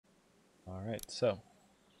Alright, so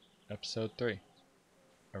episode 3.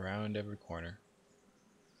 Around every corner.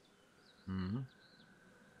 We're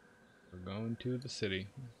going to the city.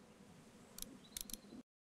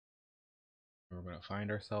 We're gonna find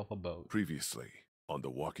ourselves a boat. Previously on The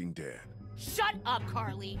Walking Dead. Shut up,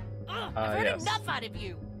 Carly! I've heard yes. enough out of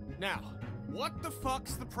you! Now, what the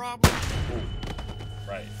fuck's the problem?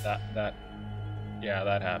 Right,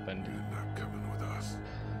 that happened. You're not coming with us.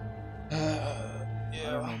 I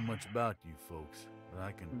don't know much about you folks, but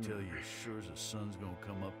I can tell you as sure as the sun's gonna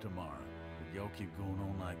come up tomorrow. If y'all keep going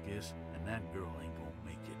on like this, and that girl ain't gonna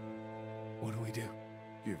make it. What do we do?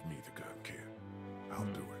 Give me the gun, kid. I'll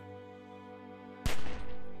do it.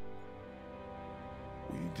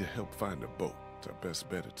 We need to help find a boat. It's our best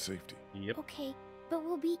bet at safety. Yep. Okay, but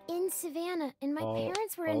we'll be in Savannah, and my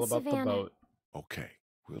parents were all in about Savannah. the boat. Okay,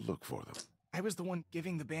 we'll look for them. I was the one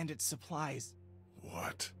giving the bandits supplies.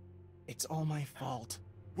 What? It's all my fault.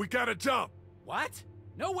 We gotta jump! What?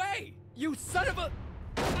 No way! You son of a...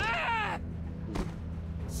 Ah!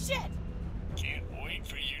 Shit! Can't wait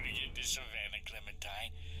for you to get to Savannah,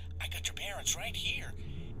 Clementine. I got your parents right here.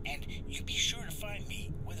 And you be sure to find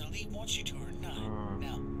me, whether Lee wants you to or not.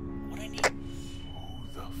 Now, what I need...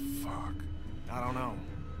 Who the fuck? I don't know,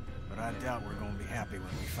 but I doubt we're gonna be happy when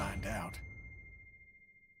we find out.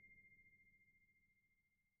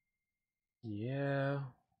 Yeah.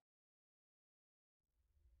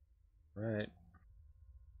 Right.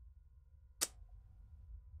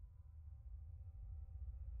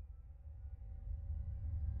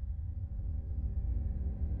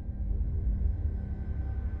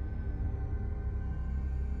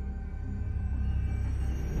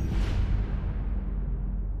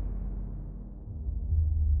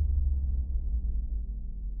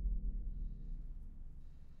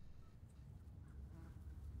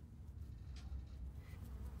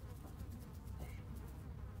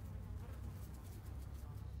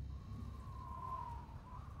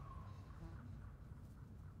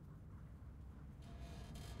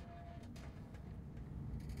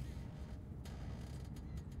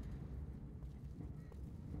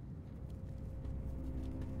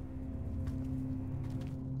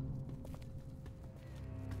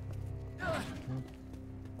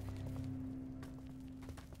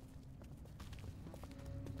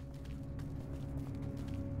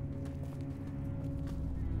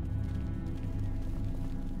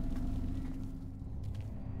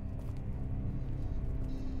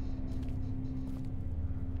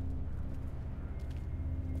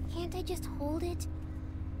 Can't I just hold it?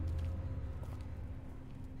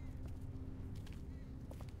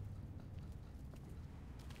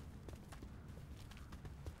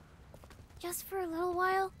 Just for a little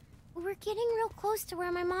while? We're getting real close to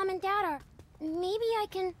where my mom and dad are. Maybe I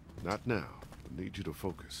can... Not now. I need you to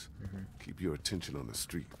focus. Keep your attention on the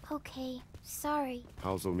street. Okay, sorry.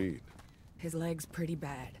 How's Omid? His leg's pretty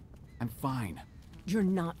bad. I'm fine. You're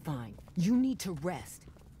not fine. You need to rest.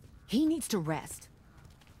 He needs to rest.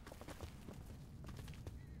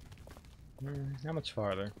 How much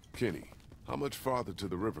farther? Kenny, how much farther to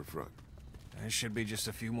the riverfront? There should be just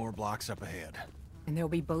a few more blocks up ahead. And there'll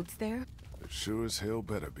be boats there? There sure as hell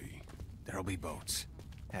better be. There'll be boats.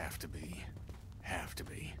 Have to be. Have to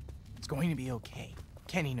be. It's going to be okay.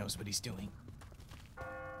 Kenny knows what he's doing.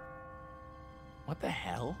 What the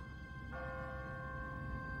hell?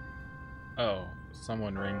 Oh,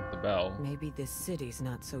 someone ring the bell. Maybe this city's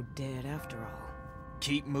not so dead after all.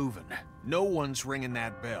 Keep moving. No one's ringing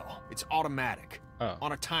that bell. It's automatic. Oh.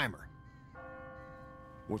 On a timer.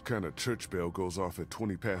 What kind of church bell goes off at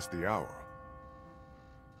 20 past the hour?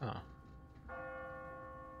 Oh.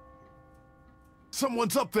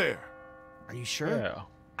 Someone's up there! Are you sure? Yeah.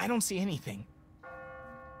 I don't see anything.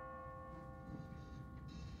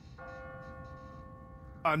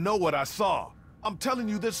 I know what I saw. I'm telling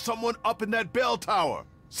you, there's someone up in that bell tower.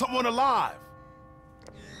 Someone alive.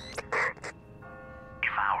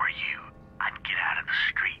 If I were you, I'd get out of the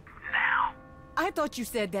street now. I thought you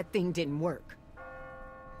said that thing didn't work.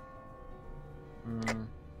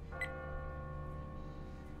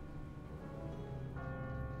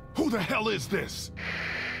 Who the hell is this?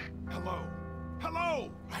 Hello?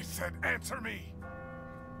 Hello? I said answer me.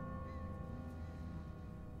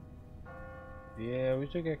 Yeah, we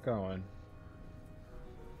should get going.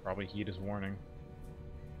 Probably heed his warning.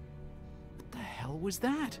 What the hell was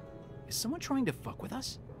that? Is someone trying to fuck with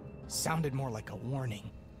us? Sounded more like a warning.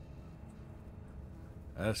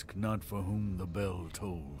 Ask not for whom the bell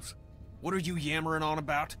tolls. What are you yammering on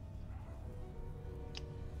about?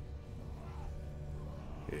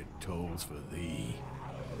 It tolls for thee.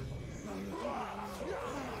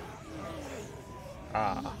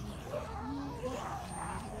 Ah.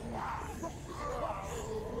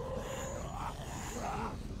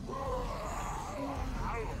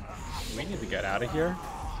 need to get out of here.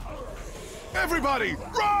 Everybody,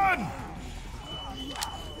 run!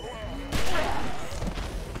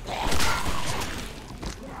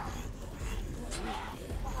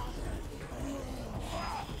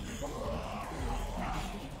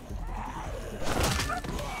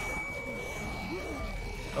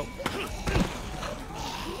 Oh.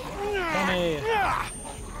 Kenny!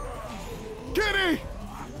 Kenny!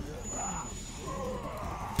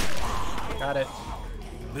 Got it.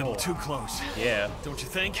 Little too close, Yeah. don't you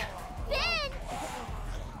think? Ben!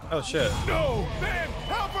 Oh shit. No! Ben,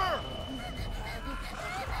 help her!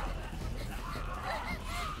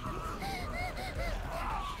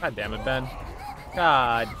 God damn it, Ben.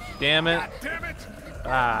 God damn it. Damn it!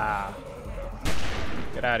 Ah.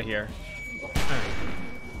 Get out of here.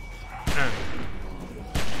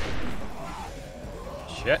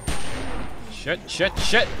 Shit. Shit, shit,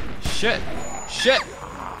 shit, shit, shit.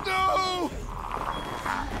 No!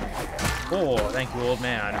 Oh, thank you, old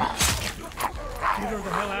man. Get her the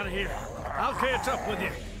hell out of here. I'll catch up with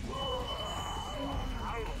you.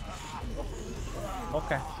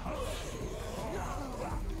 Okay.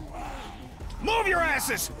 Move your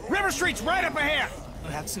asses! River Street's right up ahead!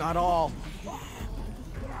 That's not all.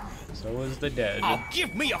 So is the dead. Oh,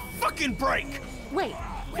 give me a fucking break! Wait,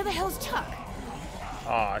 where the hell's Chuck?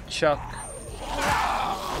 Aw, Chuck.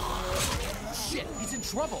 Shit, he's in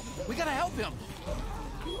trouble. We gotta help him.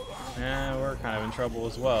 Yeah, we're kind of in trouble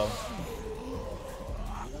as well.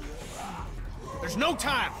 There's no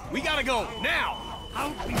time. We gotta go now.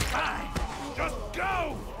 I'll be fine. Just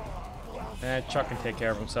go! Chuck can take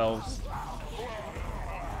care of themselves.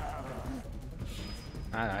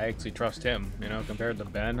 I actually trust him, you know, compared to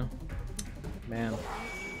Ben. Man.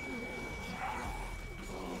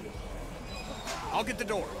 I'll get the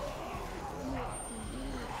door.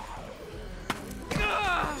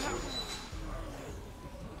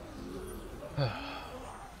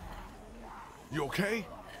 You okay?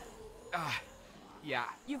 Yeah.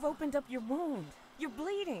 You've opened up your wound. You're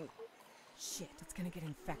bleeding. Shit, it's gonna get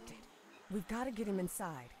infected. We've got to get him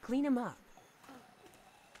inside. Clean him up.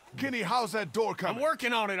 Kenny, how's that door I'm coming?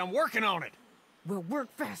 working on it. I'm working on it. Well, work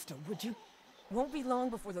faster, would you? Won't be long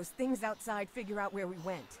before those things outside figure out where we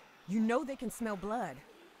went. You know they can smell blood.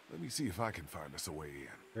 Let me see if I can find us a way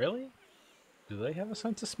in. Really? Do they have a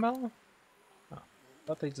sense of smell? Oh, I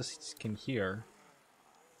thought they just can hear.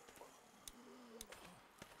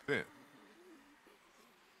 Ben.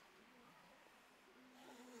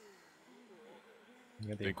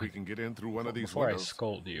 Think we can get in through one of these Before I windows?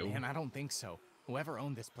 scold you. Man, I don't think so. Whoever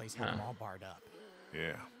owned this place had them all barred up.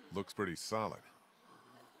 Yeah, looks pretty solid.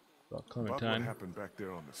 About About what Clementine. happened back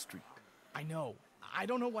there on the street? I know. I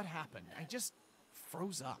don't know what happened. I just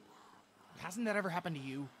froze up. Hasn't that ever happened to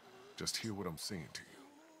you? Just hear what I'm saying to you.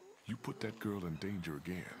 You put that girl in danger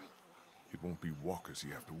again, it won't be walkers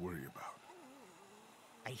you have to worry about.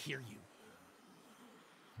 I hear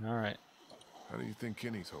you. Alright. How do you think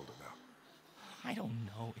Kenny's holding up? I don't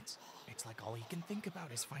know. It's like all he can think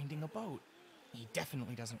about is finding a boat. He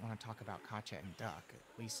definitely doesn't want to talk about Katya and Duck,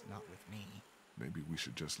 at least not with me. Maybe we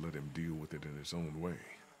should just let him deal with it in his own way.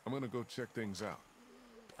 I'm gonna go check things out.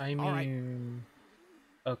 I All right. mean...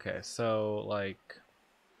 Okay, so, like...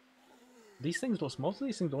 These things, most of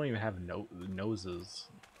these things don't even have noses.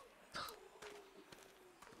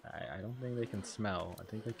 I don't think they can smell. I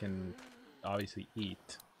think they can obviously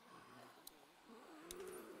eat.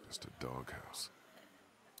 Just a doghouse.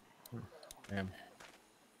 Damn.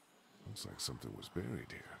 Looks like something was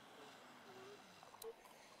buried here.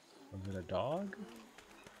 Was it a dog?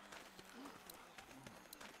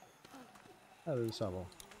 Oh, there's a shovel.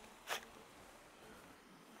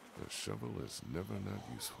 The shovel is never not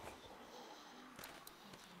useful.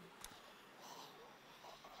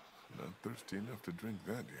 Not thirsty enough to drink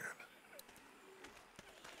that yet.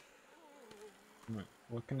 Wait,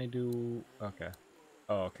 what can I do? Okay.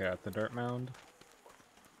 Oh, okay, at the dirt mound.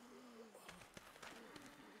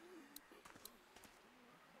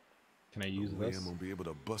 Can I use No way this? I'm gonna be able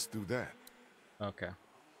to bust through that. Okay. Oh,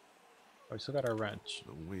 we still got our wrench.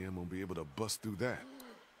 No way I'm gonna be able to bust through that.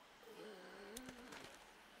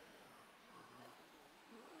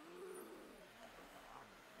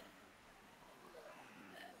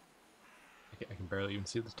 I can barely even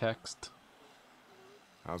see the text.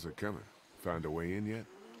 How's it coming? Find a way in yet?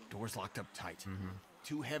 Door's locked up tight.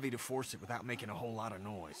 Too heavy to force it without making a whole lot of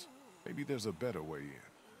noise. Maybe there's a better way in.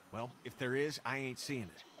 Well, if there is, I ain't seeing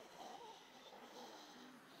it.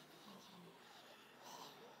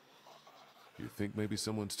 You think maybe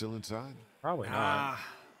someone's still inside? Probably not.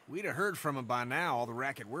 We'd have heard from him by now, all the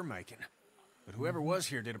racket we're making. But whoever was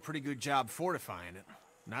here did a pretty good job fortifying it.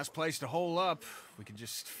 Nice place to hole up. We could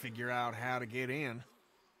just figure out how to get in.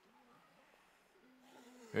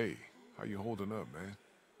 Hey, how you holding up, man?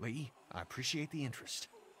 Lee, I appreciate the interest,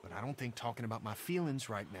 but I don't think talking about my feelings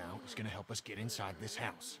right now is gonna help us get inside this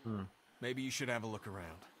house. Maybe you should have a look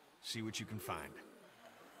around. See what you can find.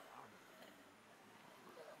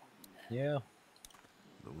 Yeah.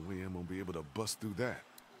 No way I'm gonna be able to bust through that.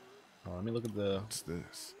 Oh, let me look at the. What's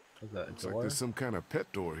this? What's that? Looks Door? like there's some kind of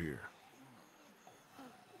pet door here.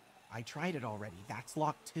 I tried it already. That's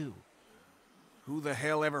locked too. Who the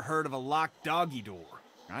hell ever heard of a locked doggy door?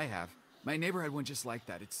 I have. My neighbor had one just like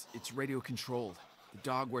that. It's radio controlled. The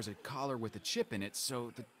dog wears a collar with a chip in it,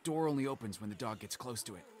 so the door only opens when the dog gets close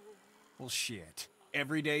to it. Well, shit.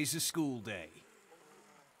 Every day's a school day.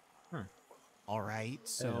 All right,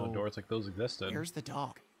 I didn't know so doors like those existed. where's the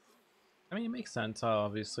dog? I mean, it makes sense,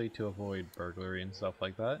 obviously, to avoid burglary and stuff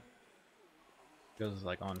like that. Because,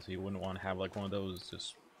 like, honestly, you wouldn't want to have, like, one of those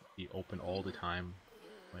just be open all the time.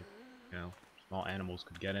 Like, you know, small animals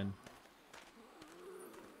could get in.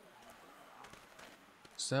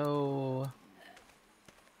 So,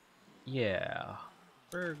 yeah,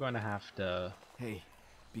 we're going to have to... Hey,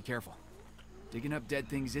 be careful. Digging up dead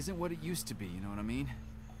things isn't what it used to be, you know what I mean?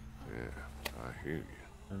 Yeah, I hear you.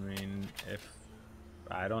 I mean, if...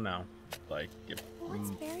 I don't know. Like, if...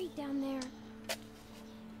 What's buried down there?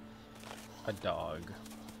 A dog.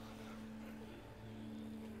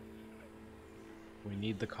 We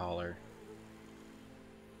need the collar.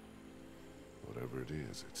 Whatever it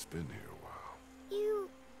is, it's been here a while. Ew,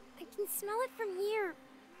 I can smell it from here.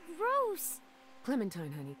 Gross.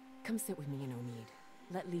 Clementine, honey, come sit with me and Oneid.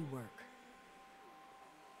 Let Lee work.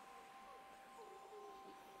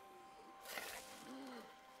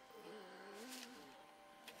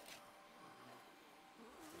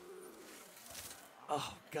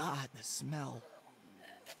 Oh, God, the smell.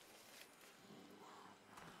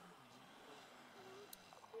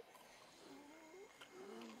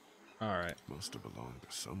 Alright. Must have belonged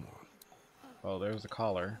to someone. Well, there's the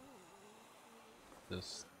collar.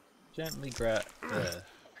 Just gently grab...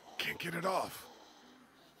 Can't get it off.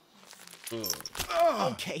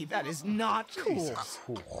 Okay, that is not cool.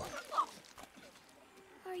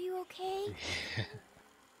 Are you okay?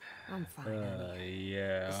 I'm fine, honey.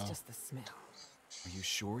 Yeah. It's just the smell. Are you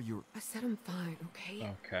sure you're... I said I'm fine, okay?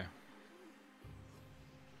 Okay.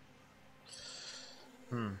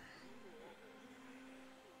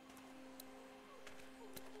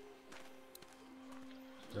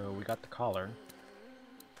 So we got the collar.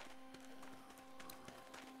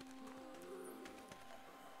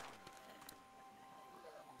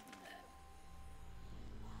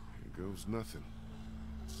 Here goes nothing.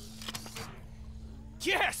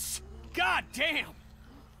 Yes! God damn!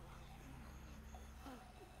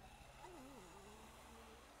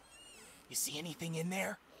 You see anything in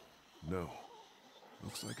there? No.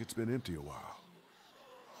 Looks like it's been empty a while.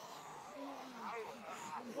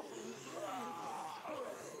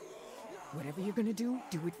 Whatever you're gonna do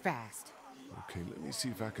it fast. Okay, let me see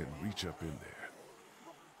if I can reach up in there.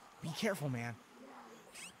 Be careful, man.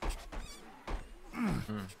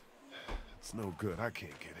 It's no good. I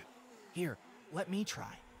can't get it. Here, let me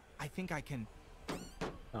try. I think I can...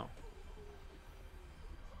 Oh.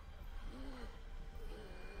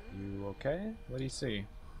 You okay? What do you see?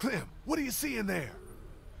 Clem, what do you see in there?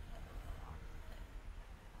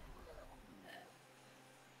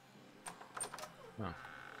 Oh.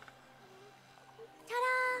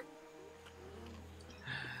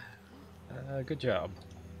 Ta-da! Good job.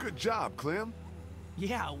 Good job, Clem.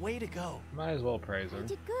 Yeah, way to go. Might as well praise her. You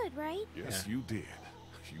did good, right? Yes, Yeah. you did.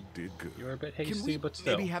 You did good. You were a bit Can hasty, we but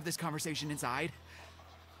still. maybe have this conversation inside?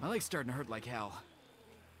 My leg's starting to hurt like hell.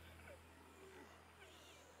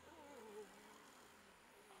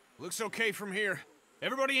 Looks okay from here.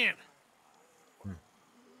 Everybody in.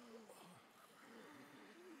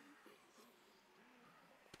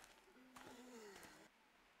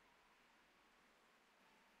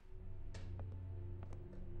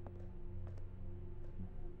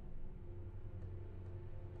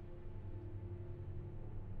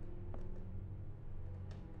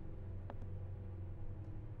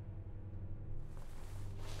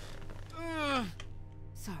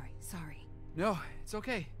 Sorry. No, it's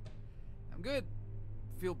okay. I'm good.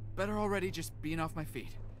 Feel better already just being off my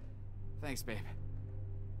feet. Thanks, babe.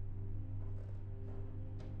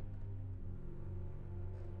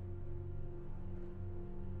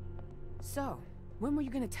 So, when were you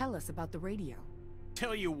gonna tell us about the radio?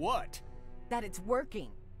 Tell you what? That it's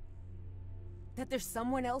working. That there's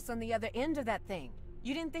someone else on the other end of that thing.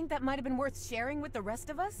 You didn't think that might have been worth sharing with the rest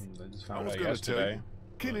of us? I just I found was out gonna tell yesterday. you.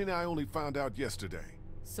 Kenny and I only found out yesterday.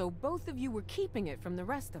 So both of you were keeping it from the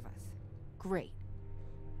rest of us. Great.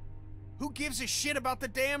 Who gives a shit about the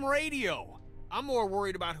damn radio? I'm more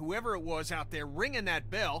worried about whoever it was out there ringing that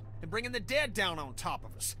bell and bringing the dead down on top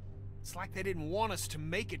of us. It's like they didn't want us to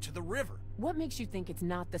make it to the river. What makes you think it's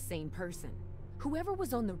not the same person? Whoever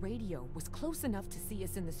was on the radio was close enough to see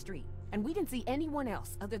us in the street, and we didn't see anyone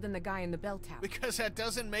else other than the guy in the bell tower. Because that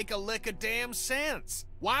doesn't make a lick of damn sense.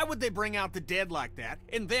 Why would they bring out the dead like that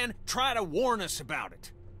and then try to warn us about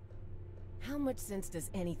it? How much sense does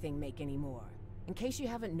anything make anymore? In case you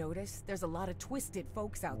haven't noticed, there's a lot of twisted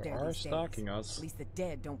folks out there these days. Stalking us. At least the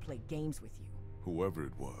dead don't play games with you. Whoever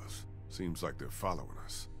it was, seems like they're following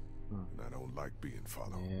us. And I don't like being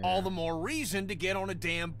followed. Yeah. All the more reason to get on a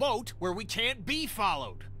damn boat where we can't be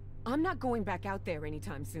followed. I'm not going back out there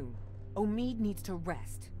anytime soon. Omid needs to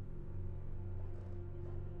rest.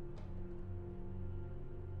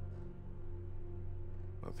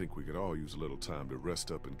 I think we could all use a little time to rest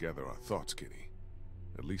up and gather our thoughts, Kenny.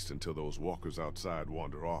 At least until those walkers outside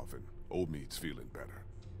wander off and Omid's feeling better.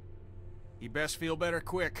 He best feel better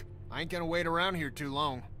quick. I ain't gonna wait around here too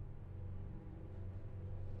long.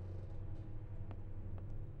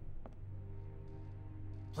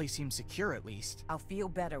 Place seems secure at least. I'll feel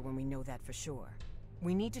better when we know that for sure.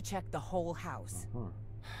 We need to check the whole house. All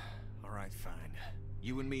right, fine.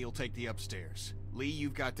 You and me will take the upstairs. Lee,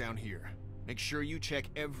 you've got down here. Make sure you check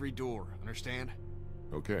every door, understand?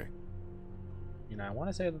 Okay. You know, I want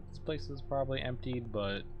to say that this place is probably emptied,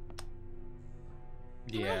 but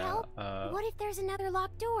Can I help? What if there's another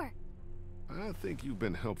locked door? I think you've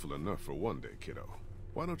been helpful enough for one day, kiddo.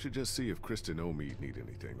 Why don't you just see if Kristen and Omid need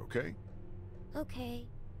anything, okay? Okay.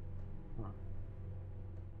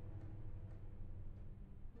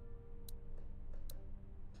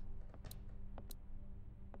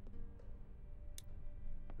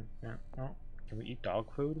 Yeah. Oh, can we eat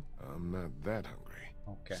dog food? I'm not that hungry.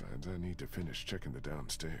 Okay. Besides, I need to finish checking the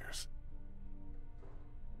downstairs.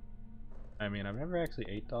 I mean, I've never actually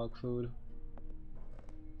ate dog food.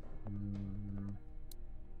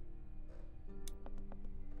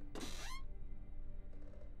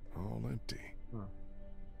 All empty.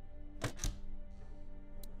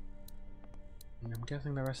 I'm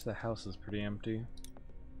guessing the rest of the house is pretty empty.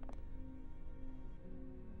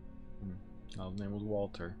 Oh, his name was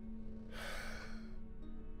Walter.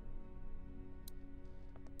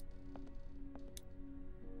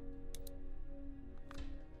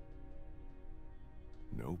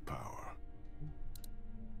 No power.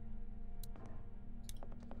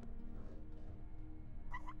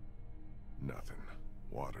 Nothing.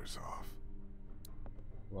 Water's off.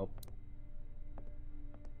 Well,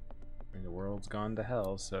 I mean, the world's gone to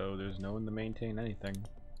hell, so there's no one to maintain anything.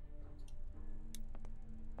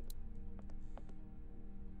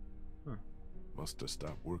 Must have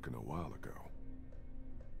stopped working a while ago.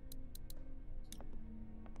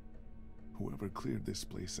 Whoever cleared this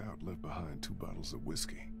place out left behind 2 bottles of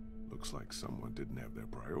whiskey. Looks like someone didn't have their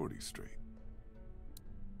priorities straight.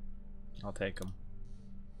 I'll take them.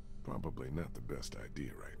 Probably not the best idea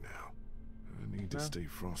right now. I need to stay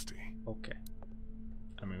frosty. Okay.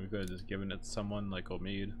 I mean, we could have just given it to someone like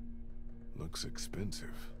Omid. Looks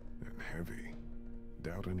expensive and heavy.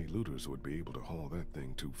 Doubt any looters would be able to haul that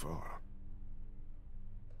thing too far.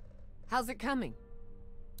 How's it coming?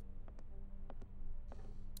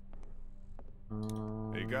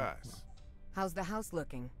 Hey guys. How's the house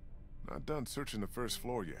looking? Not done searching the first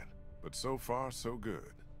floor yet, but so far so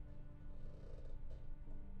good.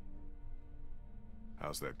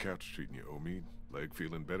 How's that couch treating you, Omid? Leg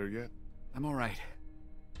feeling better yet? I'm all right.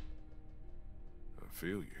 I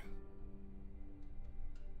feel you.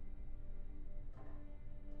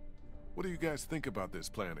 What do you guys think about this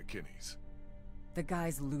plan of Kenny's? The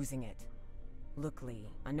guy's losing it. Look, Lee,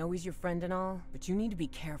 I know he's your friend and all, but you need to be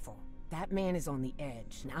careful. That man is on the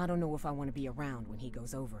edge, and I don't know if I want to be around when he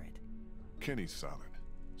goes over it. Kenny's solid.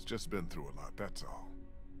 He's just been through a lot, that's all.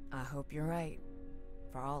 I hope you're right.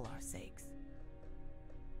 For all our sakes.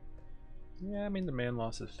 Yeah, I mean, the man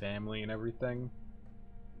lost his family and everything.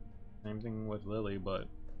 Same thing with Lily, but...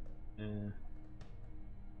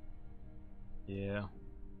 yeah.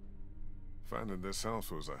 Finding this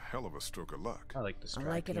house was a hell of a stroke of luck. I like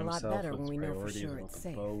it a lot better when we know for sure it's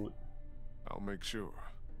safe. I'll make sure.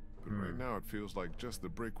 But right now it feels like just the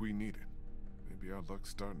break we needed. Maybe our luck's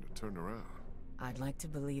starting to turn around. I'd like to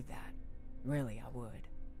believe that. Really, I would.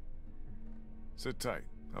 Sit tight.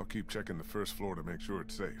 I'll keep checking the first floor to make sure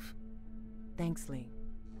it's safe. Thanks, Lee.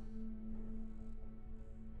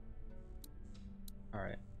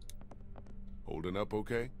 Alright. Holding up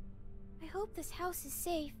okay? I hope this house is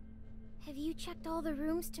safe. Have you checked all the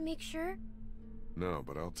rooms to make sure? No,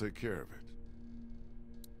 but I'll take care of it.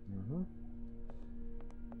 Mm-hmm.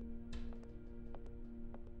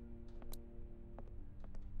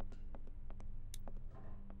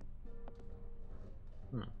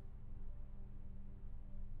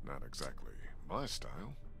 Not exactly my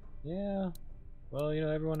style. Yeah. Well, you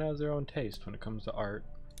know, everyone has their own taste when it comes to art.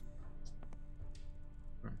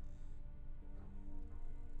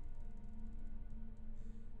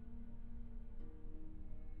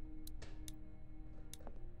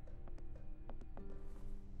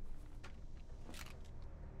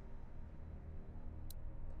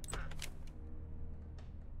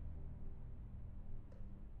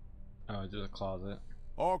 Oh, it's just a closet.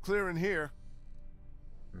 All clear in here.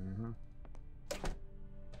 Mm-hmm.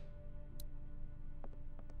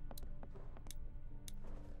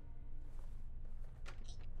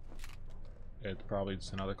 It's probably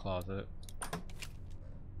just another closet.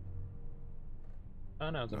 Oh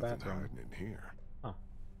no, it's a Nothing bathroom. hiding in here. Huh.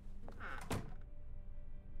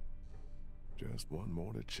 Just one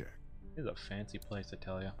more to check. This is a fancy place, I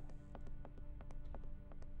tell ya.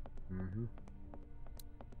 Mm-hmm.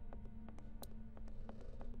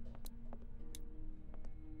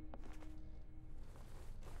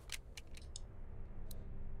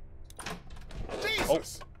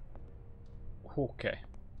 Jesus! Oh. Okay.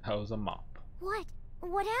 That was a mop. What?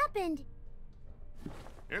 What happened?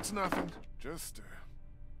 It's nothing. Just,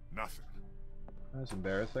 nothing. That's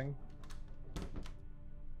embarrassing.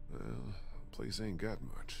 Well, place ain't got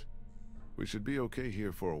much. We should be okay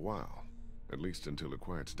here for a while. At least until it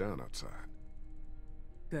quiets down outside.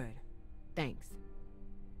 Good. Thanks.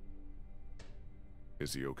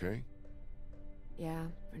 Is he okay? Yeah,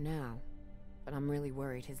 for now. But I'm really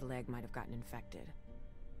worried his leg might have gotten infected.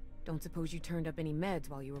 Don't suppose you turned up any meds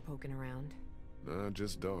while you were poking around? Nah,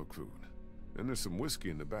 just dog food. And there's some whiskey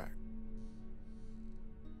in the back.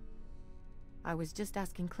 I was just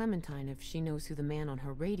asking Clementine if she knows who the man on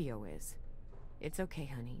her radio is. It's okay,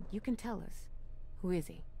 honey. You can tell us. Who is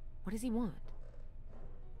he? What does he want?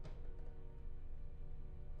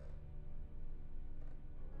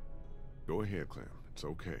 Go ahead, Clem. It's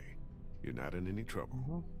okay. You're not in any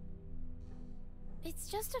trouble. It's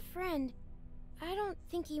just a friend. I don't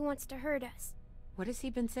think he wants to hurt us. What has he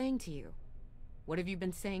been saying to you? What have you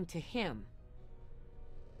been saying to him?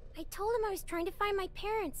 I told him I was trying to find my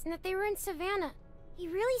parents and that they were in Savannah. He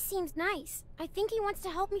really seems nice. I think he wants to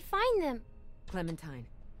help me find them. Clementine,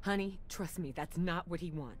 honey, trust me, that's not what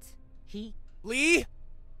he wants. Lee?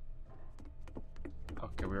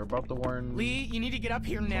 Okay, we were about to warn Lee, you need to get up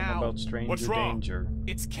here now. about stranger What's wrong? danger.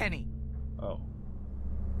 It's Kenny. Oh.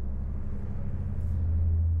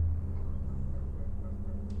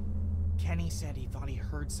 Kenny said he thought he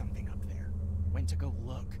heard something up there. Went to go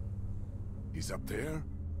look. He's up there?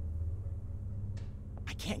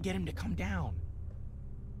 I can't get him to come down.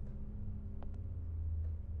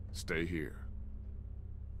 Stay here.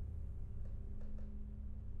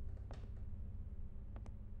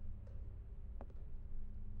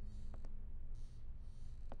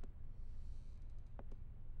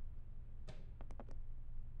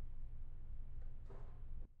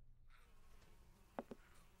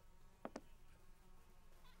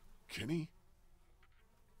 Kenny?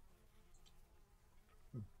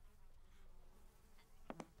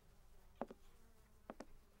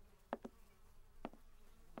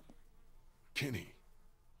 Kenny,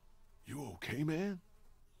 you okay, man?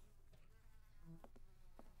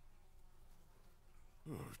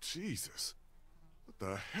 Oh, Jesus. What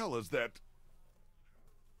the hell is that?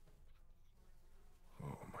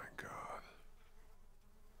 Oh, my God.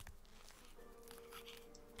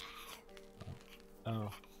 Oh.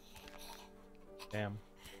 Damn.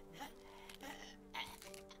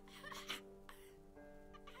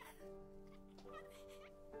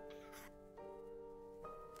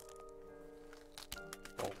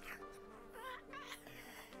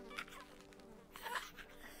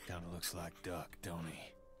 Kinda looks like Duck, don't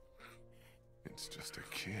he? It's just a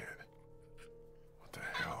kid. What the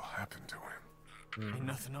hell happened to him? Ain't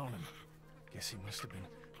nothing on him. Guess he must have been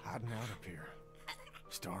hiding out up here.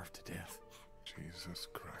 Starved to death. Jesus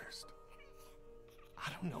Christ.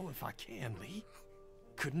 I don't know if I can, Lee.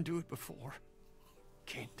 Couldn't do it before.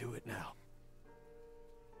 Can't do it now.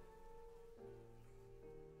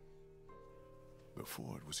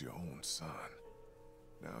 Before it was your own son.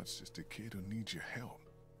 Now it's just a kid who needs your help.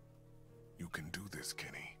 You can do this,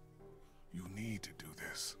 Kenny. You need to do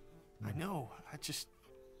this. I know, I just...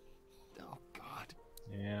 Oh, God.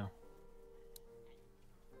 Yeah.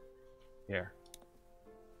 Here.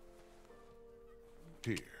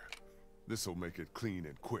 Here. This'll make it clean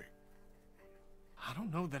and quick. I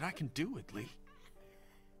don't know that I can do it, Lee.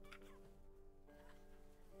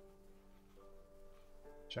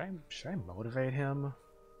 Should I motivate him?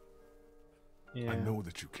 Yeah. I know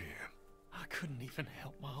that you can. I couldn't even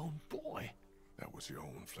help my own boy. That was your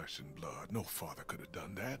own flesh and blood. No father could have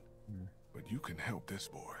done that. But you can help this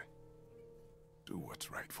boy. Do what's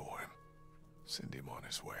right for him. Send him on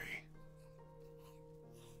his way.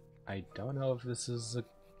 I don't know if this is a...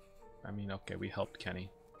 I mean, okay, we helped Kenny.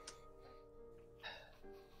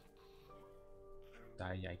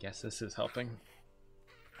 I guess this is helping.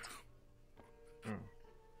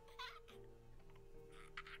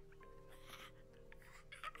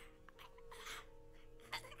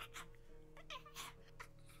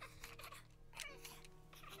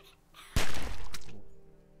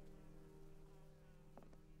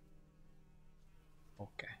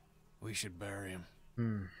 Okay. We should bury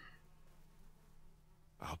him.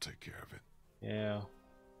 I'll take care of it. Yeah.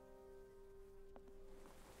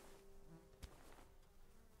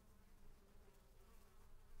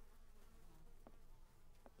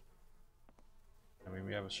 I mean,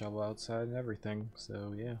 we have a shovel outside and everything,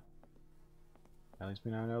 so yeah. At least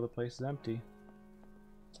we now know the place is empty.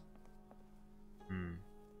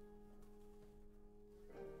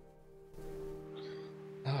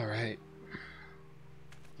 Alright.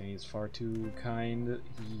 He's far too kind.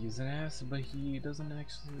 He's an ass, but he does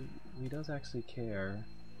actually care.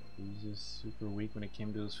 He's just super weak when it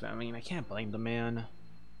came to his family. I mean, I can't blame the man.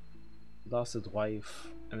 He lost his wife,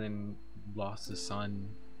 and then lost his son.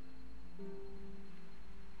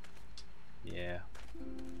 Yeah.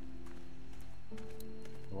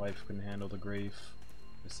 The wife couldn't handle the grief.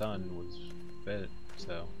 The son was fit,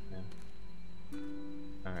 so yeah.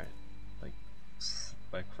 Alright.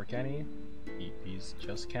 Like for Kenny, he's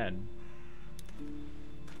just Ken.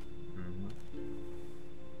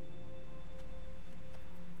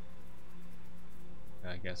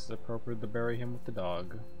 I guess it's appropriate to bury him with the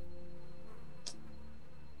dog.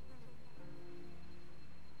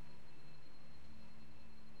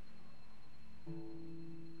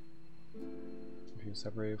 If he was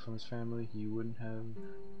separated from his family, he wouldn't have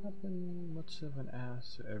not been much of an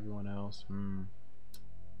ass to everyone else.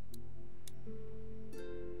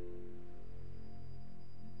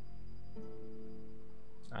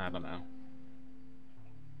 I don't know.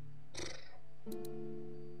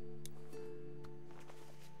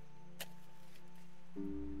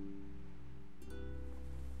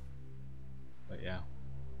 But yeah.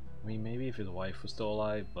 I mean, maybe if his wife was still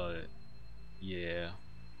alive, but yeah.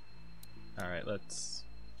 Alright, let's...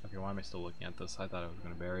 Okay, why am I still looking at this? I thought I was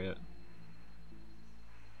gonna bury it.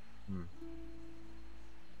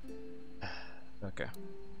 Okay.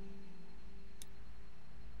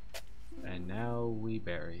 And now we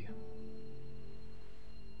bury.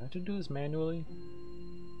 I have to do this manually?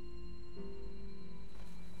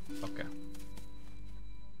 Okay.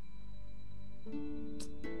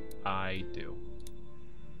 I do.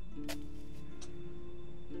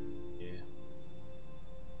 Yeah.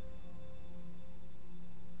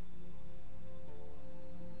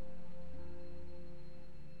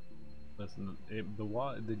 Listen,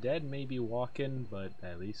 the dead may be walking, but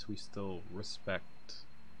at least we still respect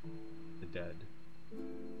the dead.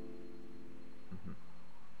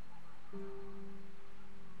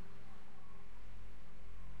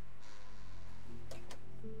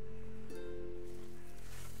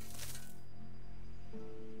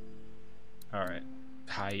 Alright.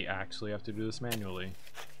 I actually have to do this manually.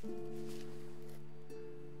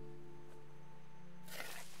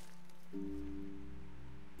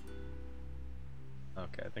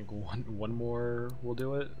 Okay, I think one more will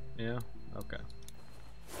do it. Yeah? Okay.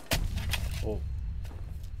 Oh.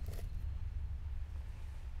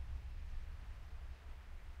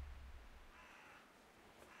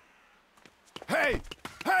 Hey!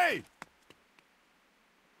 Hey!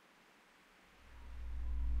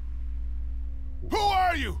 Who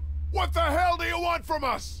are you? What the hell do you want from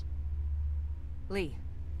us? Lee,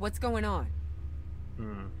 what's going on?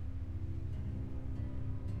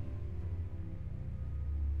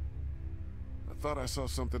 I thought I saw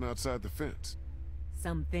something outside the fence.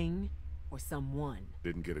 Something or someone?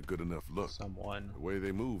 Didn't get a good enough look. Someone. The way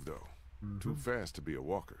they move, though. Too fast to be a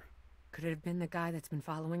walker. Could it have been the guy that's been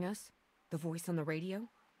following us? The voice on the radio?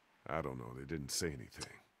 I don't know. They didn't say anything.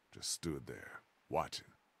 Just stood there, watching.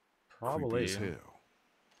 Probably. Creepy as hell.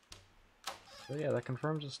 So yeah, that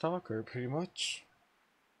confirms the stalker, pretty much.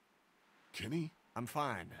 Kenny? I'm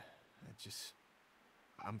fine.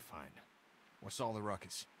 I'm fine. What's all the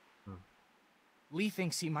ruckus? Lee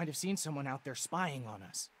thinks he might have seen someone out there spying on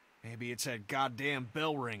us. Maybe it's that goddamn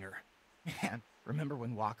bell ringer. Man, remember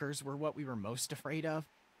when walkers were what we were most afraid of?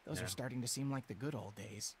 Those are starting to seem like the good old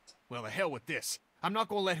days. Well, the hell with this. I'm not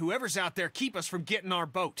gonna let whoever's out there keep us from getting our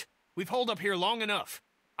boat. We've holed up here long enough.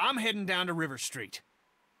 I'm heading down to River Street.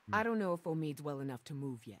 I don't know if Omid's well enough to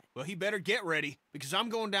move yet. Well, he better get ready, because I'm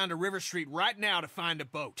going down to River Street right now to find a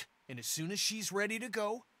boat. And as soon as she's ready to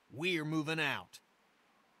go, we're moving out.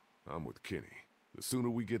 I'm with Kenny. The sooner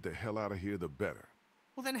we get the hell out of here, the better.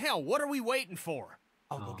 Well then hell, what are we waiting for?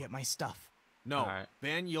 I'll go get my stuff. No, Alright.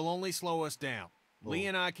 Ben, you'll only slow us down. Lee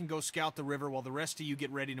and I can go scout the river while the rest of you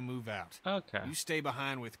get ready to move out. Okay. You stay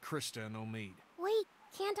behind with Krista and Omid. Wait,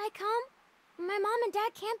 can't I come? My mom and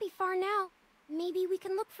dad can't be far now. Maybe we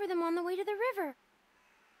can look for them on the way to the river.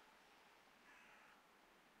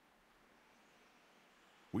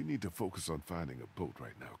 We need to focus on finding a boat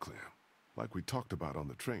right now, Clem. Like we talked about on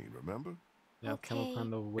the train, remember? Yeah, Okay. Clem will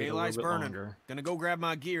kind of wait a Daylight's little bit burning. longer. Gonna go grab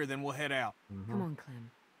my gear, then we'll head out. Come on,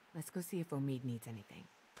 Clem. Let's go see if Omid needs anything.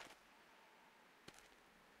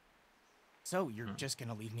 So, you're just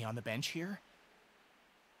gonna leave me on the bench here?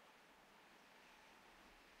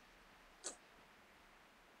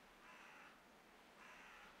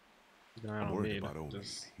 Keep an eye I'm on worried Omid. about Omid.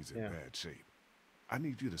 Just- He's in yeah. bad shape. I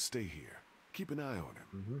need you to stay here. Keep an eye on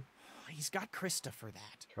him. He's got Krista for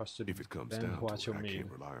that. Trusted If it comes Ben down watch to it, I Omid.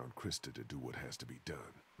 can't rely on Krista to do what has to be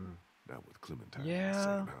done. Not with Clementine in Yeah. the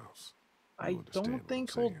same house. You I understand don't what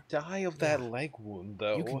think I'm he'll saying? die of that leg wound,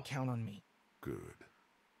 though. You can count on me. Good.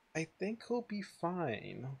 I think he'll be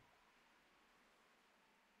fine.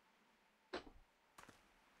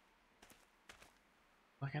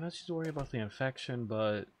 Like, I know she's worried about the infection,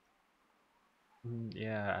 but...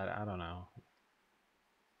 yeah, I don't know.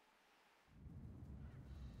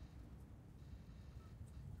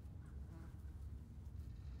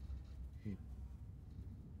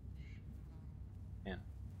 Yeah.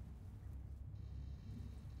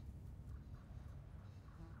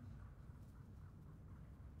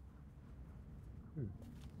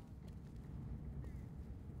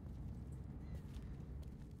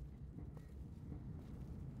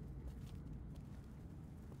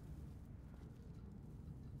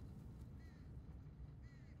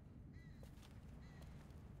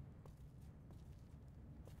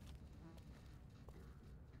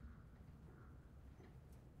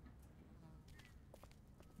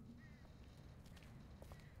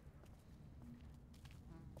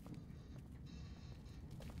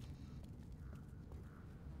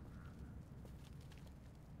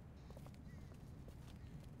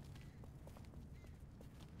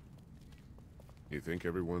 You think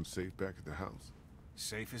everyone's safe back at the house?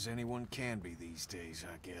 Safe as anyone can be these days,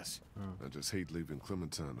 I guess. I just hate leaving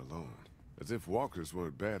Clementine alone. As if walkers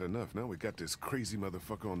weren't bad enough, now we got this crazy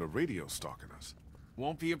motherfucker on the radio stalking us.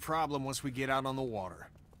 Won't be a problem once we get out on the water.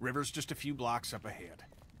 River's just a few blocks up ahead.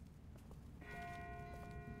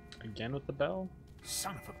 Again with the bell?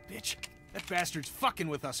 Son of a bitch. That bastard's fucking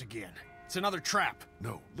with us again. It's another trap.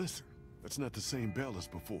 No, listen. That's not the same bell as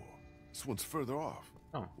before. This one's further off.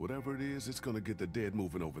 Oh. Whatever it is, it's gonna get the dead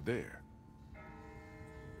moving over there.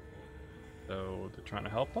 So, they're trying to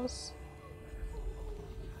help us?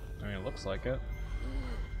 I mean, it looks like it.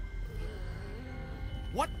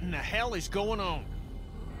 What in the hell is going on?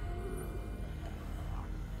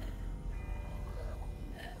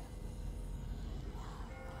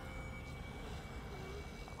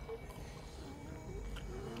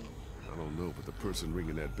 I don't know, but the person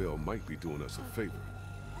ringing that bell might be doing us a favor.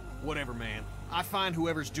 Whatever, man. I find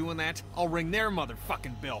whoever's doing that, I'll ring their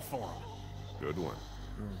motherfucking bell for them. Good one.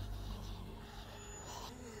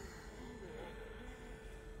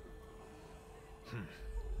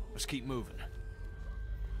 Let's keep moving.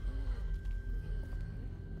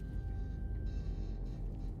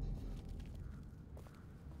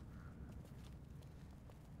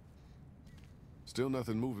 Still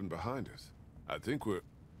nothing moving behind us. I think we're...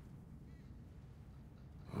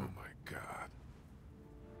 Oh my god.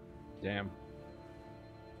 Damn.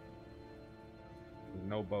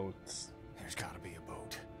 No boats. There's gotta be a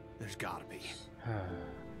boat. There's gotta be.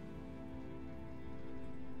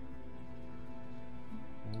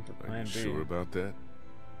 Are you sure about that?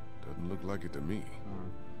 Doesn't look like it to me.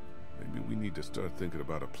 Maybe we need to start thinking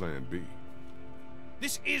about a plan B.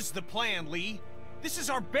 This is the plan, Lee. This is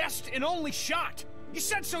our best and only shot. You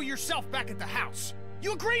said so yourself back at the house.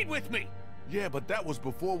 You agreed with me. Yeah, but that was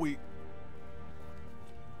before we...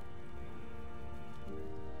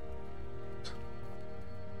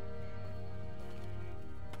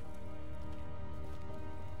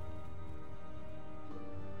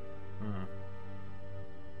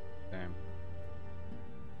 Damn.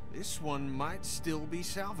 This one might still be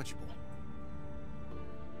salvageable.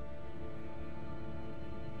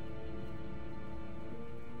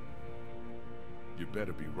 You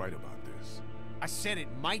better be right about this. I said it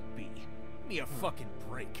might be. Give me a fucking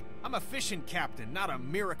break. I'm a fishing captain, not a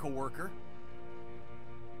miracle worker.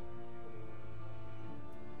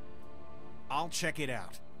 I'll check it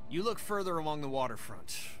out. You look further along the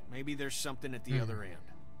waterfront. Maybe there's something at the other end.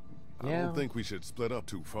 I don't think we should split up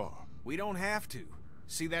too far. We don't have to.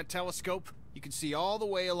 See that telescope? You can see all the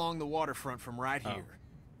way along the waterfront from right here.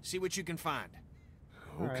 See what you can find.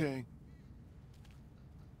 Okay.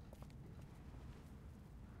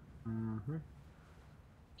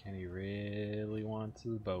 Kenny really wants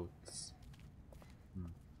his boats.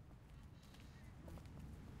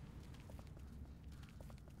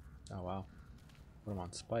 Oh wow. Put them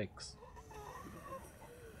on spikes.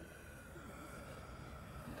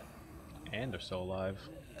 And they're still alive.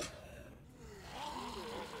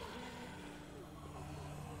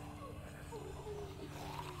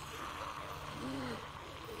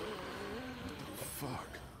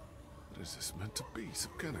 Fuck. What is this meant to be?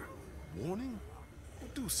 Some kind of warning?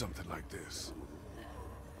 We'll do something like this.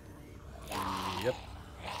 Yep.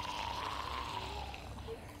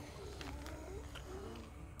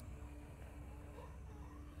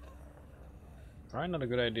 Probably not a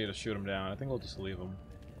good idea to shoot him down. I think we'll just leave him.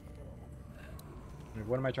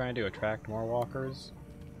 What am I trying to do? Attract more walkers?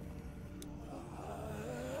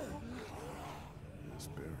 This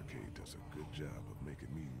barricade does a good job of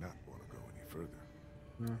making me not want to go any further.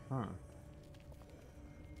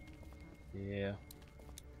 Yeah.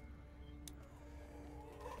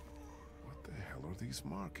 What the hell are these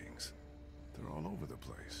markings? They're all over the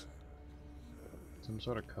place. Some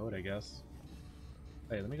sort of code, I guess.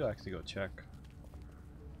 Hey, let me actually go check.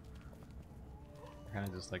 I kind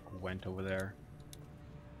of just like went over there.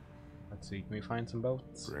 Let's see, can we find some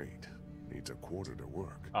boats? Great. Needs a quarter to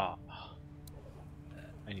work. Ah.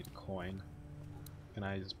 I need a coin. Can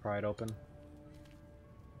I just pry it open?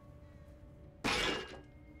 Damn.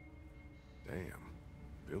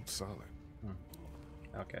 Built solid.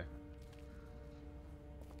 Okay.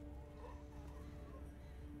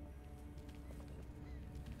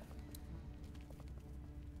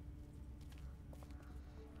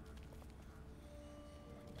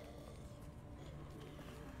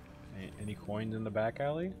 Any coins in the back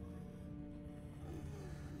alley?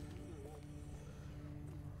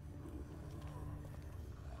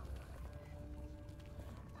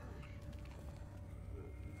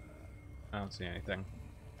 I don't see anything.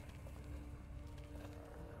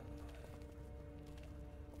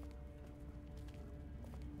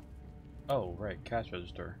 Oh, right, cash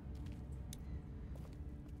register.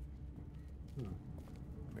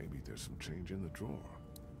 Maybe there's some change in the drawer.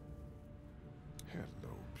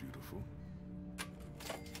 Hello, beautiful.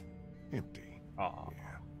 Empty. Aw.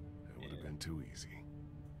 Yeah, that would have been too easy.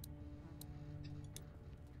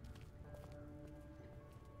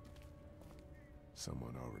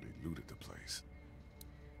 Someone already looted the place.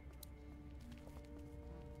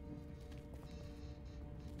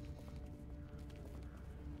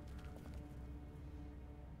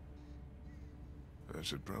 I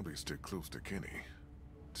should probably stick close to Kenny.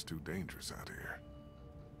 It's too dangerous out here.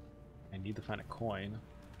 I need to find a coin.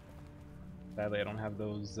 Sadly, I don't have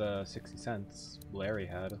those 60 cents Larry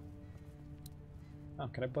had. Oh,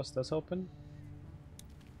 can I bust this open?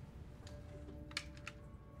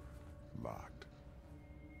 Locked.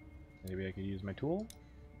 Maybe I could use my tool?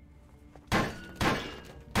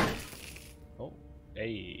 Oh,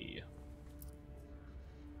 hey.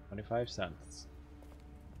 25 cents.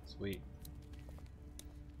 Sweet.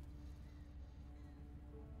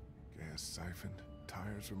 Gas siphoned,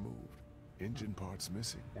 tires removed, engine parts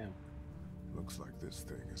missing. Damn. Looks like this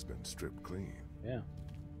thing has been stripped clean. Yeah.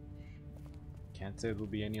 Can't say there'll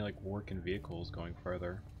be any like working vehicles going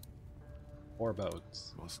further. Or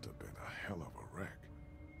boats. Must have been a hell of a wreck.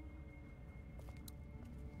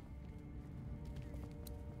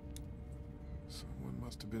 Someone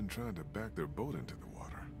must have been trying to back their boat into the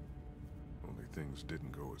water. Only things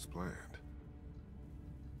didn't go as planned.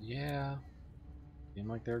 Yeah. Seemed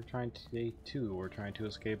like they were trying to, they too were trying to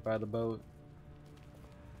escape by the boat.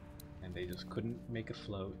 And they just couldn't make it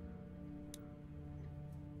float.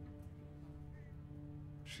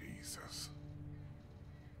 Jesus.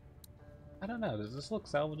 I don't know, does this look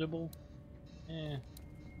salvageable? Eh.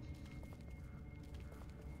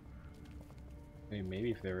 I mean, maybe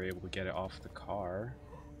if they were able to get it off the car.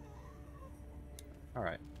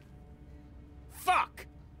 Alright. Fuck!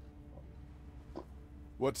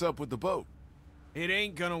 What's up with the boat? It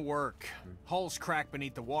ain't gonna work. Hull's cracked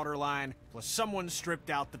beneath the waterline, plus someone stripped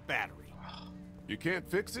out the battery. You can't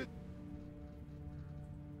fix it?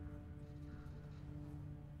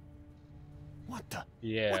 What the?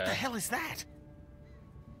 Yeah. What the hell is that?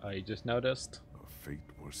 You just noticed? A fate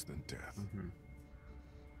worse than death.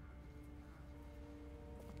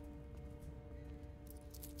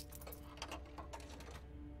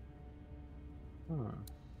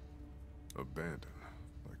 Abandoned,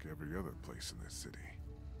 like every other place in this city.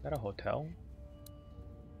 Is that a hotel?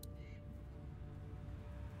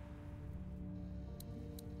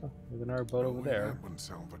 Oh, there's another boat over there. That one's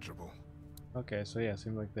salvageable. Okay, so yeah,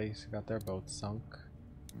 seems like they got their boat sunk.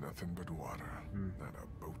 Nothing but water. Not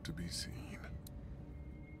a boat to be seen.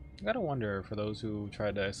 I gotta wonder for those who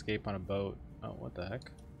tried to escape on a boat. Oh, what the heck?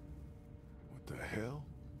 What the hell?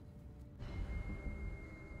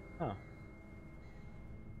 Huh.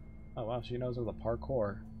 Oh wow, she knows of the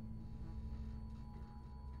parkour.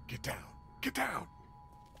 Get down! Get down!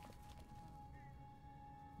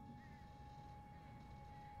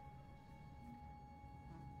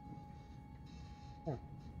 Huh.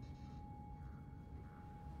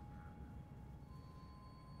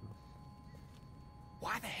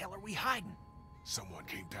 Why the hell are we hiding? Someone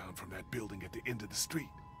came down from that building at the end of the street.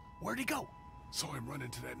 Where'd he go? Saw him run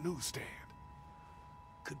into that newsstand.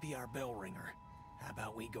 Could be our bell ringer. How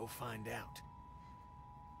about we go find out?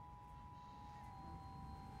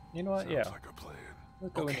 You know what? Sounds Yeah. like a plan.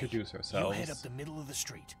 Let's go introduce ourselves. You head up the middle of the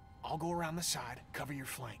street. I'll go around the side, cover your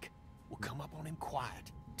flank. We'll come up on him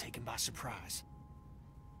quiet, take him by surprise.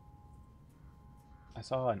 I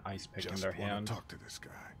saw an ice pick in their hand. Talk to this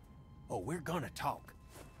guy. Oh, we're gonna talk.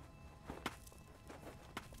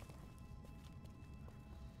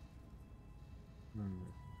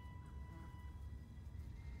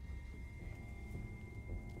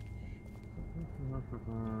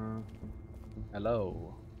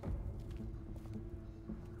 Hello.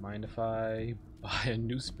 Mind if I buy a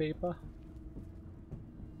newspaper?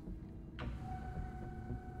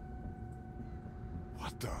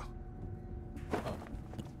 What the?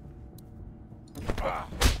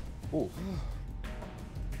 Ooh.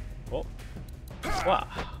 Oh. Wow.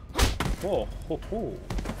 Whoa. Ho, ho.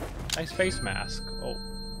 Nice face mask. Oh.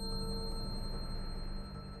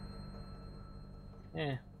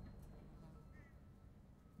 Eh.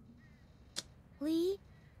 Lee?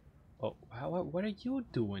 Oh, what are you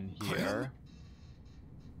doing here?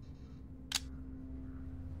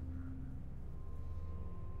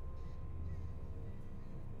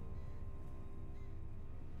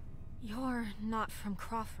 You're not from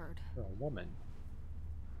Crawford. You're a woman.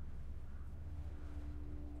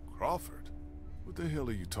 Crawford? What the hell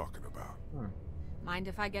are you talking about? Mind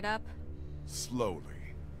if I get up? Slowly.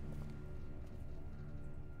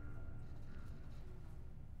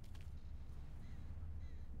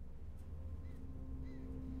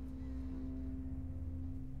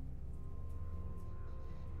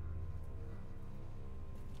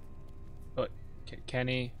 But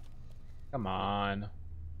Kenny, come on.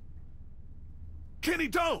 Kenny,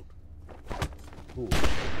 don't! Ooh.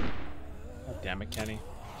 God damn it, Kenny.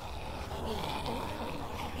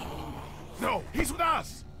 No, he's with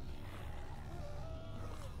us!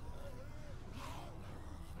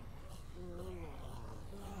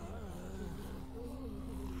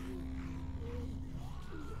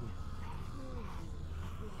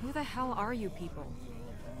 Who the hell are you people?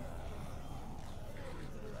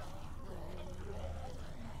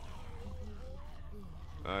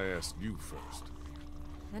 I asked you first.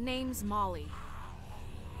 The name's Molly.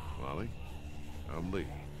 Molly? I'm Lee.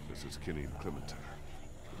 This is Kenny and Clementine.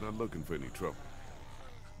 We're not looking for any trouble.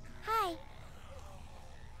 Hi.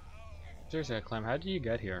 Seriously, Clem, how did you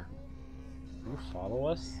get here? You follow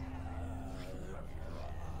us?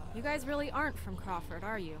 You guys really aren't from Crawford,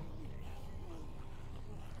 are you?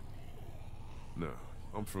 No,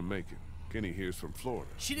 I'm from Macon. Kenny here's from Florida.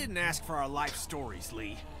 She didn't ask for our life stories,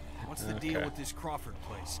 Lee. What's the deal Okay. with this Crawford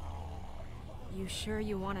place? You sure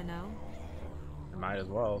you want to know? Might as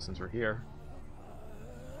well, since we're here.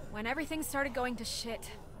 When everything started going to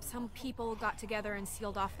shit, some people got together and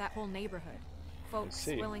sealed off that whole neighborhood. Folks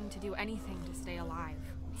see. willing to do anything to stay alive,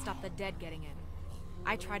 stop the dead getting in.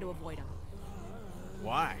 I try to avoid them.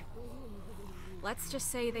 Why? Let's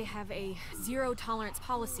just say they have a zero-tolerance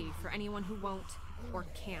policy for anyone who won't or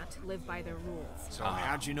can't live by their rules. So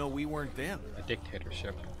how'd you know we weren't them? A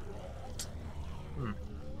dictatorship.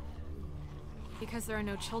 Because there are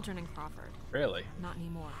no children in Crawford. Really? Not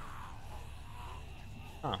anymore.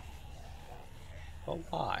 Huh. But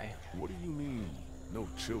why? What do you mean, no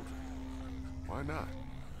children? Why not?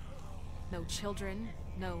 No children,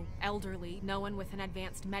 no elderly, no one with an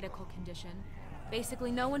advanced medical condition.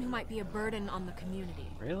 Basically, no one who might be a burden on the community.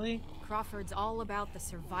 Really? Crawford's all about the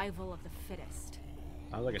survival of the fittest.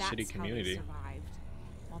 Sounds like a shitty That's community. how they survived,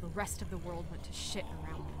 while the rest of the world went to shit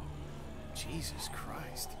around them. Jesus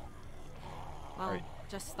Christ. Well, Right.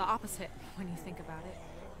 just the opposite when you think about it.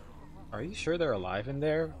 Are you sure they're alive in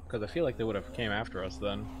there? Because I feel like they would have came after us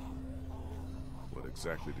then. What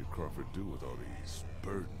exactly did Crawford do with all these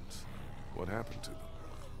burdens? What happened to them?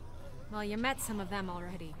 Well, you met some of them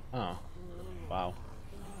already. Oh. Wow.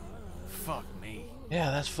 Fuck me.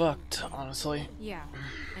 Yeah, that's fucked, honestly. Yeah.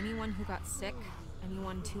 Anyone who got sick,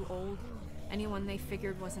 anyone too old, anyone they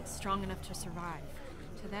figured wasn't strong enough to survive.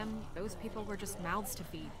 To them, those people were just mouths to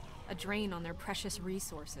feed, a drain on their precious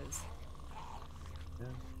resources. Yeah.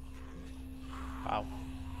 Wow.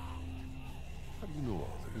 How do you know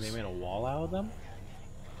all this? They made a wall out of them?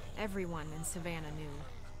 Everyone in Savannah knew.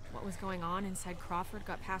 What was going on inside Crawford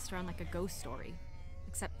got passed around like a ghost story.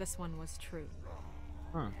 Except this one was true.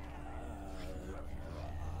 Huh.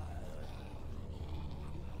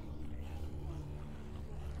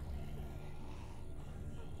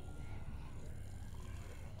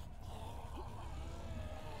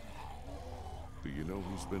 Do you know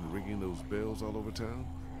who's been ringing those bells all over town?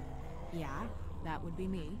 Yeah, that would be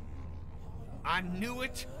me. I knew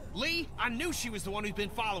it! Lee, I knew she was the one who's been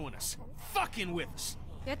following us. Fucking with us.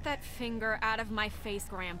 Get that finger out of my face,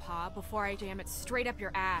 Grandpa, before I jam it straight up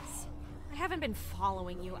your ass. I haven't been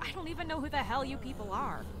following you. I don't even know who the hell you people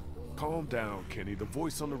are. Calm down, Kenny. The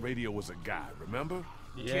voice on the radio was a guy, remember?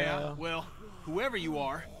 Yeah, well, whoever you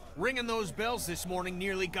are, ringing those bells this morning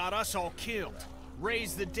nearly got us all killed.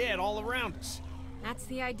 Raised the dead all around us. That's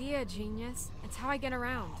the idea, genius. It's how I get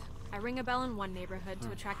around. I ring a bell in one neighborhood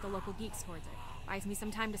to attract the local geeks towards it. Buys me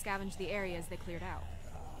some time to scavenge the areas they cleared out.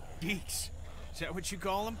 Geeks? Is that what you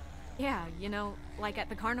call them? Yeah, you know, like at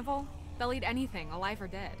the carnival? They'll eat anything, alive or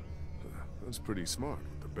dead. That's pretty smart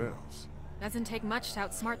with the bells. Doesn't take much to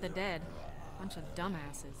outsmart the dead. Bunch of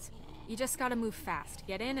dumbasses. You just gotta move fast,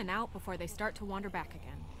 get in and out before they start to wander back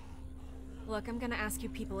again. Look, I'm gonna ask you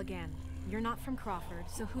people again. You're not from Crawford,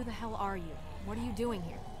 so who the hell are you? What are you doing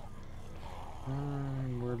here?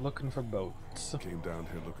 We're looking for boats. Came down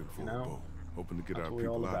here looking for a boat, hoping to get That's our what we're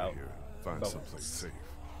all people out about. of here, find Boats. someplace safe.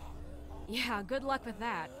 Yeah, good luck with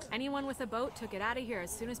that. Anyone with a boat took it out of here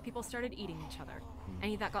as soon as people started eating each other.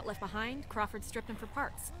 Any that got left behind, Crawford stripped them for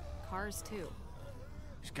parts. Cars, too.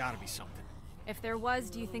 There's gotta be something. If there was,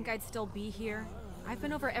 do you think I'd still be here? I've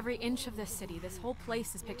been over every inch of this city. This whole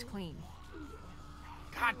place is picked clean.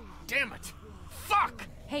 God damn it! Fuck!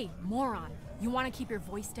 Hey, moron. You want to keep your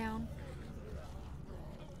voice down?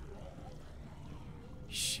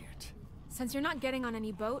 Shit. Since you're not getting on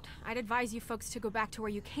any boat, I'd advise you folks to go back to where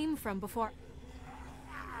you came from before...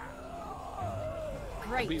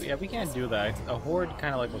 Great. We can't do that. A horde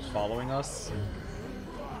kind of like was following us.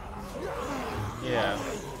 Yeah.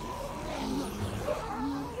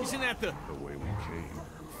 Isn't that the way we came?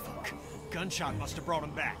 Fuck. Gunshot must have brought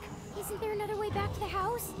him back. Isn't there another way back to the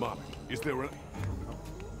house? Molly, is there a...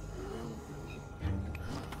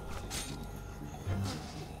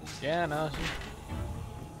 Yeah, no.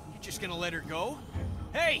 You just gonna let her go?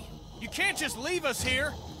 Hey! You can't just leave us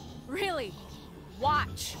here! Really?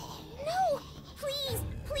 Watch. No! Please!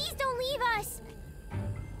 Please don't leave us!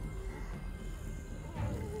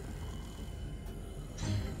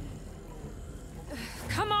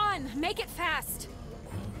 Come on, make it fast.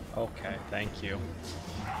 Okay, thank you.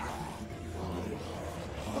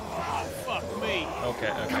 Oh, fuck me!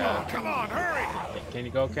 Okay. Come on, hurry! Can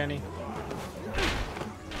you go, Kenny?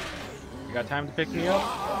 You got time to pick me up?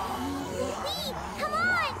 Lee, come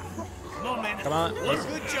on! Come on, man. Come on, One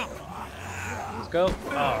good jump. Let's go.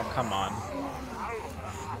 Oh, come on.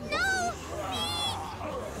 No!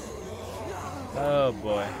 Oh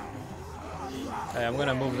boy. Hey, I'm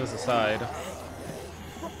gonna move this aside.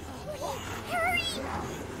 Hurry!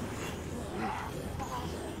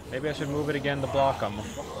 Maybe I should move it again to block them.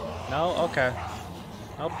 No? Okay.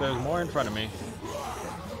 Nope, there's more in front of me.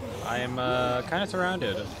 I am kind of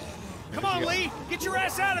surrounded. Come on, Lee! Get your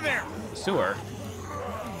ass out of there! Sewer.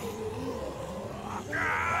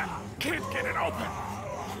 Can't get it open!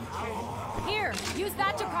 Here, use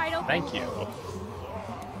that to pry it open. Thank you.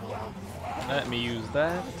 Let me use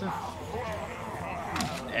that.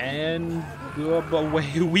 And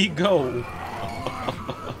away we go.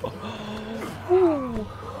 Woo.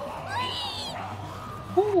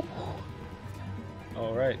 Woo.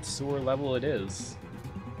 All right, sewer level it is.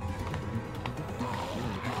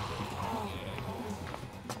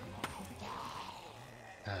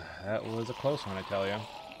 That was a close one, I tell you.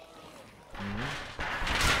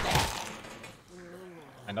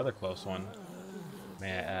 Another close one,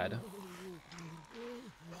 may I add.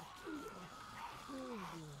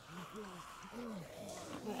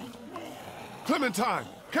 Clementine,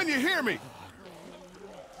 can you hear me?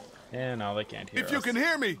 Yeah, no, they can't hear If you us. can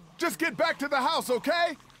hear me, just get back to the house,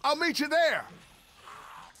 okay? I'll meet you there.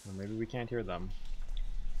 Or maybe we can't hear them.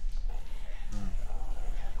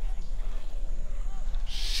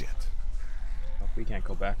 Shit. Hope we can't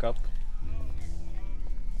go back up.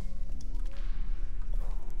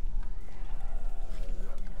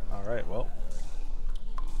 Alright, well.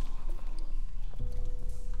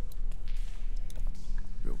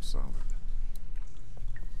 Built solid.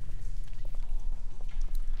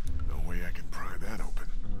 No way I can pry that open.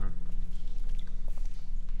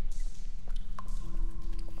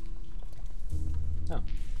 Oh.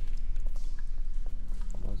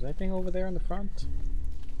 Was anything over there in the front?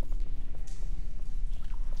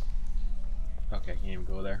 Okay, can't even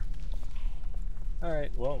go there.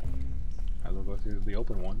 Alright, well. I will go through the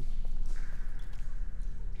open one.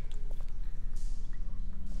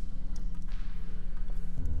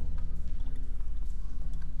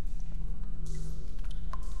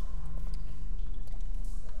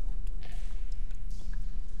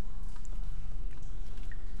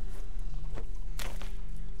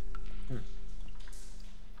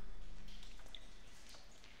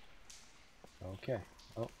 Okay.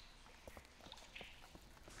 Oh.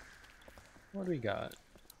 What do we got?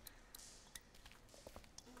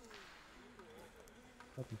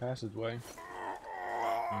 Open passageway.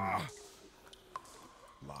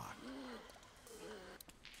 Locked.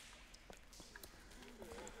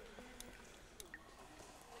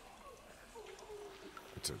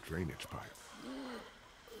 It's a drainage pipe.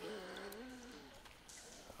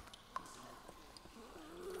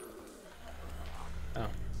 Oh.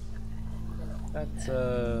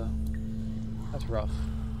 That's rough.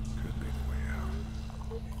 Could be the way out.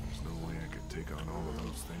 There's no way I could take on all of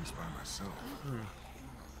those things by myself.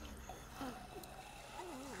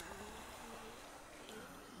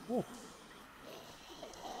 Ooh.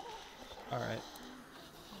 Alright.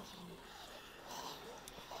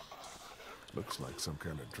 Looks like some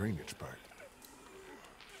kind of drainage pipe.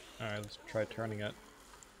 Alright, let's try turning it.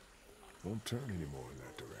 Won't turn anymore in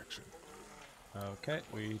that direction. Okay,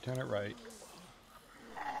 we turn it right.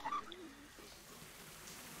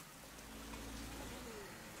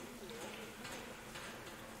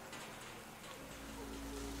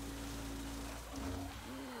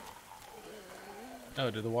 Oh,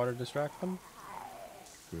 did the water distract them?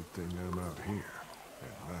 Good thing I'm out here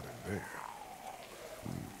and not in there.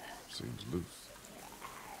 Seems loose.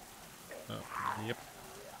 Oh, yep.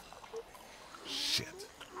 Shit.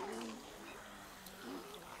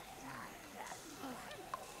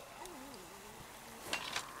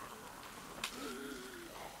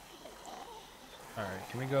 Alright,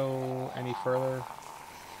 can we go any further?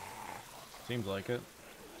 Seems like it.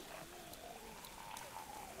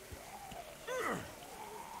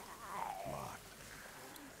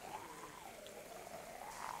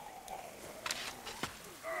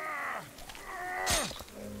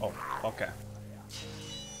 Oh, okay.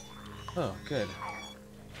 Oh, good.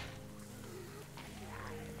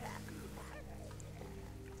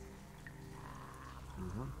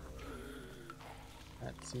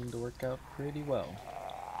 That seemed to work out pretty well.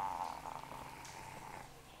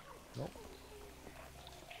 Nope.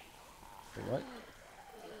 Wait, what?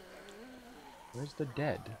 Where's the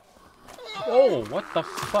dead? Oh, what the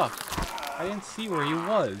fuck? I didn't see where he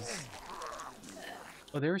was.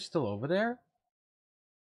 Oh, they were still over there?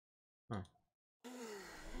 Huh.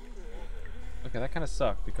 Okay, that kind of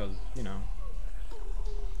sucked because, you know.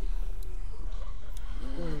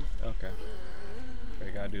 Okay.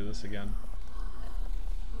 Okay, gotta do this again.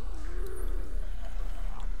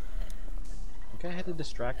 I had to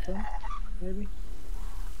distract them, maybe?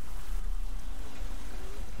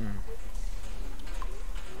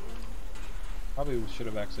 Probably should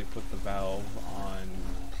have actually put the valve on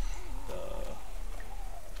the...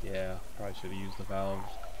 Yeah, probably should have used the valve.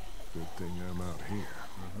 Good thing I'm out here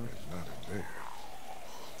and not in there.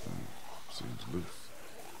 Seems loose.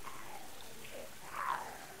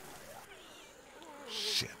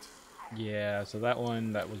 Shit. Yeah, so that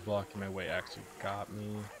one that was blocking my way actually got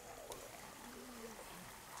me.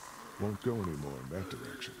 Won't go anymore in that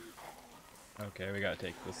direction. Okay, we gotta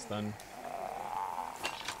take this then.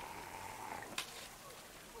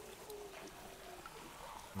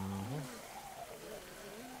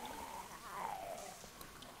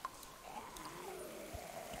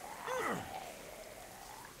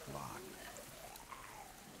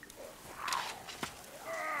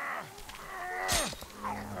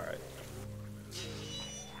 Alright.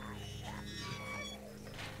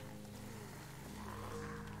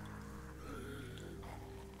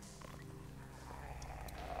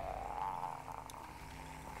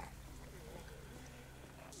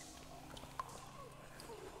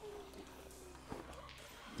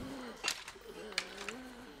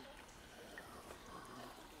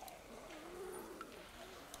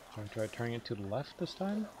 Should I try turning it to the left this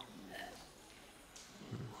time?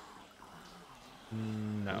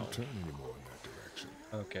 No. Won't turn anymore in that direction.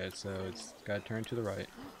 Okay, so it's gotta turn to the right.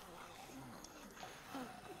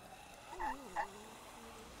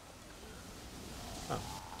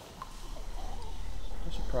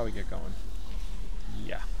 we get going.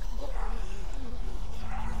 Yeah.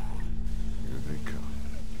 Here they come.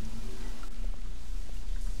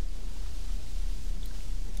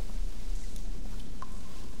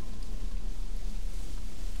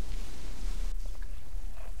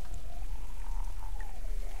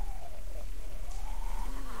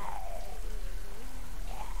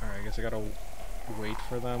 Alright, I guess I gotta wait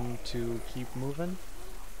for them to keep moving.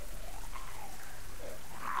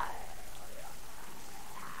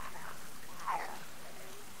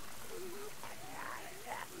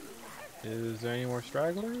 Is there any more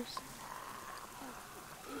stragglers?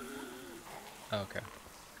 Okay.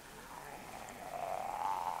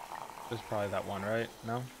 There's probably that one, right?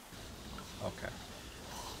 No? Okay.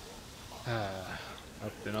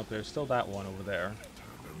 Up and up, there's still that one over there.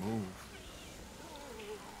 Time to move.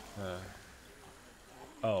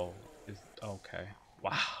 Oh, is okay.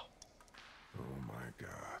 Wow. Oh my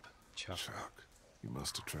God. Chuck. You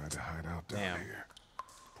must have tried to hide out down Damn. here.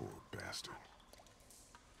 Poor bastard.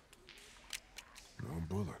 No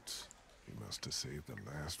bullets. He must have saved the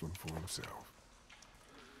last one for himself.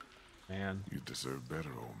 Man. You deserve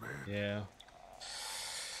better, old man. Yeah.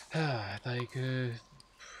 I thought you could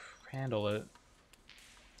handle it.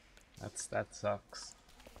 That sucks.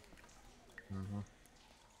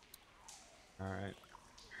 Alright.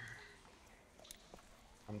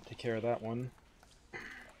 I'm gonna take care of that one.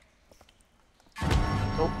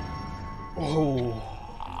 Oh. Oh.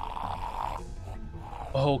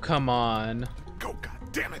 Oh, come on. Go,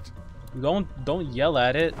 God damn it! Don't yell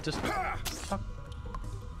at it. Just fuck.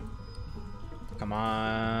 Come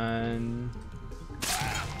on.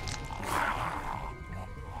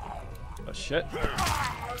 Oh shit.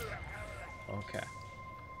 Okay.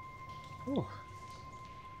 Whew.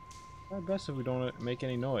 Probably best if we don't make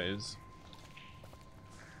any noise.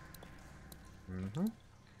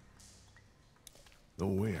 No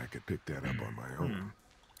way I could pick that up on my own.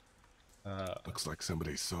 Looks like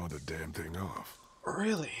somebody saw the damn thing off.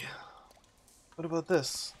 Really? What about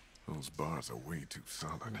this? Those bars are way too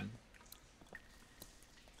solid.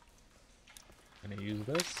 Can I use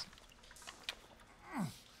this? I'm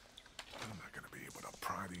not gonna be able to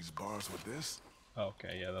pry these bars with this.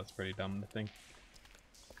 Okay, yeah, that's pretty dumb to think.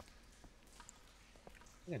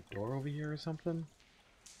 Is there a door over here or something?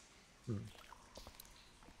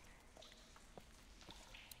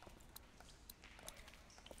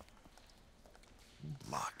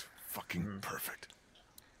 Locked. Fucking perfect.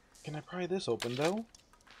 Can I pry this open though?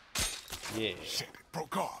 Yeah. Shit, it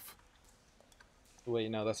broke off.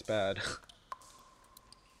 Wait, no, that's bad.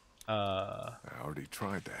 I already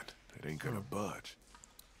tried that. It ain't gonna budge.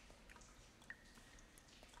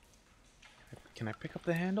 Can I pick up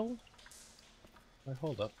the handle? Wait,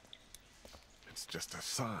 hold up. It's just a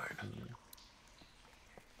sign.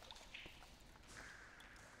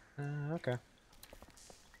 Okay.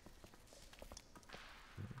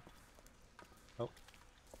 Oh.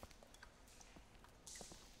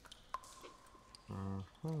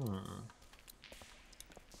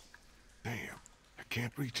 Damn, I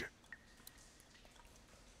can't reach it.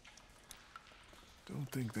 Don't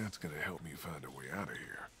think that's gonna help me find a way out of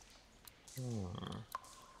here.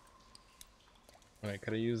 Wait,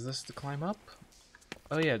 could I use this to climb up?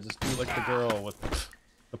 Oh yeah, just do like the girl with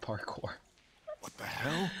the parkour. What the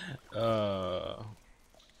hell?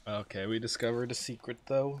 Okay, we discovered a secret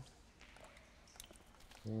though.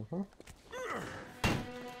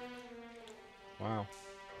 Wow.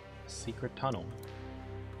 A secret tunnel.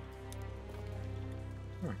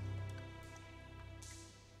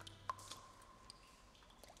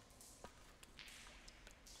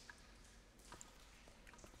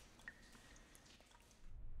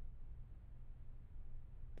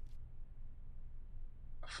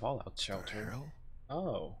 A fallout shelter. The hell?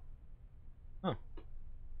 Oh. Huh.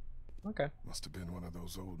 Okay. Must have been one of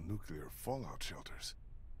those old nuclear fallout shelters.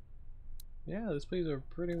 Yeah, these places are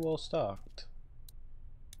pretty well stocked.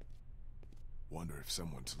 Wonder if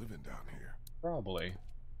someone's living down here. Probably.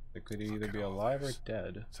 They could either Look at be all alive or this.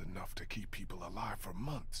 dead. It's enough to keep people alive for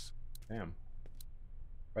months. Damn.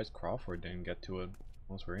 Surprised Crawford didn't get to it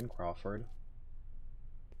once we're in Crawford.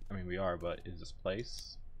 I mean, we are, but is this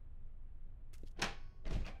place?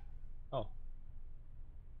 Oh.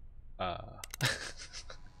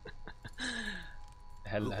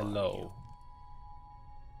 Hello.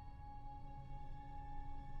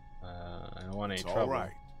 I don't want any It's trouble. all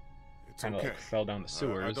right. It's Kind of okay. like fell down the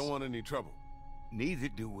sewers. I don't want any trouble. Neither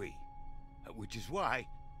do we. Which is why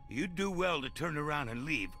you'd do well to turn around and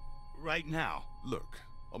leave right now. Look,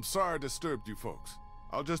 I'm sorry I disturbed you folks.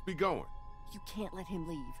 I'll just be going. You can't let him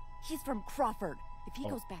leave. He's from Crawford. If he Oh,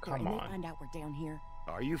 goes back there come and they on. find out we're down here.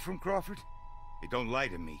 Are you from Crawford? Hey, don't lie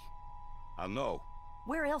to me. I'll know.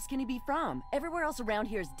 Where else can he be from? Everywhere else around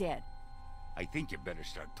here is dead. I think you better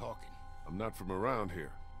start talking. I'm not from around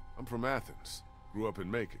here. I'm from Athens. Grew up in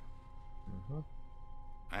Macon.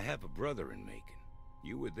 I have a brother in Macon.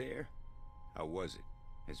 You were there? How was it?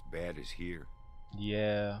 As bad as here?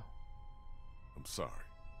 Yeah. I'm sorry.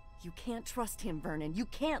 You can't trust him, Vernon. You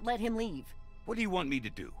can't let him leave. What do you want me to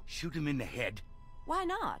do? Shoot him in the head? Why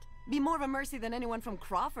not? Be more of a mercy than anyone from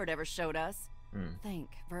Crawford ever showed us. Think,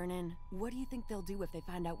 Vernon. What do you think they'll do if they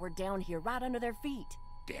find out we're down here right under their feet?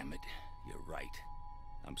 Damn it. You're right.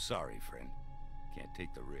 I'm sorry, friend. Can't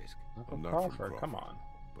take the risk. I'm not Crawford, from Crawford, come on.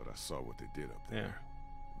 but I saw what they did up there. Yeah.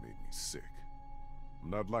 It made me sick. I'm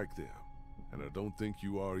not like them, and I don't think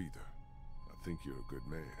you are either. I think you're a good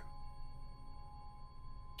man.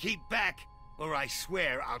 Keep back, or I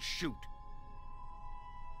swear I'll shoot.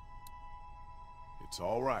 It's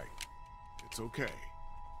all right. It's okay.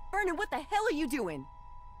 Vernon, what the hell are you doing?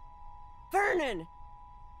 Vernon!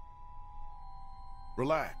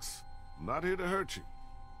 Relax. I'm not here to hurt you.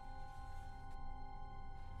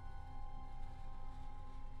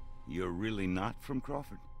 You're really not from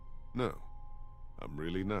Crawford? No, I'm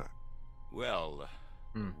really not. Well,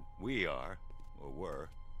 we are, or were.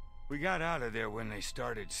 We got out of there when they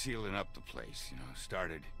started sealing up the place, you know,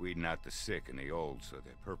 started weeding out the sick and the old so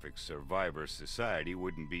the perfect survivor society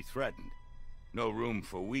wouldn't be threatened. No room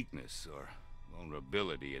for weakness or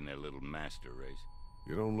vulnerability in their little master race.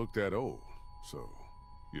 You don't look that old, so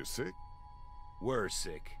you're sick? We're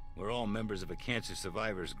sick. We're all members of a cancer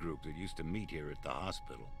survivors group that used to meet here at the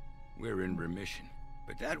hospital. We're in remission.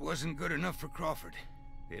 But that wasn't good enough for Crawford.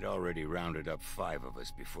 They'd already rounded up 5 of us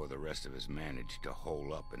before the rest of us managed to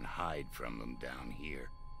hole up and hide from them down here.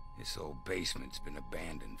 This old basement's been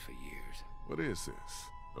abandoned for years. What is this?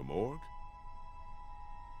 A morgue?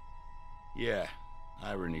 Yeah,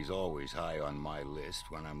 irony's always high on my list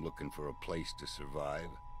when I'm looking for a place to survive.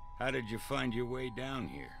 How did you find your way down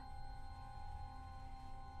here?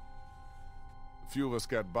 A few of us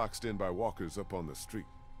got boxed in by walkers up on the street.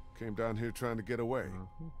 Came down here trying to get away.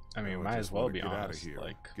 I mean, Now might just as well wanna be get out of honest. here.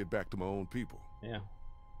 Like, Get back to my own people. yeah.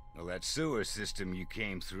 Well, that sewer system you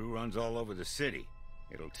came through runs all over the city.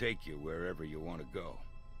 It'll take you wherever you want to go.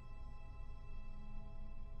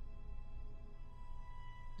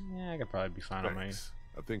 Yeah, I could probably be fine on my. Thanks.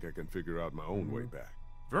 I think I can figure out my own way back.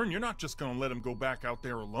 Vern, you're not just gonna let him go back out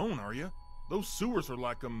there alone, are you? Those sewers are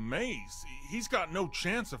like a maze. He's got no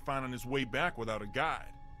chance of finding his way back without a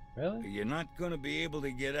guide. Really? You're not gonna be able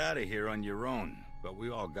to get out of here on your own, but we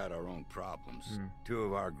all got our own problems. 2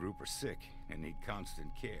 of our group are sick and need constant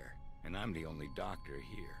care, and I'm the only doctor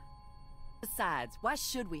here. Besides, why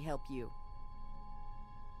should we help you?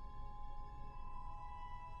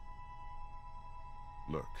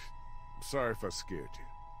 Look, I'm sorry if I scared you.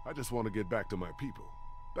 I just want to get back to my people.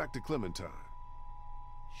 Back to Clementine.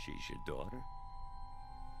 She's your daughter?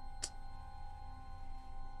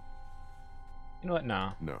 You know what?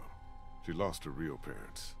 Nah. No. She lost her real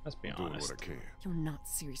parents. Let's be I'm doing honest. what I can. You're not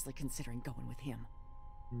seriously considering going with him.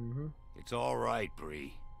 It's all right,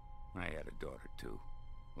 Bree. I had a daughter too.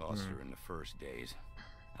 Lost her in the first days.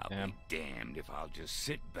 I'll be damned if I'll just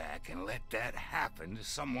sit back and let that happen to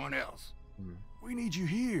someone else. We need you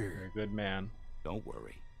here. You're a good man. Don't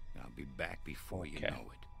worry. I'll be back before you know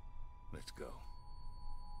it. Let's go.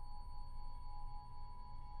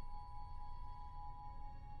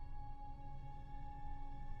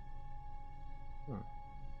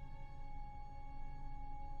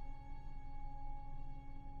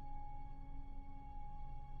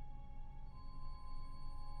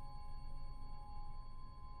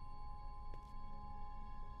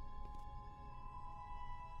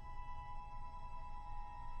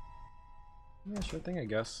 Yeah, sure thing, I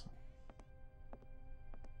guess.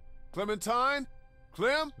 Clementine?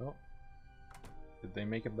 Clem? Oh. Did they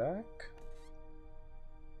make it back?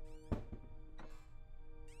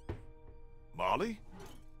 Molly?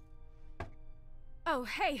 Oh,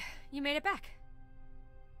 hey, you made it back.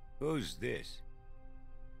 Who's this?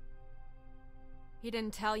 He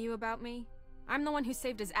didn't tell you about me? I'm the one who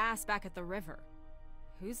saved his ass back at the river.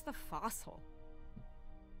 Who's the fossil?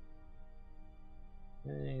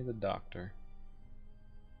 Hey, the doctor.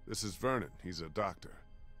 This is Vernon. He's a doctor.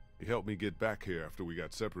 He helped me get back here after we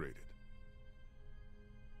got separated.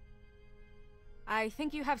 I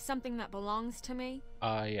think you have something that belongs to me.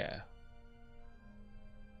 Yeah.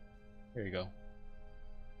 Here you go.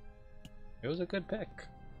 It was a good pick.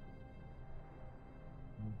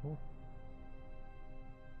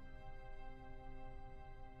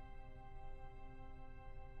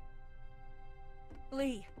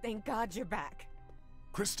 Lee, thank God you're back.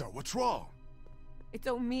 Krista, what's wrong? It's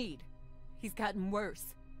Omid. He's gotten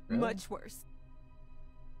worse. Really? Much worse.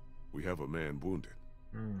 We have a man wounded.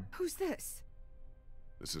 Who's this?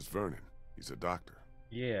 This is Vernon. He's a doctor.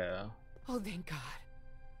 Yeah. Oh, thank God.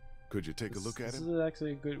 Could you take a look at This him? is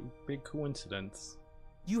actually a good, big coincidence.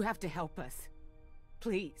 You have to help us.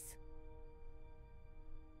 Please.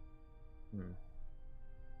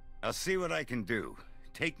 I'll see what I can do.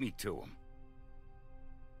 Take me to him.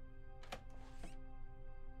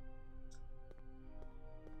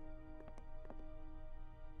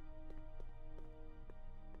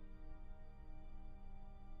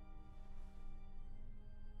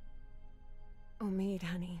 Omid,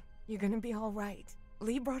 honey, you're gonna be all right.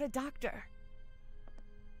 Lee brought a doctor.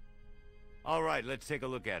 All right, let's take a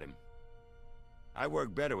look at him. I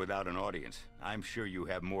work better without an audience. I'm sure you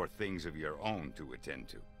have more things of your own to attend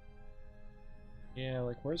to. Yeah,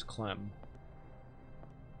 like, where's Clem?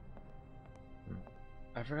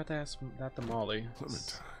 I forgot to ask that to Molly.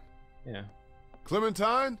 Clementine. Yeah.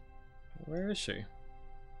 Clementine? Where is she?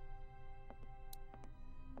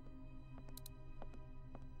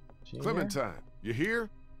 She in Clementine, you here?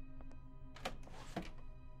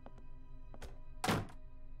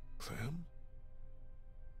 Clem?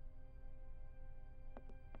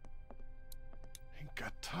 Ain't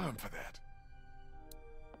got time for that.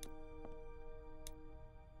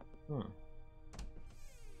 there?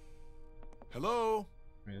 Hello?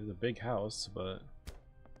 I mean, it's a big house, but...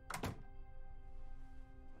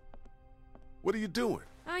 What are you doing?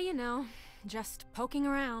 Oh, you know, just poking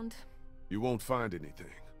around. You won't find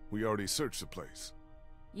anything. We already searched the place.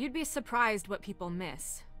 You'd be surprised what people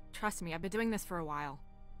miss. Trust me, I've been doing this for a while.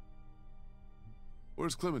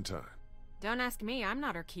 Where's Clementine? Don't ask me, I'm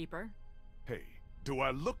not her keeper. Hey, do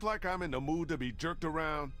I look like I'm in the mood to be jerked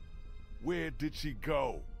around? Where did she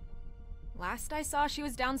go? Last I saw, she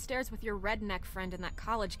was downstairs with your redneck friend and that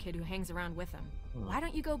college kid who hangs around with him. Why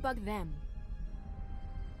don't you go bug them?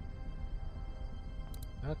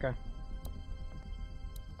 Okay.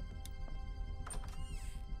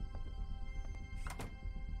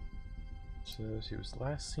 So she was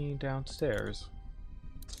last seen downstairs.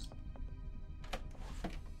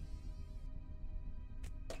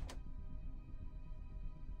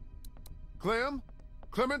 Clem?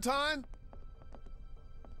 Clementine?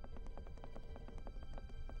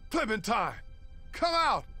 Clementine! Come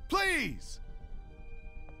out, please!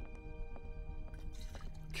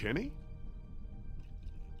 Kenny?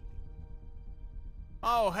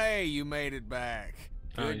 Oh, hey, you made it back.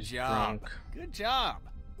 Good he's job. drunk. Good job.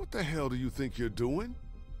 What the hell do you think you're doing?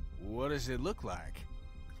 What does it look like?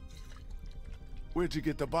 Where'd you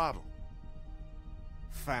get the bottle?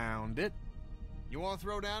 Found it. You want to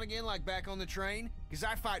throw down again like back on the train? Because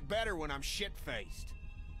I fight better when I'm shit-faced.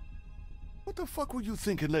 What the fuck were you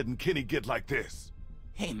thinking letting Kenny get like this?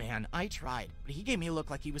 Hey man, I tried, but he gave me a look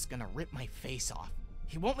like he was gonna rip my face off.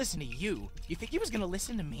 He won't listen to you. You think he was gonna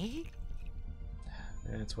listen to me?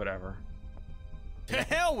 It's whatever. To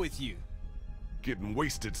hell with you! Getting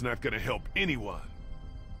wasted's not gonna help anyone.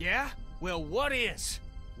 Yeah? Well, what is?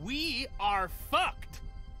 We are fucked!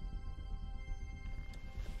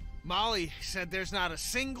 Molly said there's not a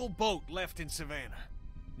single boat left in Savannah.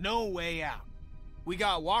 No way out. We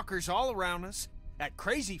got walkers all around us, that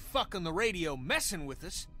crazy fuck on the radio messing with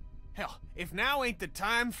us. Hell, if now ain't the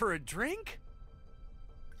time for a drink?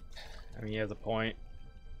 I mean, he has a point,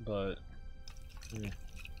 but...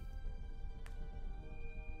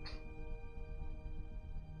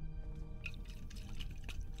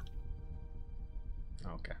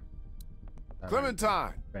 Okay.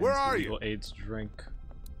 Clementine, where are you? AIDS drink.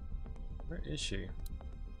 Where is she?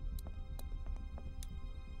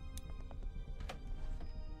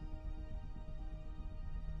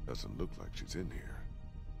 Doesn't look like she's in here.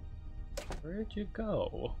 Where'd you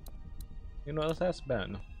go? You know, let's ask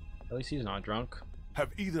Ben. At least he's not drunk. Have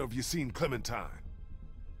either of you seen Clementine?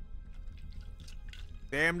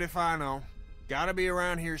 Damned if I know. Gotta be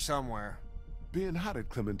around here somewhere. Ben, how did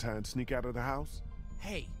Clementine sneak out of the house?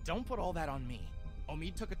 Hey, don't put all that on me.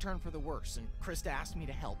 Omid took a turn for the worse, and Krista asked me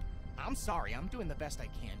to help. I'm sorry, I'm doing the best I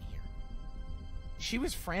can here. She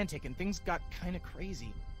was frantic and things got kinda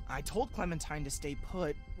crazy. I told Clementine to stay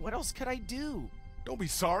put. What else could I do? Don't be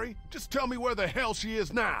sorry. Just tell me where the hell she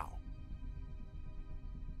is now.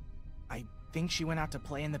 I think she went out to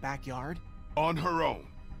play in the backyard. On her own?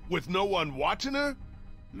 With no one watching her?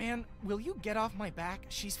 Man, will you get off my back?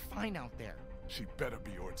 She's fine out there. She better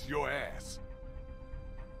be, or it's your ass.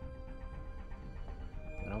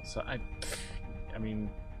 And outside, I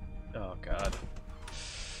mean, oh god.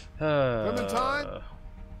 Clementine?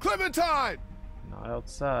 Clementine! Not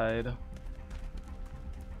outside.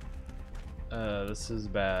 This is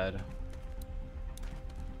bad.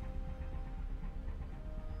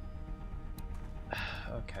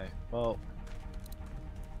 Okay, well...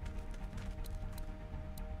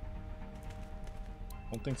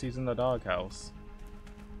 Don't think he's in the doghouse.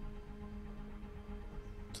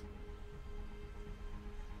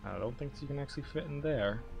 I don't think you can actually fit in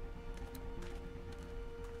there.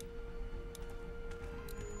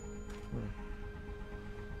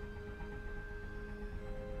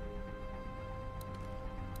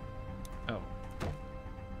 Oh.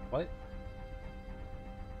 What?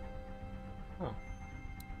 Huh.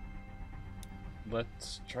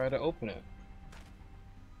 Let's try to open it.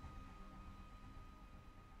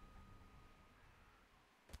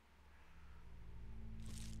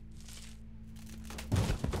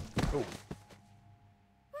 Oh.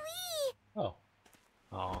 Oh.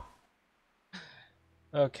 Oh.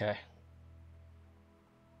 Okay.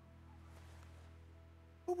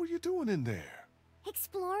 What were you doing in there?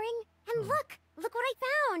 Exploring? And look what I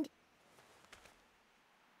found!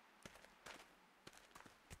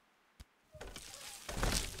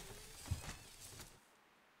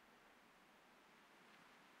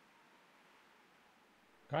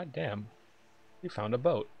 God damn. You found a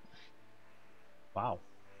boat. Wow.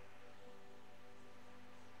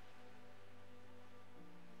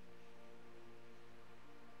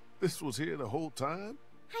 This was here the whole time?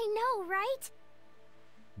 I know, right?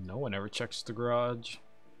 No one ever checks the garage.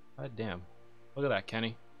 God damn. Look at that,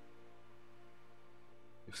 Kenny.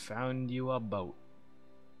 We found you a boat.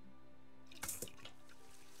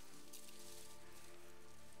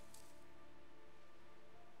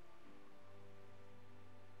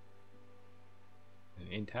 And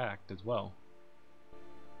intact as well.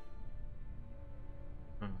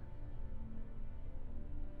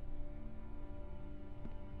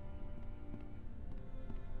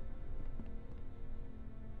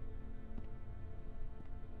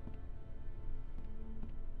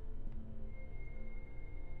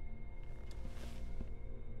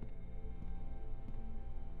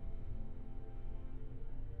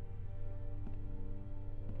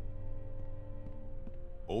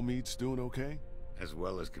 Omid's doing okay? As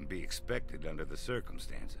well as can be expected under the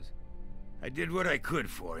circumstances. I did what I could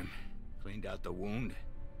for him. Cleaned out the wound,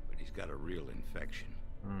 but he's got a real infection.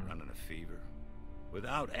 Running a fever.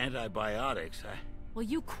 Without antibiotics, Will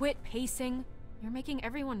you quit pacing? You're making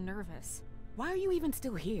everyone nervous. Why are you even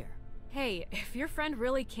still here? Hey, if your friend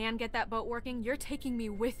really can get that boat working, you're taking me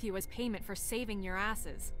with you as payment for saving your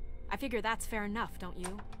asses. I figure that's fair enough, don't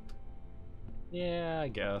you? Yeah, I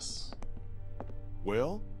guess.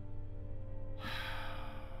 Well?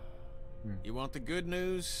 You want the good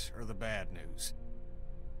news or the bad news?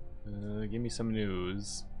 Give me some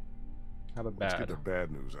news. How about Let's bad? get the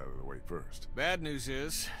bad news out of the way first. Bad news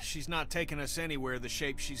is, she's not taking us anywhere the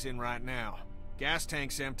shape she's in right now. Gas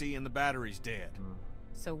tank's empty and the battery's dead.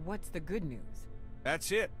 So what's the good news?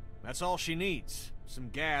 That's it. That's all she needs. Some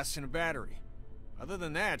gas and a battery. Other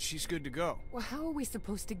than that, she's good to go. Well, how are we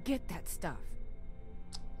supposed to get that stuff?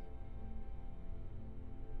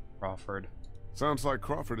 Crawford. Sounds like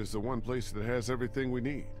Crawford is the one place that has everything we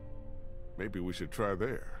need. Maybe we should try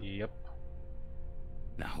there. Yep.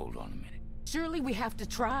 Now hold on a minute. Surely we have to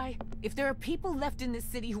try. If there are people left in this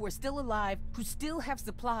city who are still alive, who still have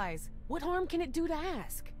supplies, what harm can it do to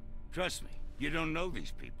ask? Trust me, you don't know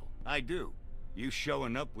these people. I do. You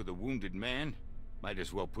showing up with a wounded man, might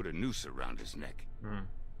as well put a noose around his neck.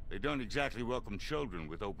 They don't exactly welcome children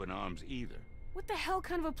with open arms either. What the hell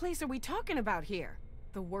kind of a place are we talking about here?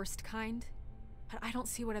 The worst kind? But I don't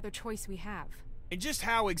see what other choice we have. And just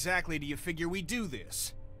how exactly do you figure we do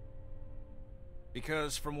this?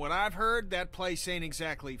 Because from what I've heard, that place ain't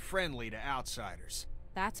exactly friendly to outsiders.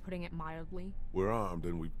 That's putting it mildly. We're armed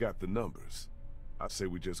and we've got the numbers. I say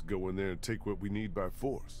we just go in there and take what we need by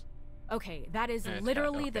force. Okay, that is That's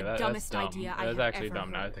literally okay, the dumbest dumb. idea I That's have actually ever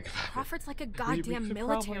dumb now I heard. think about it. Crawford's like a We goddamn could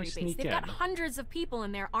military probably base. sneak They've got in. hundreds of people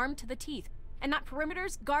in there armed to the teeth. And that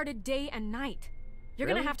perimeter's guarded day and night. You're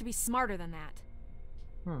Really? gonna have to be smarter than that.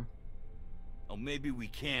 Oh, maybe we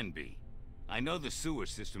can be. I know the sewer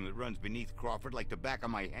system that runs beneath Crawford like the back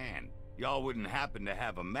of my hand. Y'all wouldn't happen to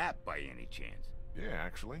have a map by any chance. Yeah,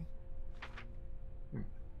 actually.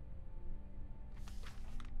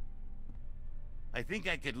 I think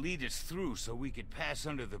I could lead us through so we could pass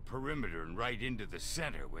under the perimeter and right into the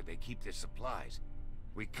center where they keep their supplies.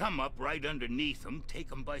 We come up right underneath them, take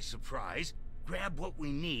them by surprise, grab what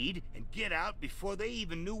we need, and get out before they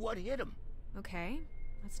even knew what hit them. Okay,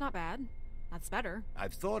 that's not bad. That's better.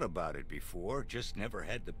 I've thought about it before, just never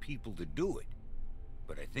had the people to do it.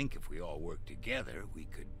 But I think if we all work together, we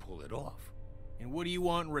could pull it off. And what do you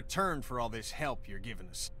want in return for all this help you're giving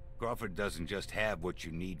us? Crawford doesn't just have what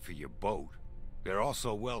you need for your boat. They're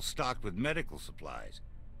also well stocked with medical supplies.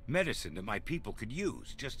 Medicine that my people could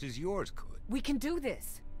use, just as yours could. We can do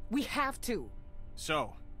this. We have to.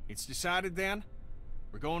 So, it's decided then?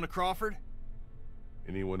 We're going to Crawford?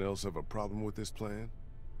 Anyone else have a problem with this plan?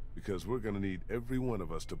 Because we're gonna need every one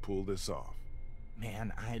of us to pull this off.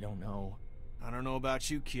 Man, I don't know. I don't know about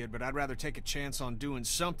you, kid, but I'd rather take a chance on doing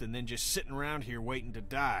something than just sitting around here waiting to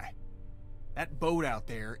die. That boat out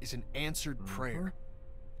there is an answered prayer.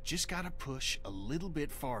 Just gotta push a little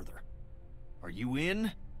bit farther. Are you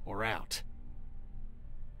in or out?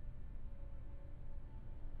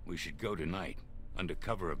 We should go tonight, under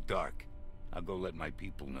cover of dark. I'll go let my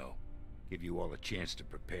people know. Give you all a chance to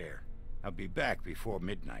prepare. I'll be back before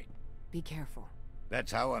midnight. Be careful.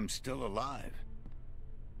 That's how I'm still alive.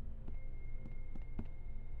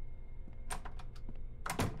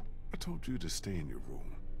 I told you to stay in your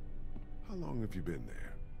room. How long have you been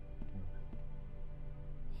there?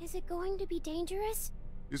 Is it going to be dangerous?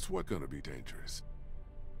 It's what gonna be dangerous?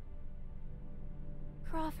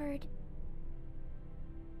 Crawford.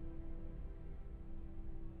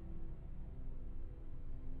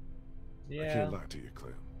 I can't lie to you,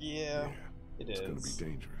 Clem. Yeah, it's gonna be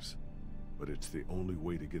dangerous. But it's the only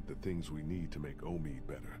way to get the things we need to make Omid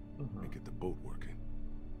better and get the boat working.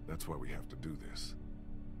 That's why we have to do this.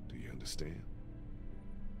 Do you understand?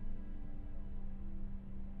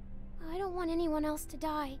 I don't want anyone else to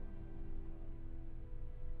die.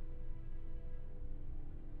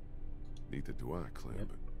 Neither do I, Clem,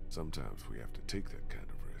 but sometimes we have to take that kind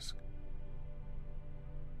of risk.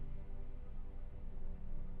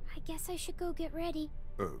 I guess I should go get ready.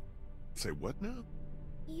 Say what now?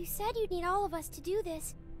 You said you'd need all of us to do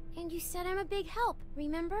this, and you said I'm a big help,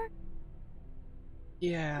 remember?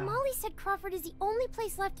 Yeah. Molly said Crawford is the only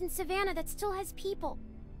place left in Savannah that still has people.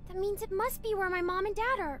 That means it must be where my mom and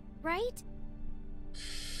dad are, right?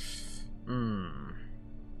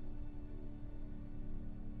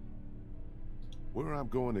 Where I'm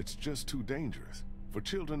going, it's just too dangerous. For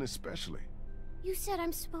children especially. You said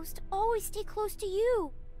I'm supposed to always stay close to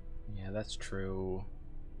you. Yeah, that's true.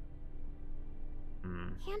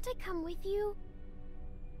 Can't I come with you?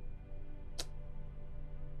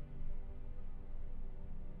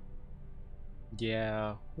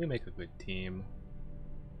 Yeah, we make a good team.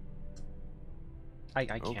 I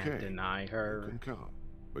can't deny her. You can come,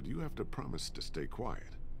 but you have to promise to stay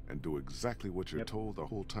quiet and do exactly what you're told the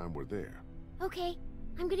whole time we're there. Okay,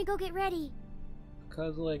 I'm gonna go get ready.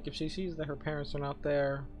 Because, like, if she sees that her parents are not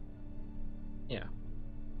there, yeah.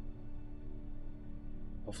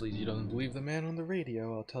 Hopefully she doesn't believe the man on the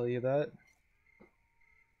radio, I'll tell you that.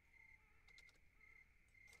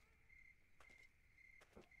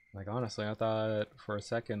 Like, honestly, I thought for a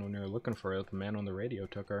second when they were looking for it, the man on the radio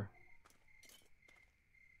took her.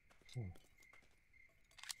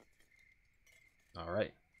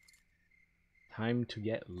 Alright. Time to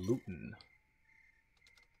get lootin'.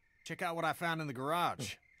 Check out what I found in the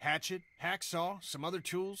garage. Hatchet, hacksaw, some other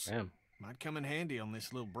tools. Damn. Might come in handy on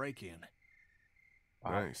this little break-in.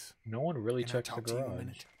 Wow. Nice. No one really Can I checks the talk to you a garage.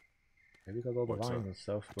 minute? Maybe because all the What's vines up? and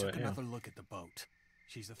stuff, I but took yeah. another look at the boat.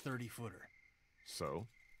 She's a 30-footer. So,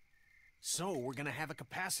 we're gonna have a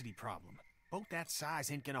capacity problem. Boat that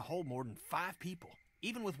size ain't gonna hold more than 5 people,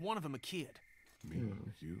 even with one of them a kid. me,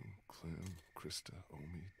 you, Clem, Krista,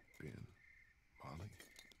 Omi, Ben, Molly.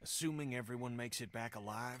 Assuming everyone makes it back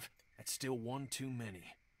alive, that's still one too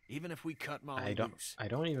many. Even if we cut Molly loose. I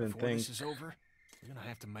don't even Before think this is over, we're gonna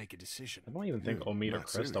have to make a decision. I don't even think Omid or not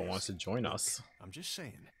Krista serious. wants to join us. I'm just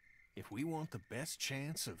saying, if we want the best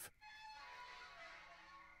chance of...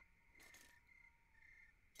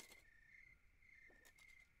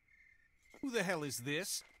 Who the hell is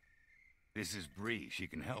this? This is Bree. She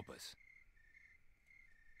can help us.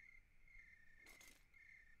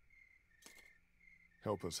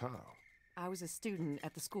 Help us how? I was a student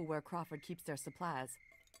at the school where Crawford keeps their supplies.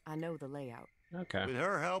 I know the layout. Okay. With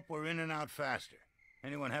her help, we're in and out faster.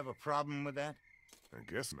 Anyone have a problem with that?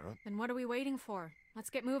 I guess not. Then what are we waiting for? Let's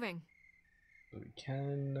get moving. So we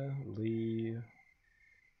can leave.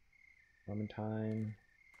 Clementine.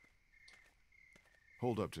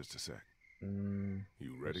 Hold up just a sec.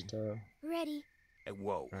 You ready? Ready. Hey,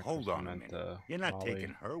 whoa, Not hold on a Clement, minute. You're not Molly.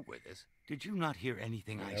 taking her with us. Did you not hear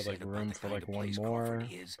anything We I have said like about room the for kind like of one place more.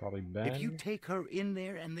 Crawford is? Probably Ben. If you take her in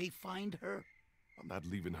there and they find her... I'm not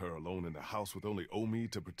leaving her alone in the house with only Omi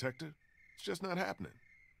to protect her. It's just not happening.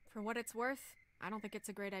 For what it's worth, I don't think it's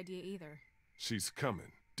a great idea either. She's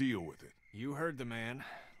coming. Deal with it. You heard the man.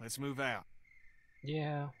 Let's move out.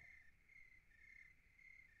 Yeah.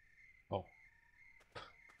 Oh.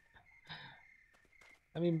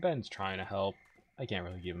 I mean, Ben's trying to help. I can't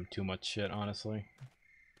really give him too much shit, honestly.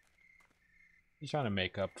 He's trying to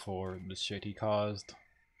make up for the shit he caused.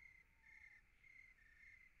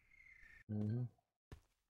 Mm-hmm.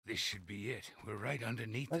 This should be it. We're right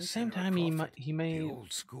underneath. At the same time, he might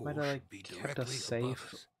have like kept us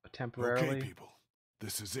safe temporarily. Okay, people,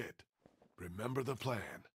 this is it. Remember the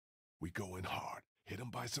plan. We go in hard, hit them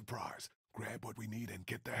by surprise, grab what we need, and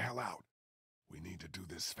get the hell out. We need to do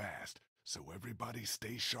this fast, so everybody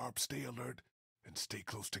stay sharp, stay alert, and stay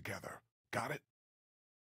close together. Got it?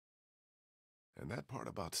 And that part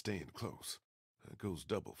about staying close, that goes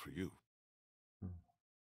double for you.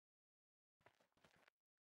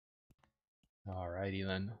 Alrighty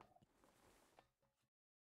then.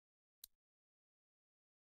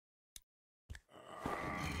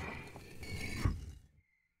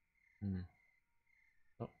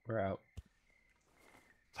 Oh, we're out.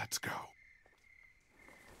 Let's go.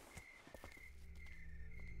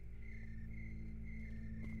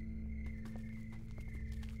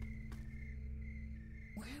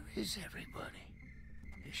 Where is everybody?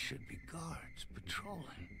 There should be guards patrolling.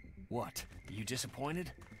 What? Are you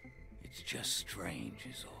disappointed? It's just strange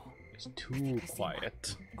is all. It's too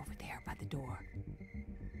quiet. Over there by the door.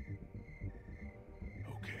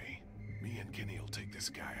 Okay, me and Kenny will take this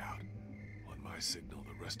guy out. On my signal,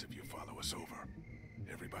 the rest of you follow us over.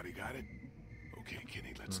 Everybody got it? Okay,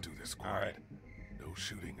 Kenny, let's do this quiet. All right. No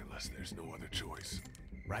shooting unless there's no other choice.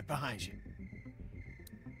 Right behind you.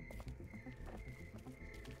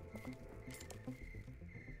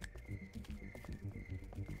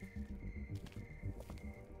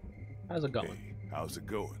 How's it going? Hey, how's it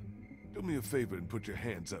going? Do me a favor and put your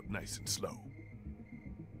hands up nice and slow.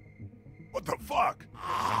 What the fuck?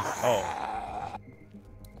 Oh.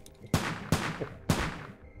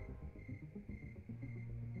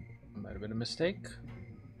 Might have been a mistake.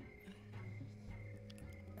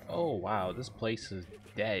 Oh wow, this place is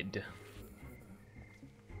dead.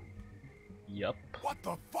 Yup. What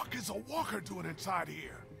the fuck is a walker doing inside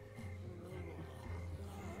here?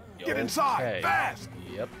 Get inside, fast!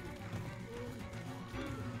 Yep.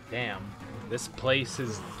 Damn, this place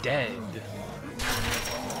is dead.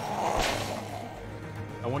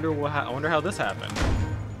 I wonder how this happened.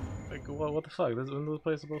 Like, what the fuck? Isn't this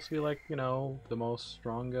place supposed to be like, you know, the most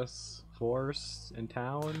strongest force in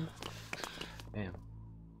town? Damn.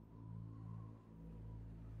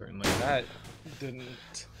 Certainly that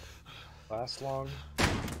didn't last long.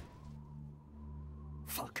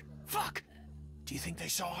 Fuck! Fuck! Do you think they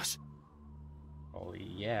saw us? Oh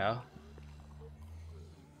yeah.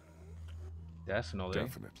 Definitely.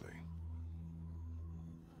 Definitely.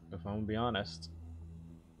 If I'm gonna be honest.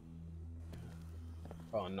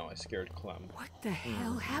 Oh no, I scared Clem. What the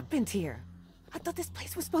hell happened here? I thought this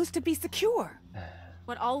place was supposed to be secure.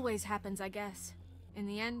 What always happens, I guess. In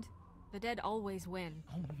the end, the dead always win.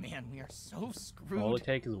 Oh man, we are so screwed. All it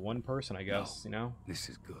takes is one person, I guess, you know? This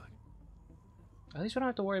is good. At least we don't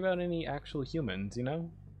have to worry about any actual humans, you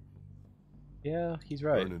know? Yeah, he's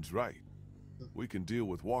right. Vernon's right. We can deal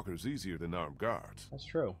with walkers easier than armed guards. That's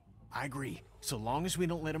true. I agree. So long as we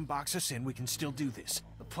don't let them box us in, we can still do this.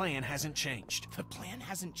 The plan hasn't changed. The plan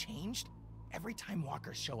hasn't changed? Every time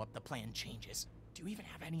walkers show up, the plan changes. Do you even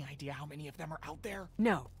have any idea how many of them are out there?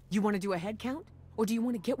 No. You want to do a head count? Or do you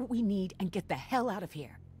want to get what we need and get the hell out of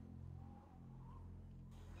here?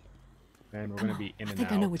 And we're gonna be in and out. I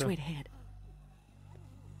think I know which way to head.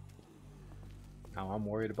 Now I'm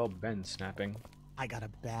worried about Ben snapping. I got a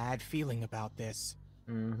bad feeling about this.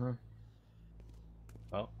 Mm-hmm.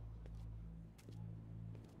 Well.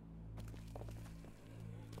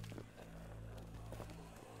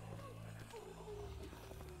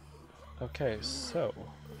 Okay, so I'm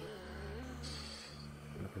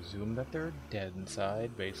gonna presume that they're dead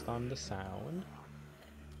inside based on the sound.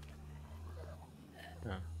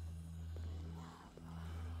 Huh.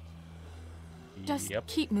 Just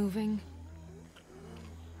keep moving.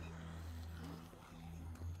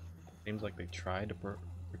 Seems like they tried to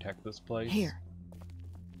protect this place. Here.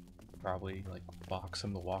 Probably like box some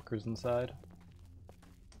of the walkers inside.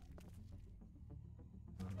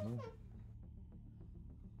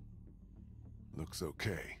 Looks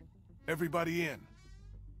okay. Everybody in.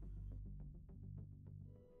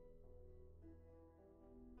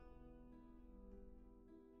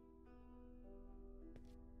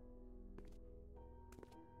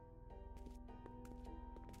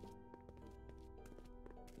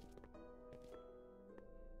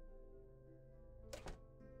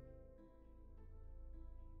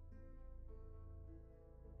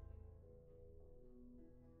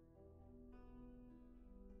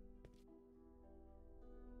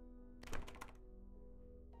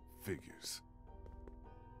 Figures.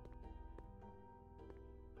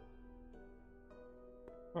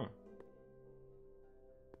 Huh.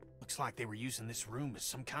 Looks like they were using this room as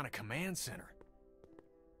some kind of command center.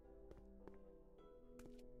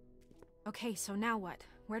 Okay, so now what?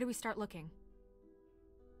 Where do we start looking?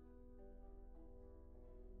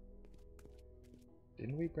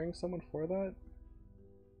 Didn't we bring someone for that?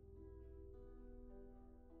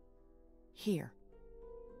 Here.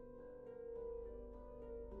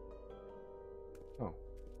 Oh.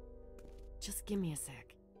 Just give me a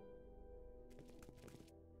sec.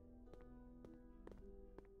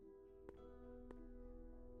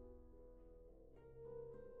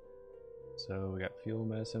 So we got fuel,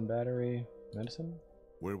 medicine, battery, medicine?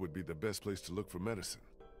 Where would be the best place to look for medicine?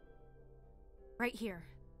 Right here.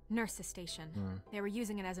 Nurse's station. They were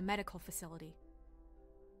using it as a medical facility.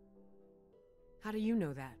 How do you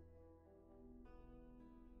know that?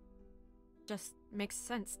 Just makes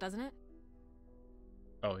sense, doesn't it?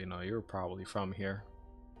 Oh, you know, you're probably from here.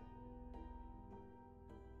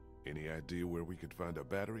 Any idea where we could find a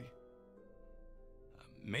battery?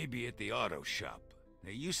 Maybe at the auto shop.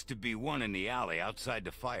 There used to be one in the alley outside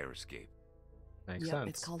the fire escape. Makes Yep, sense.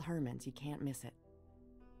 it's called Herman's. You can't miss it.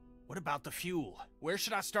 What about the fuel? Where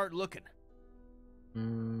should I start looking?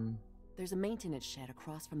 There's a maintenance shed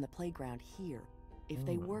across from the playground here. If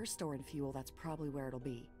they were storing fuel, that's probably where it'll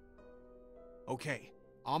be. Okay,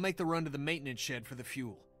 I'll make the run to the maintenance shed for the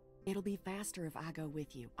fuel. It'll be faster if I go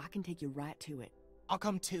with you. I can take you right to it. I'll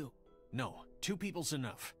come too. No, 2 people's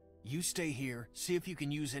enough. You stay here, see if you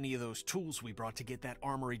can use any of those tools we brought to get that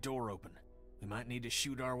armory door open. We might need to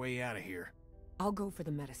shoot our way out of here. I'll go for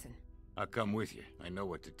the medicine. I'll come with you. I know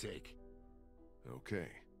what to take. Okay.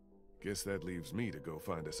 Guess that leaves me to go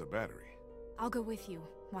find us a battery. I'll go with you.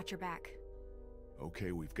 Watch your back.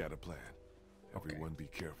 Okay, we've got a plan. Everyone be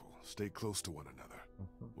careful. Stay close to one another.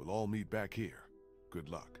 We'll all meet back here. Good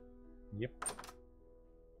luck. Yep.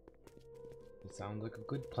 It sounds like a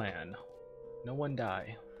good plan. No one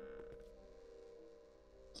die.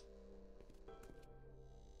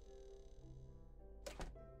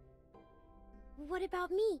 What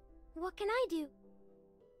about me? What can I do?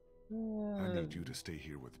 I need you to stay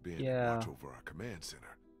here with Ben and yeah. watch over our command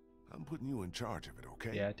center. I'm putting you in charge of it,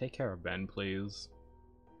 okay? Yeah, take care of Ben, please.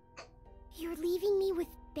 You're leaving me with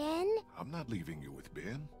Ben? I'm not leaving you with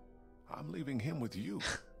Ben. I'm leaving him with you.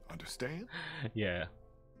 Understand? Yeah.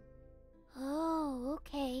 Oh,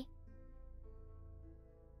 okay.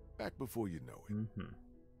 Back before you know it.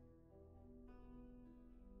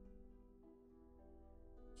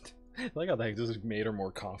 I like how that just made her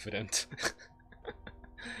more confident.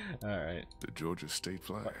 Alright. The Georgia state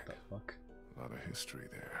flag. What the fuck? A lot of history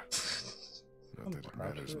there. Not I'm that it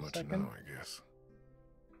crouched matters for a much second. now, I guess.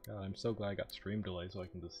 God, I'm so glad I got stream delay so I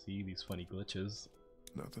can just see these funny glitches.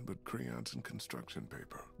 Nothing but crayons and construction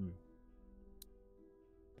paper.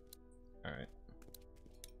 Alright.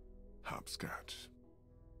 Hopscotch.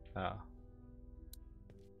 Ah.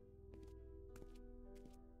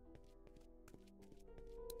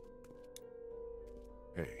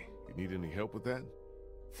 Hey, you need any help with that?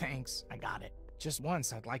 Thanks, I got it. Just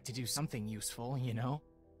once, I'd like to do something useful, you know?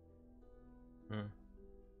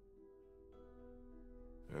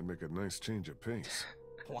 That'd make a nice change of pace.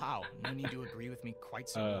 Wow, no need to agree with me quite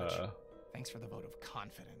so much. Thanks for the vote of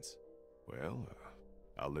confidence. Well,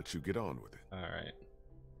 I'll let you get on with it. Alright.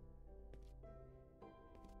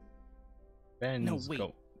 Ben's No, wait.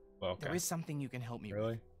 go. Well, okay. There is something you can help me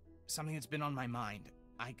Really? with. Something that's been on my mind.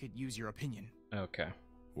 I could use your opinion. Okay.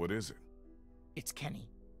 What is it? It's Kenny.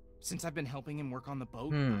 Since I've been helping him work on the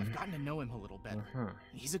boat, I've gotten to know him a little better.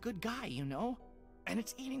 He's a good guy, you know? And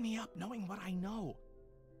it's eating me up knowing what I know.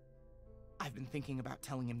 I've been thinking about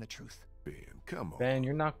telling him the truth. Ben, come on. Ben,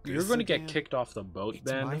 you're going to get kicked off the boat, It's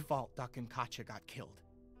Ben. my fault Duck and Katya got killed.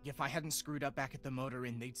 If I hadn't screwed up back at the motor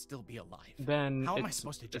inn, they'd still be alive. Ben, how am I it's-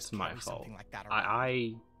 supposed to just it's my carry fault. something like that around?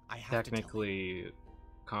 I I have to tell technically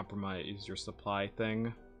compromised your supply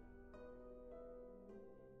thing.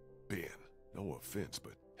 Ben, no offense,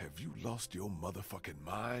 but have you lost your motherfucking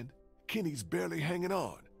mind? Kenny's barely hanging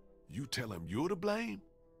on. You tell him you're to blame?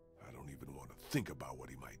 I don't even want to think about what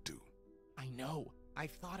he might do. I know.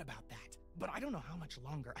 I've thought about that. But I don't know how much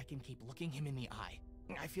longer I can keep looking him in the eye.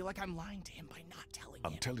 I feel like I'm lying to him by not telling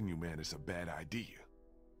I'm him. telling you, man, it's a bad idea.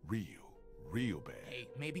 Real bad. Hey,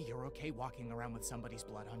 maybe you're okay walking around with somebody's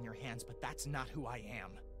blood on your hands, but that's not who I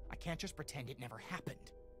am. I can't just pretend it never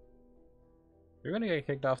happened. You're going to get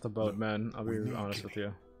kicked off the boat, Look, man. I'll we be need honest with Kenny.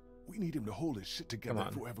 you. We need him to hold his shit together Come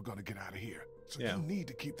on. if we're ever gonna get out of here. So Yeah. you need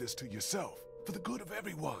to keep this to yourself, for the good of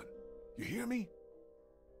everyone. You hear me?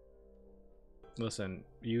 Listen,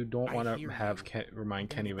 you don't I want to hear have you. remind We're gonna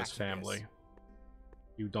Kenny get of his back to this. family.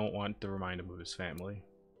 You don't want to remind him of his family.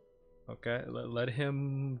 Okay? Let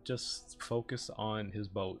him just focus on his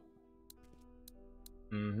boat.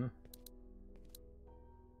 No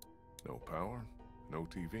power, no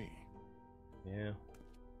TV. Yeah,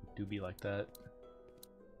 it do be like that.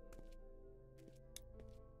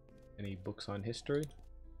 Any books on history?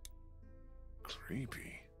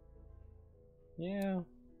 Creepy. Yeah.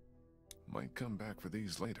 Might come back for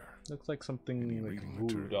these later. Looks like something Any like reading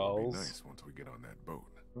voodoo material would be dolls. nice once we get on that boat.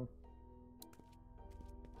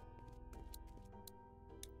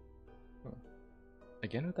 Huh.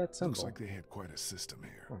 Again with that symbol. Looks like they had quite a system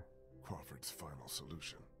here. Huh. Crawford's final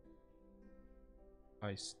solution.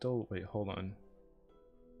 I still wait, hold on.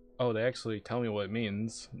 Oh, they actually tell me what it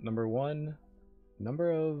means. Number 1,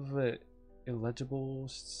 number of illegible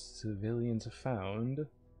civilians found.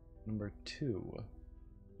 Number 2,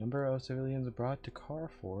 number of civilians brought to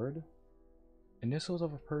Carford. Initials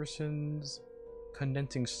of a person's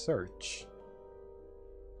condensing search.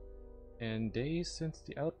 And days since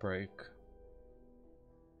the outbreak.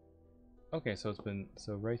 Okay, so it's been,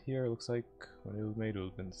 so right here it looks like when it was made, it would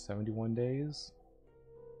have been 71 days.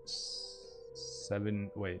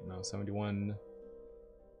 71,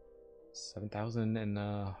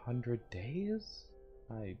 7,100 days?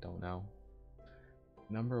 I don't know.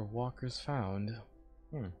 Number of walkers found.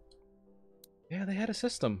 Yeah, they had a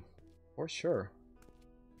system, for sure.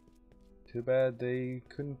 Too bad they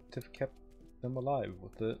couldn't have kept them alive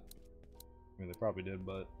with it. I mean, they probably did,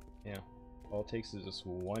 but yeah. All it takes is just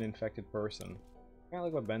one infected person. Kind of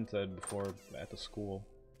like what Ben said before at the school.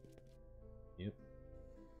 Yep.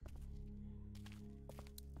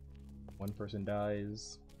 One person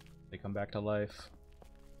dies, they come back to life,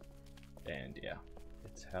 and yeah,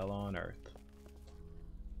 it's hell on earth.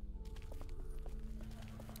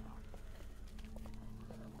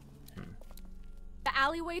 The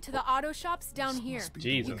alleyway to the auto shop's down here.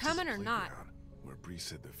 Jesus. You coming or not? Where Bree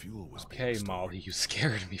said the fuel was Okay, Molly, you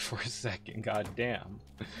scared me for a second. God damn.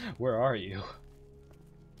 Where are you?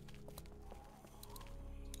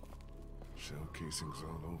 Shell casings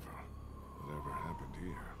all over. Whatever happened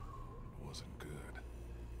here wasn't good.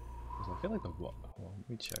 I feel like the well, let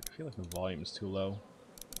me check. I feel like the volume's too low.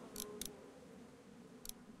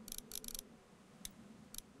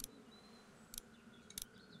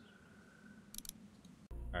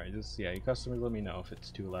 Alright, just yeah, you customers let me know if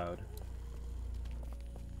it's too loud.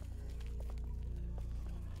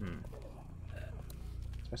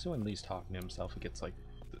 Especially when Lee's talking to himself, it gets like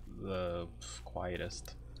the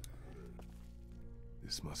quietest.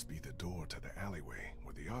 This must be the door to the alleyway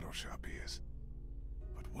where the auto shop is.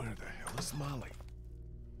 But where the hell is Molly?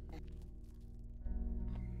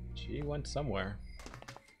 She went somewhere.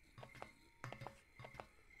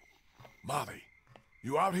 Molly,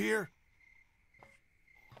 you out here?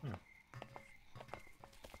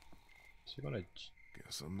 She gonna...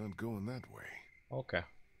 Guess I'm not going that way. Okay.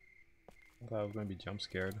 I thought I was gonna be jump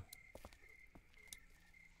scared.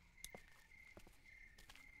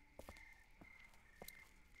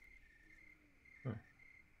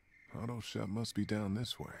 Auto shop must be down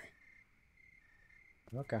this way.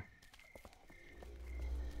 Okay.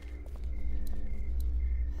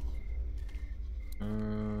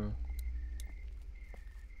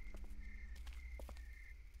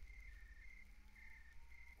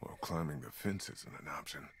 Well, climbing the fence isn't an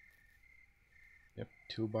option. Yep,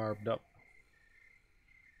 too barbed up.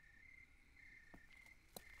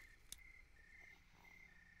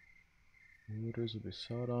 Looters will be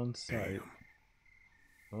shot on sight. Damn.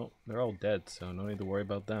 Well, they're all dead, so no need to worry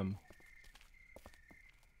about them.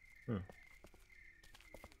 Is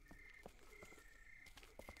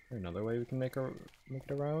there another way we can make it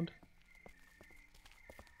around?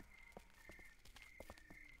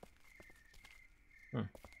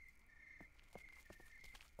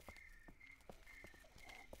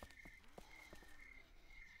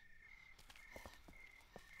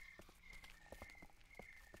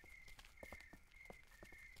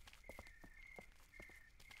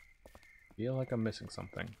 Feel like I'm missing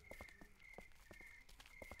something.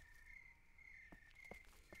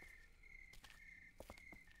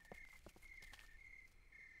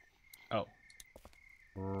 Oh.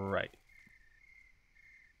 Right.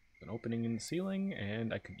 An opening in the ceiling,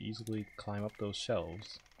 and I could easily climb up those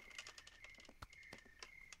shelves.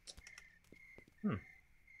 Ooh.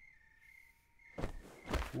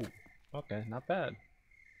 Okay, not bad.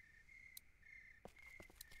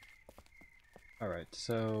 Alright,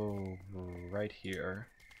 so right here.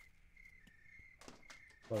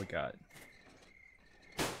 What we got?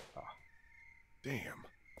 Oh. Damn,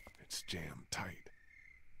 it's jammed tight.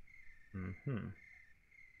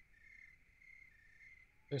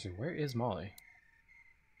 Seriously, where is Molly?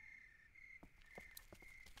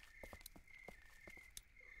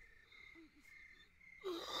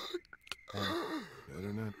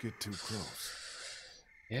 Better not get too close.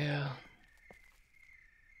 Yeah.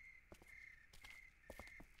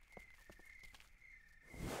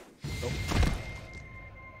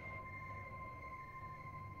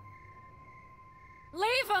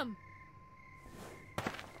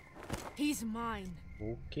 He's mine.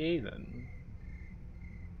 Okay then.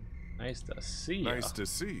 Nice to see you. Nice to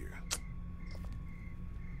see you.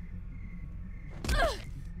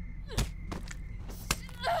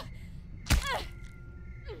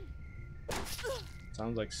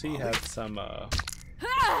 Sounds like C had some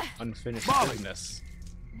unfinished business.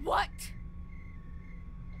 What?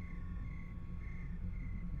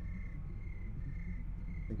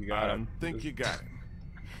 I think you got him. Think you got him.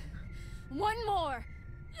 One more.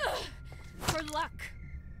 For luck.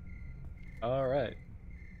 All right.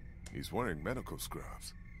 He's wearing medical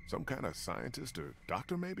scrubs. Some kind of scientist or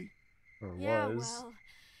doctor, maybe? Or Yeah, was. well,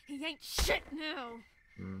 he ain't shit now.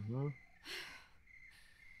 Mm-hmm.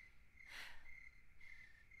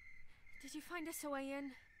 Did you find us a way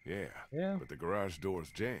in? Yeah. Yeah. But the garage door's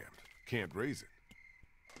jammed. Can't raise it.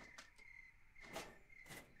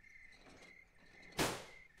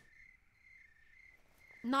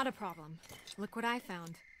 Not a problem. Look what I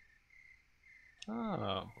found.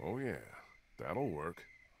 Oh. Oh, yeah. That'll work.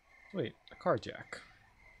 Wait, a car jack.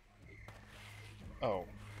 Oh.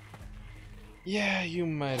 Yeah, you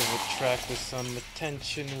might have attracted some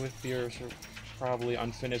attention with your probably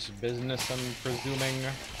unfinished business, I'm presuming.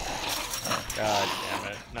 God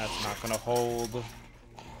damn it, that's not gonna hold.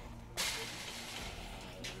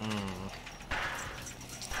 Well,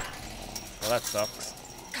 that sucks.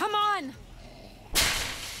 Come on!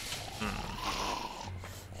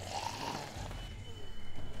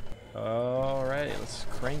 Alright, let's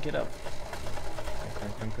crank it up.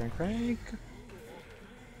 Crank, crank, crank, crank.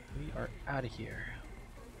 We are out of here.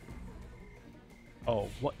 Oh,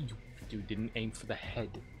 what you do? Didn't aim for the head.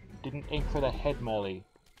 Didn't aim for the head, Molly.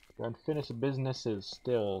 Your unfinished business is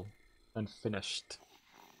still unfinished.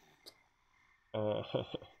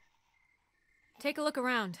 Take a look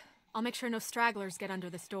around. I'll make sure no stragglers get under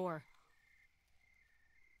this door.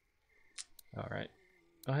 Alright.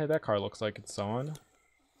 Oh, hey, that car looks like it's on.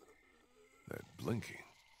 That blinking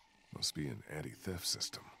must be an anti-theft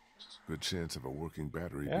system. Good chance of a working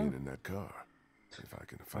battery Yeah. being in that car. If I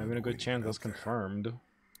can find Even a way good to chance get that's up there. confirmed.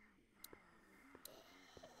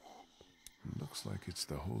 Looks like it's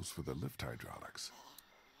the hose for the lift hydraulics.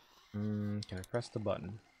 Can I press the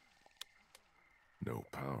button? No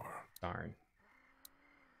power. Darn.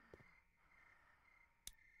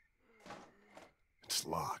 It's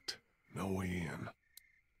locked. No way in.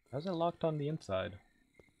 How's it locked on the inside?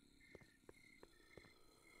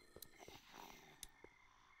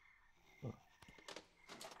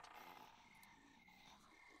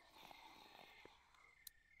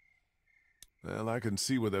 Well, I can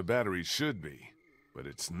see where the battery should be, but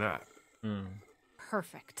it's not.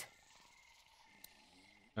 Perfect.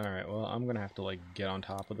 Alright, well, I'm gonna have to, like, get on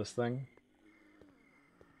top of this thing.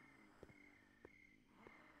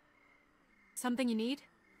 Something you need?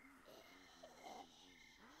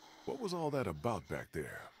 What was all that about back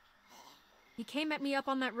there? He came at me up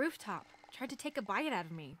on that rooftop. Tried to take a bite out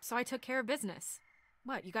of me, so I took care of business.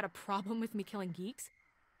 What, you got a problem with me killing geeks?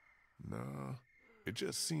 Nah, it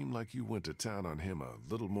just seemed like you went to town on him a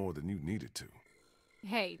little more than you needed to.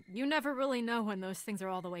 Hey, you never really know when those things are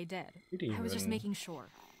all the way dead. You didn't I was just even- making sure.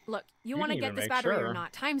 Look, you You want to didn't get even this make battery sure. or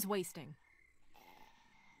not? Time's wasting.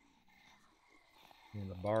 I'm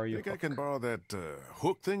gonna borrow your Think I can borrow that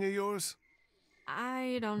hook thing of yours?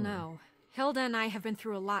 I don't know. Hilda and I have been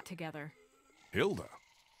through a lot together. Hilda?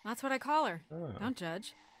 That's what I call her. Oh. Don't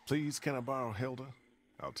judge. Please, can I borrow Hilda?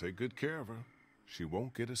 I'll take good care of her. She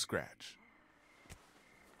won't get a scratch.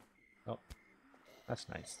 Oh, that's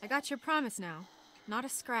nice. I got your promise now. Not a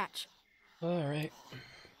scratch. Alright.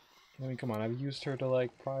 I mean, come on, I've used her to,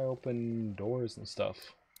 like, pry open doors and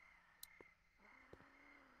stuff.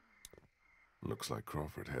 Looks like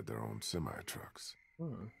Crawford had their own semi-trucks.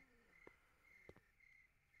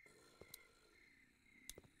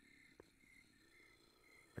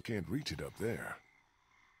 I can't reach it up there.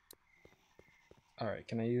 Alright,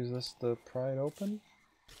 can I use this to pry it open?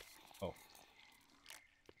 Oh.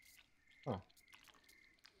 Oh.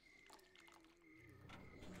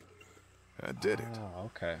 I did it. Ah,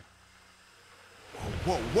 okay.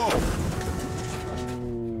 Whoa, whoa!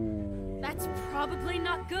 Ooh. That's probably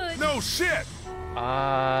not good. No shit!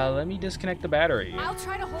 Let me disconnect the battery. I'll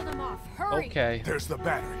try to hold him off. Hurry. Okay. There's the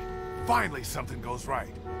battery. Finally something goes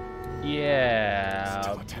right. Yeah.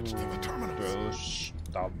 Still attached to the terminals.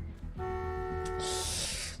 Stop.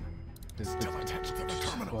 Still attached to the Well,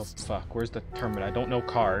 terminals. fuck. Where's the terminal? I don't know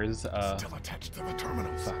cars. Still attached to the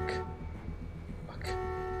terminals. Fuck. Fuck.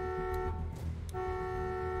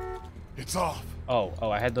 It's off. Oh,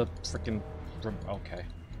 I had the freaking. Okay.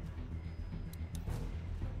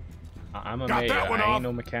 I'm a Got mayor. that one I off. ain't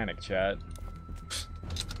no mechanic, chat.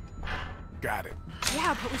 Got it.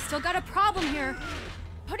 Yeah, but we still got a problem here.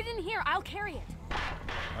 Put it in here, I'll carry it.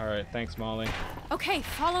 Alright, thanks, Molly. Okay,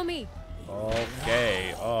 follow me.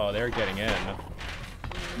 Okay. Oh, they're getting in.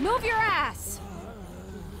 Move your ass!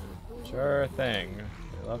 Sure thing.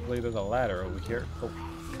 Luckily, there's a ladder over here. Oh.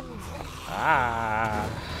 Ah!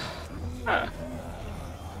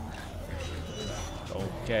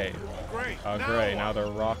 Okay. Great. Oh, great. Now they're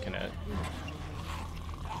rocking it.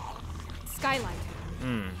 Skylight.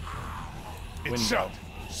 Window. Shut.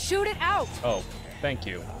 Shoot it out! Oh, thank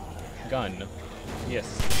you. Gun.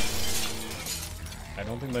 Yes. I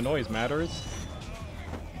don't think the noise matters.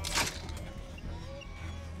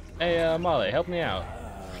 Hey, Molly, help me out.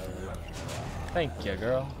 Thank you,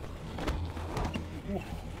 girl.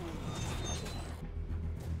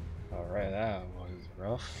 Alright, that was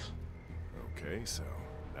rough. Okay, so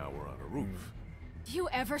now we're on a roof. Do you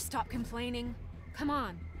ever stop complaining? Come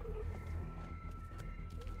on.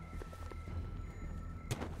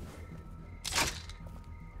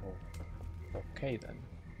 Okay, then.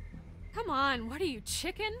 Come on, what are you,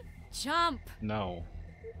 chicken? Jump! No.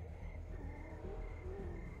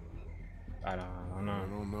 I don't know. I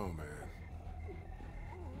don't know, man.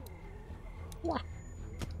 What?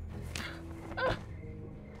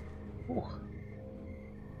 Ooh.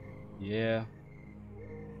 Yeah.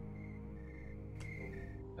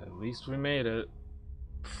 At least we made it.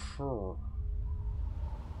 Phew.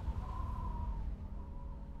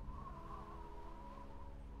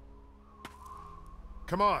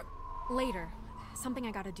 Come on. Later. Something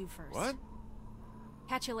I gotta do first. What?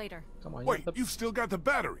 Catch you later. Come on. Wait, you've still got the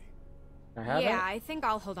battery. I have Yeah, I think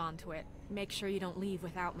I'll hold on to it. Make sure you don't leave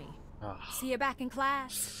without me. See you back in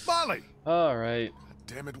class. Molly! Alright.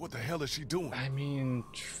 Damn it, what the hell is she doing? I mean,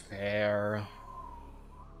 fair.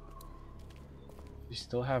 You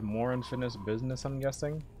still have more unfinished business, I'm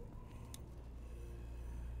guessing?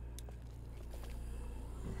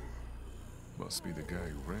 Must be the guy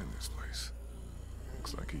who ran this place.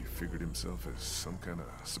 Looks like he figured himself as some kind of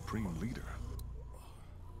supreme leader.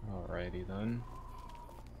 Alrighty then.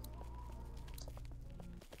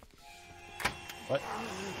 What?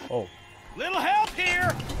 Oh. Little help here!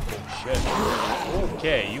 Shit.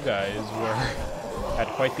 Okay, you guys had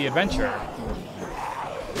quite the adventure.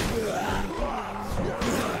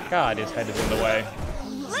 God, his head is in the way.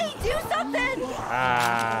 Lee, do something!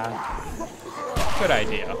 Good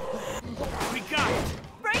idea. We got it!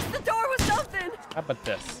 Brace the door with something! How about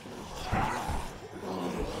this?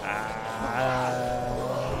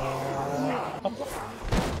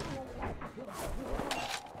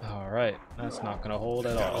 Alright, that's not gonna hold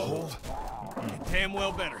at all. Damn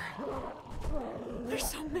well better. There's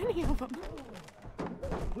so many of them.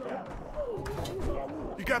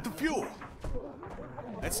 You got the fuel.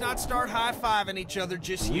 Let's not start high-fiving each other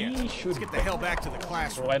just yet. Let's get the hell back to the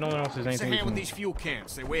classroom. Well, I don't know if there's What's a anything we hand with can... these fuel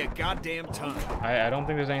cans? They weigh a goddamn ton. I don't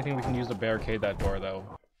think there's anything we can use to barricade that door, though.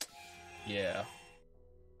 Yeah.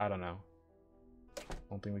 I don't know.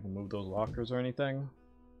 Don't think we can move those lockers or anything.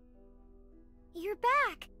 You're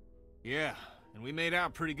back. Yeah, and we made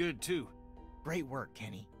out pretty good, too. Great work,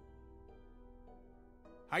 Kenny.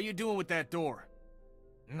 How you doing with that door?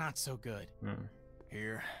 Not so good.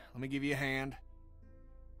 Here, let me give you a hand.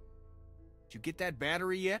 Did you get that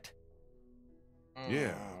battery yet?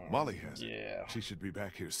 Yeah, Molly has it. Yeah. She should be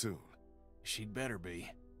back here soon. She'd better be.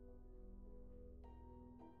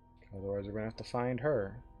 Otherwise, we're gonna have to find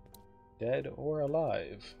her. Dead or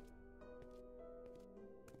alive.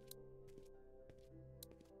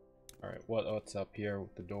 Alright, what's up here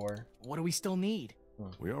with the door? What do we still need?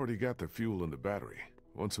 We already got the fuel and the battery.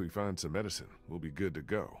 Once we find some medicine, we'll be good to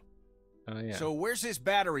go. Oh, yeah. So where's this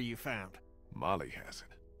battery you found? Molly has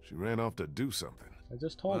it. She ran off to do something. I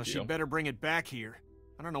just told you. She better bring it back here.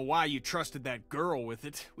 I don't know why you trusted that girl with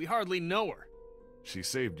it. We hardly know her. She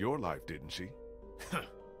saved your life, didn't she?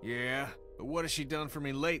 Yeah, but what has she done for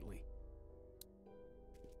me lately?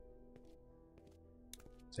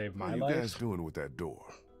 Save my What are life? you guys doing with that door?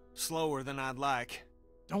 Slower than I'd like.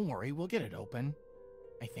 Don't worry, we'll get it open.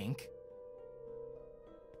 I think.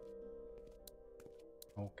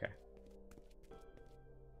 Okay.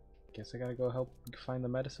 Guess I gotta go help find the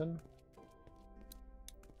medicine.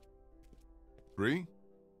 Bree?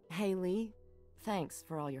 Hey, Lee. Thanks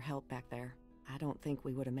for all your help back there. I don't think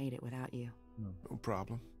we would have made it without you. No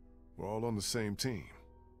problem. We're all on the same team.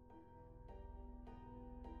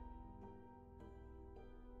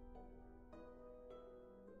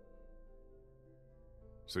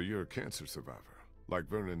 So you're a cancer survivor, like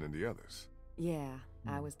Vernon and the others? Yeah,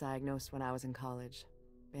 I was diagnosed when I was in college.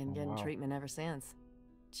 Been getting treatment ever since.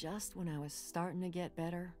 Just when I was starting to get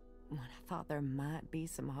better, when I thought there might be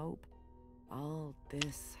some hope, all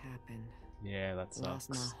this happened. Yeah, that sucks. Lost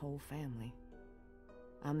my whole family.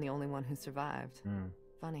 I'm the only one who survived.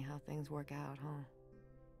 Funny how things work out, huh?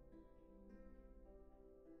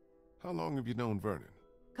 How long have you known Vernon?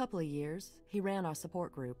 Couple of years. He ran our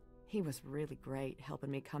support group. He was really great, helping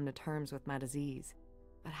me come to terms with my disease.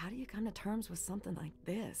 But how do you come to terms with something like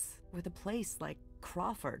this? With a place like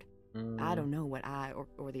Crawford? I don't know what I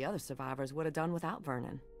or the other survivors would have done without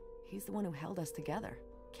Vernon. He's the one who held us together,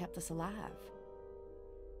 kept us alive.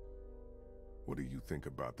 What do you think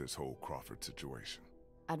about this whole Crawford situation?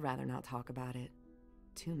 I'd rather not talk about it.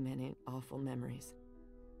 Too many awful memories.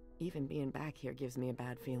 Even being back here gives me a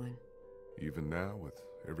bad feeling. Even now, with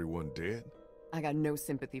everyone dead? I got no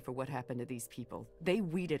sympathy for what happened to these people. They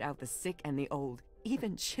weeded out the sick and the old,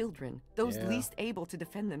 even children, those least able to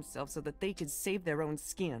defend themselves so that they could save their own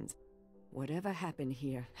skins. Whatever happened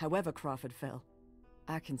here, however Crawford fell,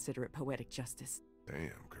 I consider it poetic justice.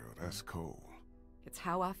 Damn, girl, that's cold. It's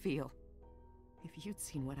how I feel. If you'd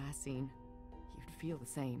seen what I seen, you'd feel the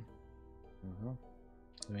same.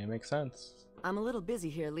 I mean, it makes sense. I'm a little busy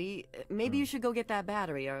here, Lee. Maybe you should go get that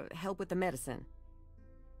battery or help with the medicine.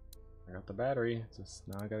 I got the battery. Just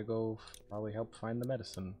now I gotta go probably help find the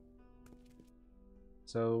medicine.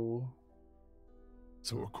 So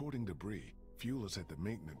according to Bree, fuel is at the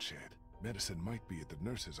maintenance shed. Medicine might be at the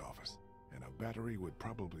nurse's office. And a battery would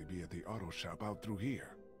probably be at the auto shop out through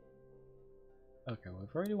here. Okay, well,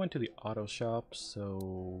 I've already went to the auto shop,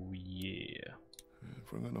 so yeah.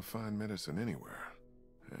 If we're gonna find medicine anywhere,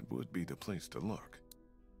 that would be the place to look.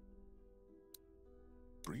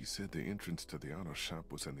 Bree said the entrance to the auto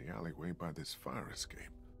shop was in the alleyway by this fire escape.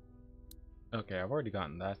 Okay, I've already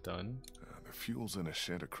gotten that done. The fuel's in a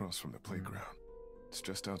shed across from the playground. It's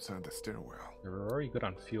just outside the stairwell. We're already good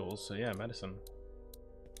on fuels, so yeah, medicine.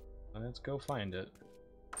 Let's go find it.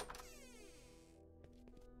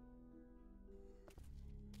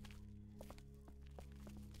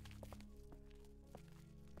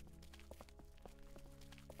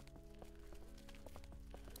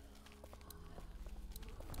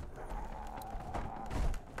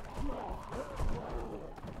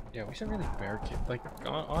 Yeah, we should really barricade. Like,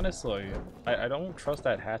 honestly, I don't trust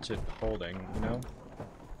that hatchet holding, you know?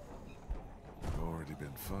 They've already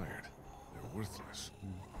been fired. They're worthless.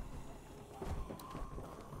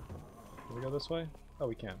 Can we go this way? Oh,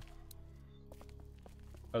 we can.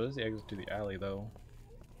 Oh, this is the exit to the alley, though.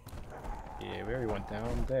 Yeah, we already went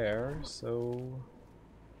down there, so...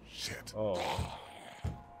 Shit. Oh.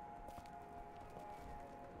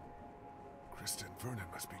 Kristen Vernon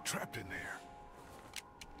must be trapped in there.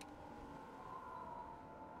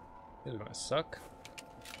 This is gonna suck.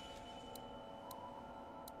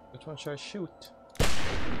 Which one should I shoot?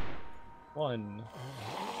 One.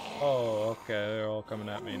 Oh, okay, they're all coming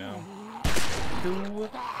at me now. 2,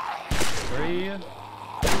 3,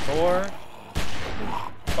 4.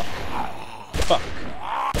 Fuck. Fuck.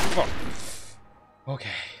 Fuck. Okay.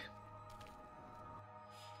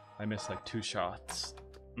 I missed like 2 shots.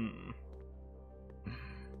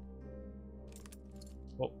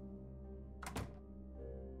 Oh.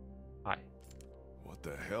 Hi. What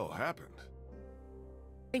the hell happened?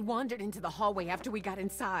 They wandered into the hallway after we got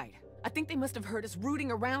inside. I think they must have heard us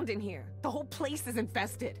rooting around in here. The whole place is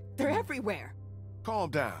infested. They're everywhere. Calm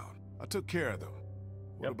down. I took care of them.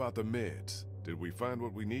 What about the meds? Did we find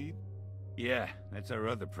what we need? Yeah, that's our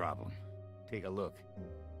other problem. Take a look.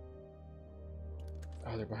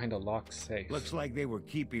 Oh, they're behind a locked safe. Looks like they were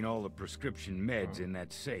keeping all the prescription meds in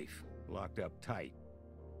that safe, locked up tight.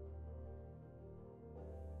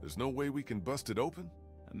 There's no way we can bust it open?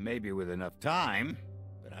 Maybe with enough time,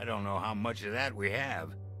 but I don't know how much of that we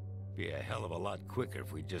have. Be a hell of a lot quicker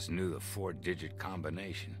if we just knew the 4-digit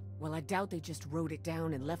combination. Well, I doubt they just wrote it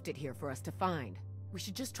down and left it here for us to find. We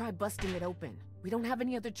should just try busting it open. We don't have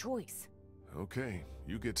any other choice. Okay,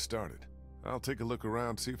 you get started. I'll take a look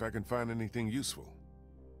around, see if I can find anything useful.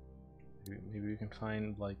 Maybe we can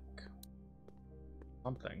find, like,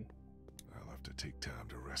 something. I'll have to take time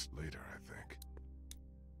to rest later, I think.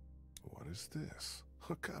 What is this?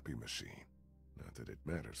 A copy machine. Not that it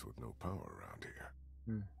matters with no power around here.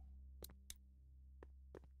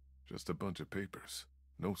 Just a bunch of papers.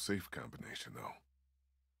 No safe combination, though.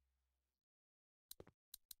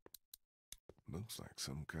 Looks like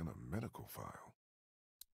some kind of medical file.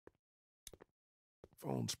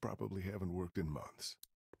 Phones probably haven't worked in months.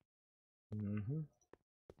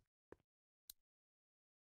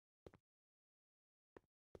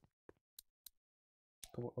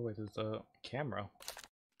 Oh, wait, there's a camera.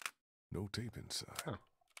 No tape inside. Huh.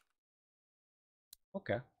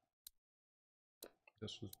 Okay.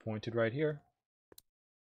 This was pointed right here.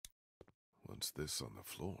 What's this on the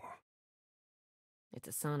floor? It's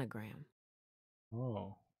a sonogram.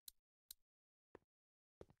 Oh.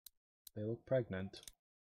 They look pregnant.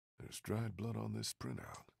 There's dried blood on this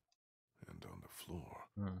printout. And on the floor.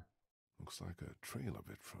 Looks like a trail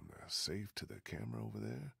of it from the safe to the camera over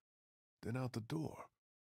there. Then out the door.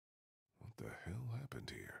 What the hell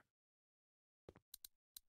happened here?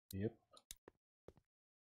 Yep.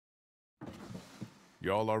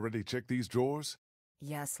 Y'all already checked these drawers?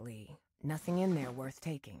 Yes, Lee. Nothing in there worth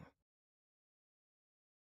taking.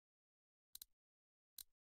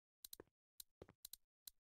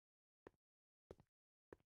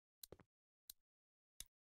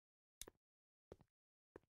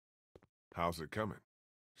 How's it coming?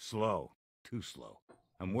 Slow. Too slow.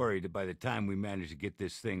 I'm worried that by the time we manage to get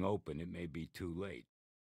this thing open, it may be too late.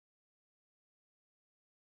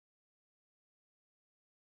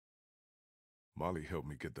 Molly helped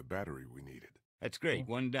me get the battery we needed. That's great.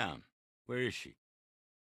 One down. Where is she?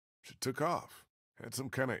 She took off. Had some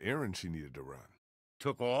kind of errand she needed to run.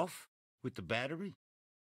 Took off? With the battery?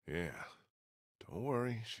 Yeah. Don't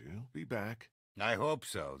worry, she'll be back. I hope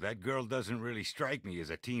so. That girl doesn't really strike me as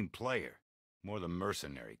a team player. More the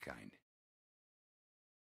mercenary kind.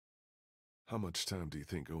 How much time do you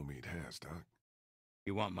think Omid has, Doc?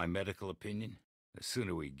 You want my medical opinion? The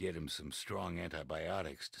sooner we get him some strong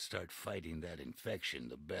antibiotics to start fighting that infection,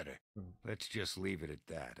 the better. Let's just leave it at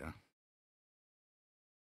that, huh?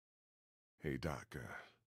 Hey, Doc,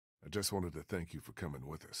 I just wanted to thank you for coming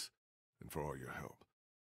with us, and for all your help.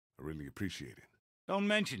 I really appreciate it. Don't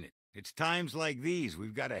mention it. It's times like these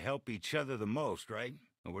we've got to help each other the most, right?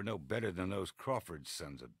 And we're no better than those Crawford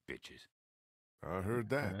sons of bitches. I heard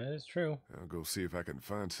that. That is true. I'll go see if I can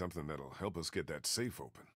find something that'll help us get that safe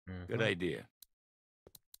open. Good idea.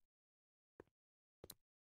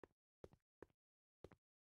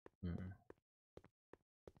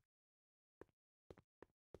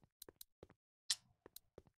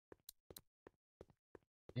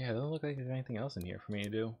 Yeah, it doesn't look like there's anything else in here for me to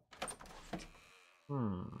do.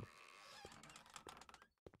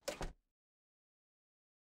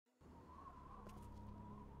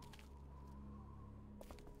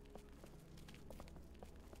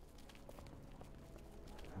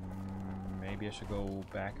 Maybe I should go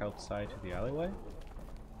back outside to the alleyway?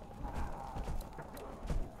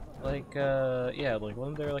 Like, yeah, like,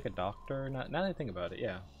 wasn't there like a doctor? Now that I think about it,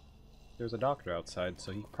 yeah. There's a doctor outside,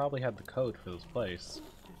 so he probably had the code for this place.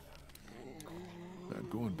 Not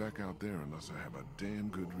going back out there unless I have a damn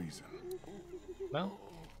good reason. No?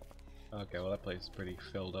 Okay, well that place is pretty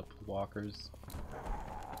filled up with walkers.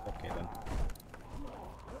 Okay then.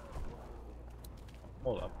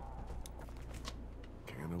 Hold up.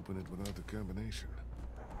 Can't open it without the combination.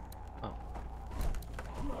 Oh.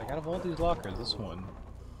 Like out of all these lockers, this one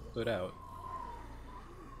stood out.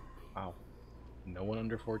 Wow. No one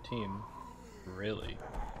under 14. Really?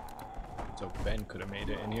 So Ben could have made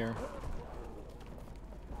it in here.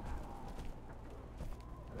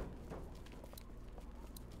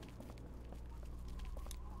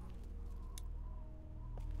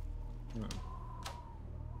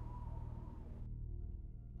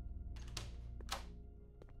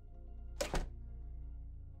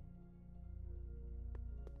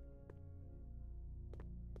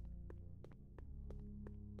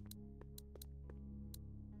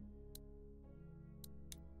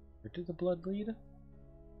 Where did the blood lead?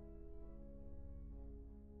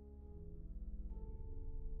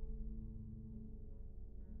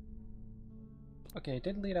 Okay, it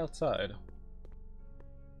did lead outside.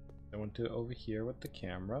 I went to over here with the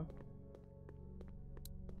camera.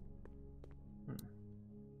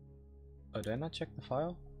 Oh, did I not check the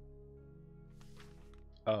file?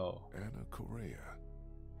 Oh. Anna Correa.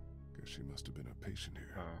 Guess she must have been a patient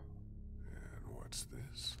here. And what's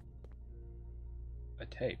this? A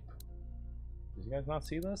tape. Did you guys not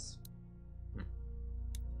see this?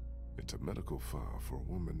 It's a medical file for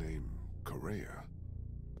a woman named Correa.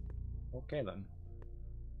 Okay then.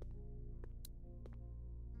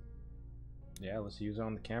 Yeah, let's use it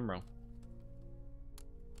on the camera.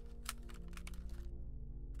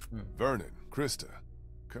 Vernon, Krista,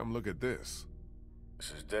 come look at this.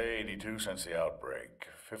 This is day 82 since the outbreak.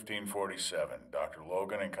 1547. Dr.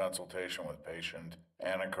 Logan in consultation with patient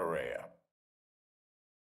Anna Correa.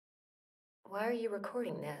 Why are you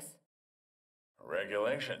recording this?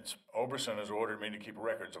 Regulations. Oberson has ordered me to keep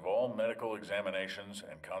records of all medical examinations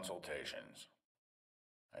and consultations.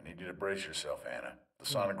 I need you to brace yourself, Anna. The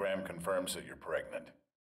sonogram confirms that you're pregnant.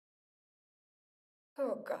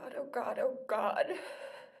 Oh God, oh God, oh God.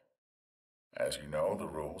 As you know, the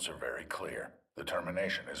rules are very clear. The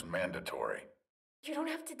termination is mandatory. You don't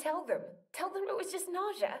have to tell them. Tell them it was just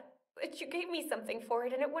nausea. But you gave me something for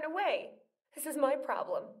it and it went away. This is my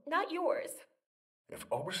problem, not yours. If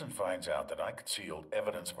Oberson finds out that I concealed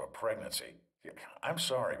evidence of a pregnancy, I'm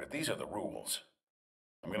sorry, but these are the rules.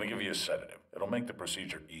 I'm gonna give you a sedative. It'll make the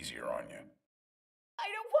procedure easier on you. I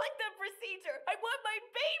don't want the procedure. I want my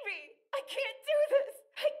baby. I can't do this.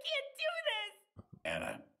 I can't do this.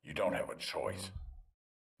 Anna, you don't have a choice.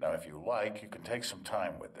 Now, if you like, you can take some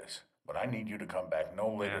time with this, but I need you to come back no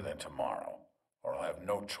later than tomorrow, or I'll have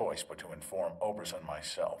no choice but to inform Oberson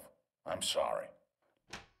myself. I'm sorry.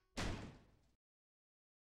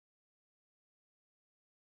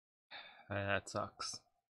 That sucks.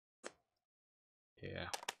 Yeah.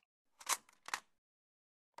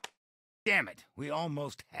 Damn it, we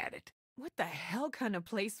almost had it. What the hell kind of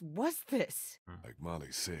place was this? Like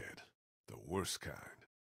Molly said, the worst kind.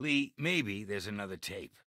 Lee, maybe there's another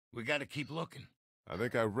tape. We gotta keep looking. I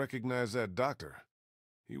think I recognize that doctor.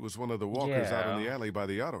 He was one of the walkers out in the Yeah. alley by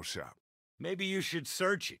the auto shop. Maybe you should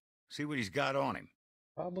search it. See what he's got on him.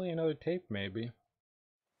 Probably another tape, maybe.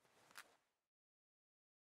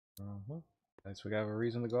 Guess we have a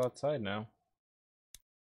reason to go outside now.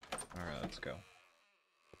 Alright, let's go.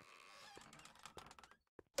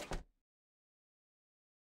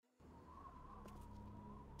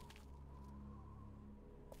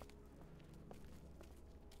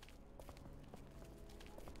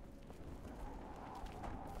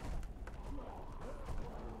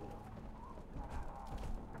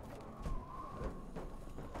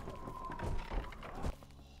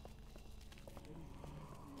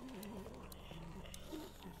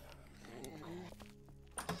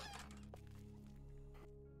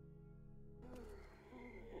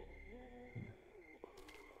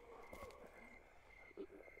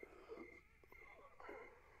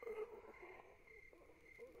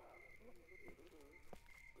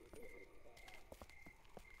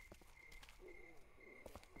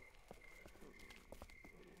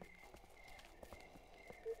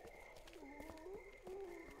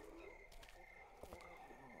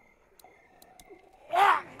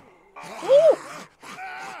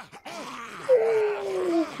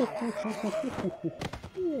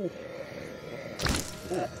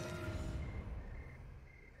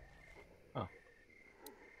 Oh.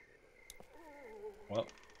 Well,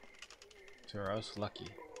 to us lucky.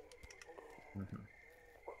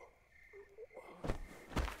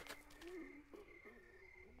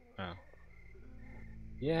 Oh.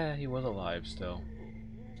 Yeah, he was alive still.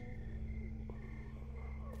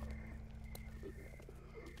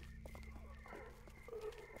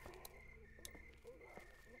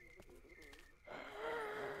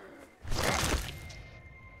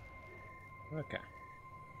 Okay.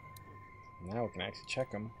 Now we can actually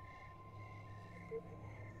check him.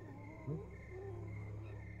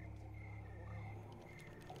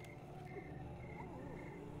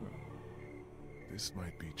 This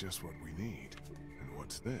might be just what we need. And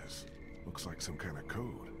what's this? Looks like some kind of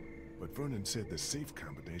code. But Vernon said the safe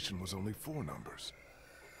combination was only 4 numbers.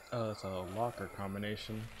 Oh, it's a locker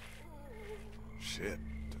combination. Shit,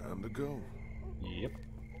 time to go. Yep.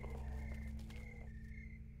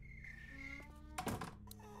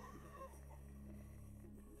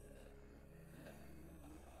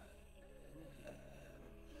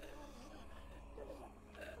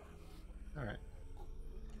 Alright.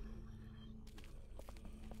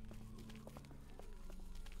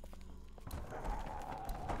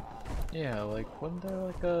 Yeah, like, wasn't there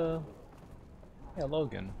like a... Yeah,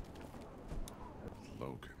 Logan.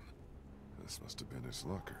 Logan. This must have been his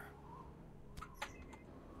locker.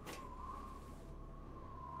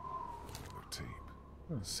 Another tape.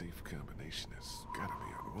 The safe combination has gotta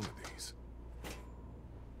be on one of these.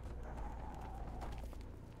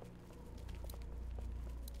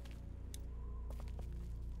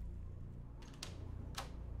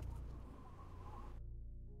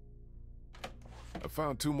 I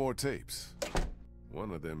found 2 more tapes.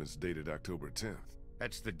 One of them is dated October 10th.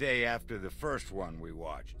 That's the day after the first one we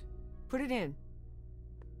watched. Put it in.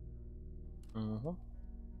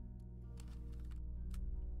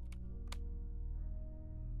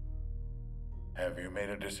 Have you made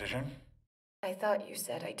a decision? I thought you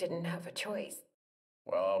said I didn't have a choice.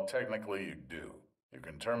 Well, technically you do. You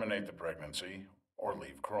can terminate the pregnancy or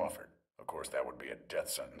leave Crawford. Of course, that would be a death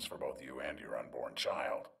sentence for both you and your unborn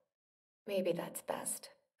child. Maybe that's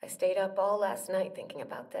best. I stayed up all last night thinking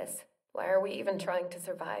about this. Why are we even trying to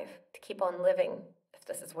survive? To keep on living, if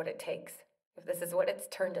this is what it takes. If this is what it's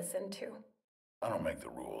turned us into. I don't make the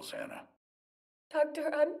rules, Anna.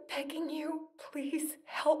 Doctor, I'm begging you. Please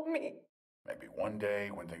help me. Maybe one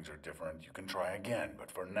day, when things are different, you can try again.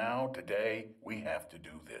 But for now, today, we have to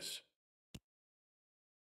do this.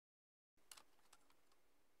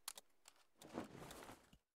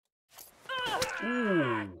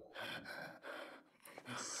 Ooh.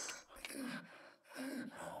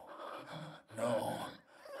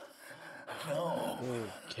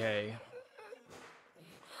 Okay.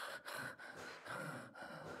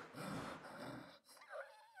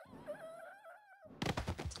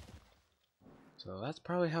 So that's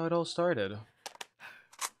probably how it all started.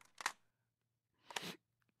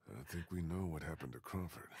 I think we know what happened to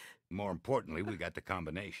Crawford. More importantly, we got the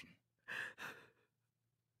combination.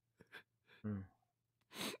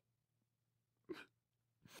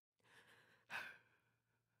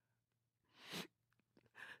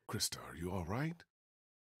 Krista, are you all right?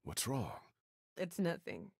 What's wrong? It's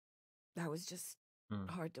nothing. That was just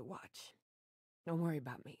hard to watch. Don't worry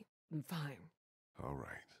about me. I'm fine. All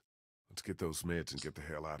right. Let's get those meds and get the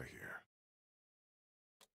hell out of here.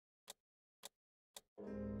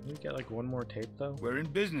 Can we get like one more tape though? We're in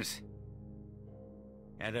business.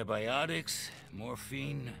 Antibiotics,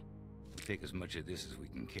 morphine. We'll take as much of this as we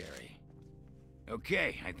can carry.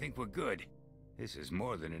 Okay, I think we're good. This is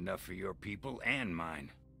more than enough for your people and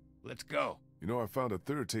mine. Let's go. You know, I found a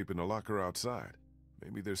third tape in the locker outside.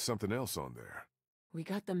 Maybe there's something else on there. We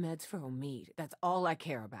got the meds for Omid. That's all I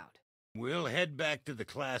care about. We'll head back to the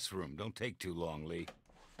classroom. Don't take too long, Lee.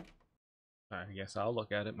 I guess I'll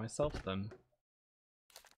look at it myself then.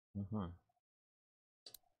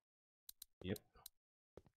 Yep.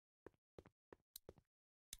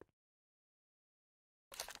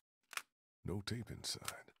 No tape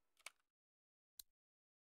inside.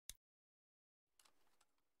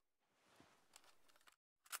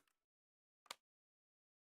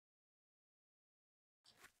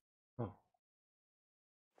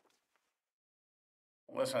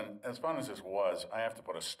 Listen, as fun as this was, I have to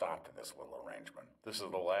put a stop to this little arrangement. This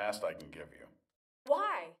is the last I can give you.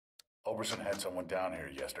 Why? Oberson had someone down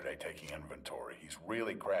here yesterday taking inventory. He's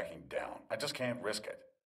really cracking down. I just can't risk it.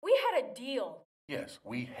 We had a deal. Yes,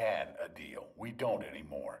 we had a deal. We don't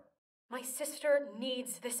anymore. My sister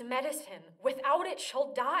needs this medicine. Without it,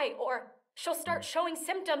 she'll die, or she'll start showing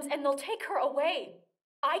symptoms and they'll take her away.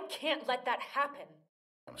 I can't let that happen.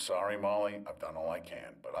 I'm sorry, Molly. I've done all I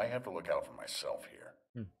can, but I have to look out for myself here.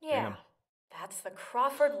 Yeah, that's the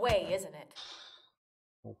Crawford way, isn't it?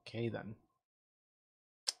 Okay then.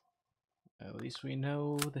 At least we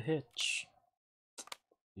know the hitch.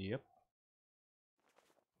 Yep.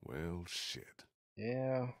 Well, shit.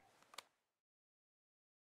 Yeah.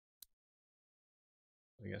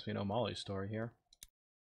 I guess we know Molly's story here.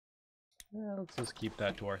 Yeah, let's just keep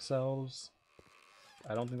that to ourselves.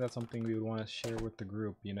 I don't think that's something we would want to share with the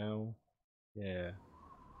group, you know? Yeah.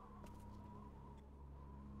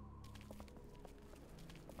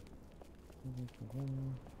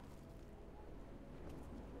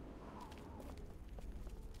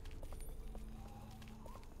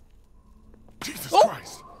 Jesus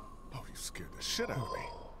Christ! Oh, you scared the shit out of me.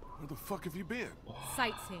 Where the fuck have you been?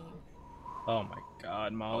 Sightseeing. Oh my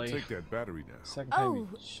god, Molly. I'll take that battery now. Second time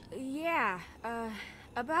Yeah,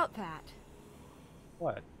 about that.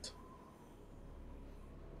 What?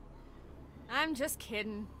 I'm just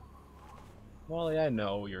kidding. Molly, I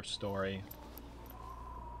know your story.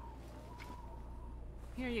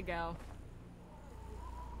 Here you go.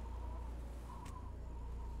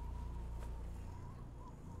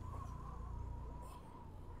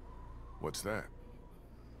 What's that?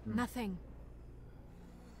 Nothing.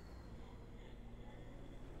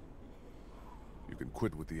 You can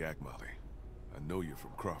quit with the act, Molly. I know you're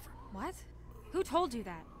from Crawford. What? Who told you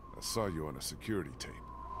that? I saw you on a security tape.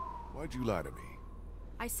 Why'd you lie to me?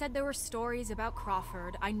 I said there were stories about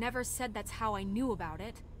Crawford. I never said that's how I knew about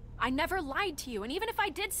it. I never lied to you, and even if I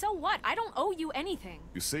did, so what? I don't owe you anything.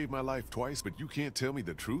 You saved my life twice, but you can't tell me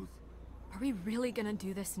the truth? Are we really gonna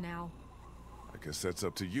do this now? I guess that's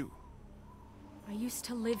up to you. I used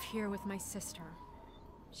to live here with my sister.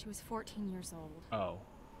 She was 14 years old. Oh.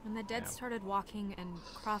 When the dead started walking and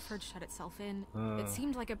Crawford shut itself in, it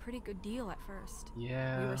seemed like a pretty good deal at first.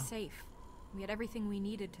 Yeah. We were safe. We had everything we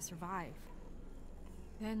needed to survive.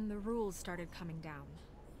 Then the rules started coming down.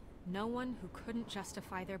 No one who couldn't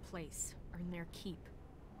justify their place earned their keep.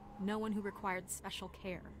 No one who required special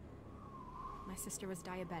care. My sister was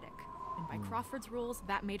diabetic, and by Crawford's rules,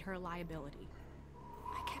 that made her a liability.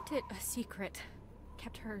 I kept it a secret,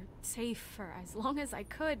 kept her safe for as long as I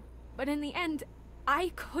could, but in the end,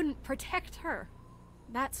 I couldn't protect her.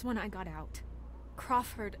 That's when I got out.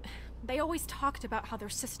 Crawford, they always talked about how their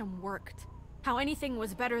system worked, how anything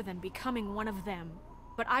was better than becoming one of them,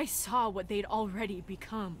 but I saw what they'd already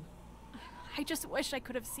become. I just wish I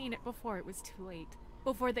could have seen it before it was too late,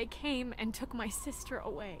 before they came and took my sister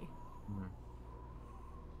away.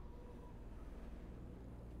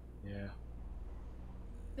 Yeah.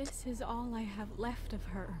 This is all I have left of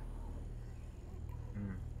her.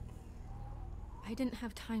 I didn't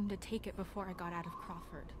have time to take it before I got out of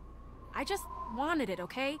Crawford. I just wanted it,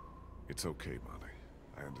 okay? It's okay, Molly.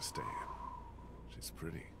 I understand. She's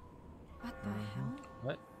pretty. What the hell?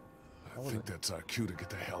 What? I think that's our cue to get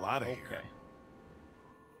the hell out of here. Okay.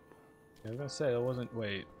 I was gonna say, it wasn't...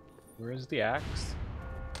 Wait. Where is the axe?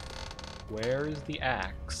 Where is the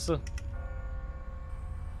axe?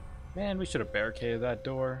 Man, we should have barricaded that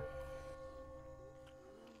door.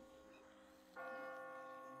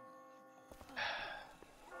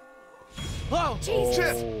 Whoa!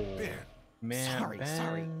 Jesus! Man,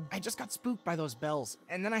 sorry. I just got spooked by those bells,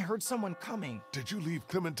 and then I heard someone coming. Did you leave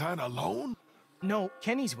Clementine alone? No,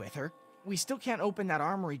 Kenny's with her. We still can't open that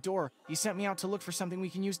armory door. He sent me out to look for something we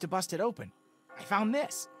can use to bust it open. I found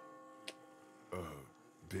this.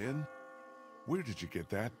 Ben? Where did you get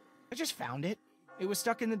that? I just found it. It was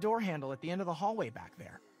stuck in the door handle at the end of the hallway back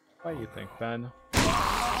there. What do you think, Ben?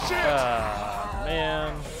 Shit!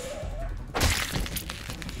 Man.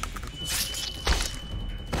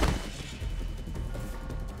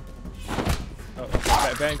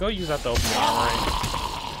 Oh, Ben, go use that to open the armory.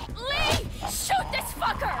 Lee! Shoot this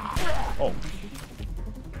fucker! Oh.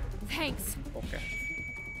 Thanks. Okay.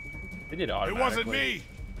 They did it automatically. It wasn't me!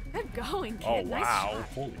 Good going, kid. Oh, Nice wow. shot.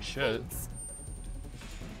 Holy shit. Thanks.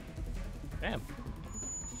 Damn.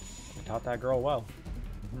 I taught that girl well.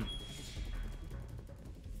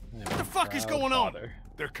 What the fuck is going on?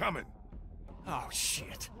 They're coming. Oh,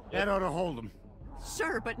 shit. That ought to hold them.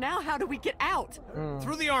 Sure, but now how do we get out?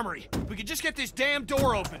 Through the armory. We could just get this damn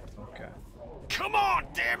door open. Okay. Come on,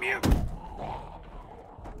 damn you!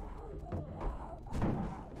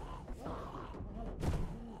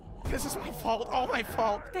 This is my fault, all my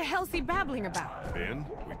fault. What the hell's he babbling about? Ben,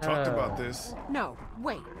 we talked about this. No,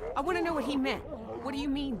 wait. I want to know what he meant. What do you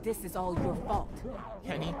mean this is all your fault?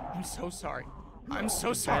 Kenny, I'm so sorry. I'm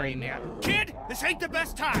so sorry, man. Kid, this ain't the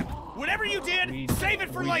best time. Whatever you did, save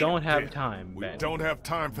it for we later. We don't have time, Ben. We don't have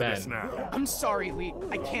time for this now. I'm sorry, Lee.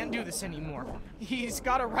 I can't do this anymore. He's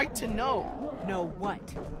got a right to know. Know what?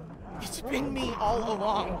 It's been me all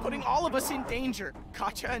along, putting all of us in danger.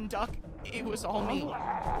 Katja and Duck, it was all me.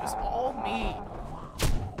 It was all me.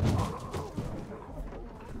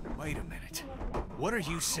 Wait a minute. What are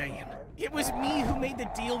you saying? It was me who made the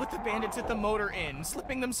deal with the bandits at the motor inn,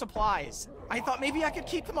 slipping them supplies. I thought maybe I could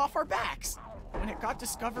keep them off our backs. When it got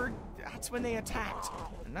discovered, that's when they attacked.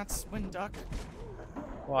 And that's when Duck...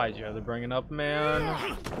 Why'd you have to bring it up, man?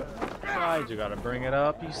 Why'd you gotta bring it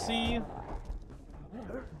up, you see?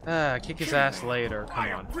 Kick his ass later, come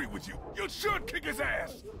on. I agree with you. You should kick his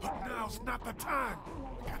ass. But now's not the time.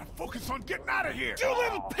 We gotta focus on getting out of here. You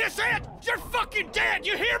little pissant! You're fucking dead!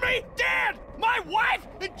 You hear me? Dead! My wife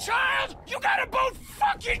and child! You got them both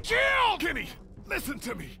fucking killed! Kenny, listen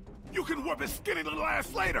to me. You can whip his skinny little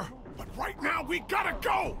ass later. But right now, we gotta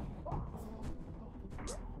go.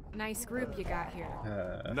 Nice group you got here.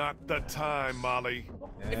 Not the time, Molly.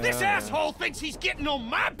 If this asshole thinks he's getting on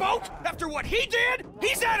my boat after what he did,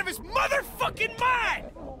 he's out of his motherfucking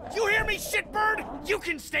mind! You hear me, shitbird? You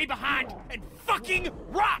can stay behind and fucking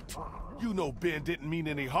rot! You know Ben didn't mean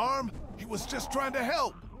any harm. He was just trying to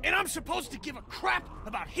help. And I'm supposed to give a crap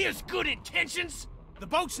about his good intentions? The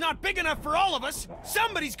boat's not big enough for all of us.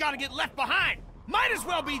 Somebody's gotta get left behind. Might as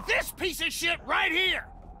well be this piece of shit right here!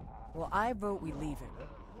 Well, I vote we leave him.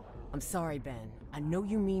 I'm sorry, Ben. I know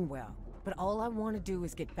you mean well, but all I want to do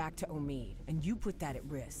is get back to Omid, and you put that at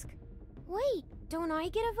risk. Wait, don't I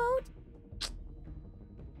get a vote?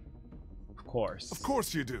 Of course. Of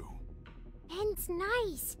course you do. Ben's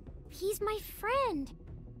nice. He's my friend.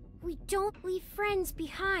 We don't leave friends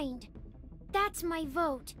behind. That's my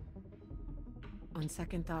vote. On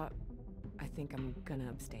second thought, I think I'm gonna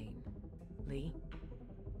abstain. Lee?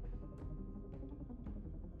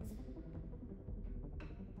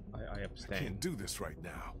 I abstain. I can't do this right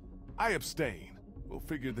now. I abstain. We'll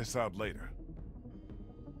figure this out later.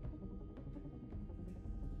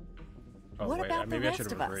 Oh, What wait, about the maybe I rest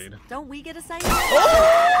should of have us? agreed. Don't we get a say?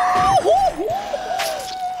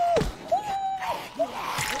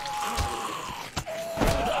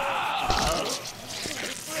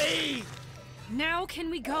 Now can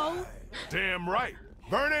we go? Damn right.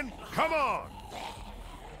 Vernon, come on.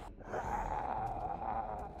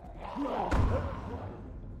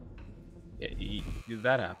 Yeah,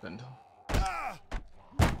 that happened.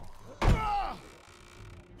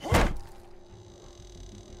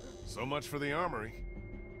 So much for the armory.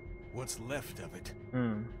 What's left of it?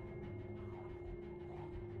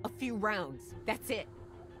 A few rounds. That's it.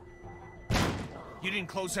 You didn't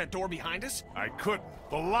close that door behind us? I couldn't.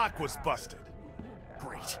 The lock was busted.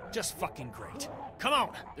 Great. Just fucking great. Come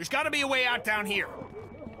on. There's gotta be a way out down here.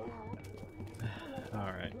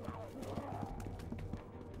 Alright.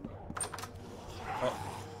 Oh,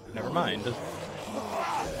 never mind.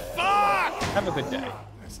 Fuck! Have a good day.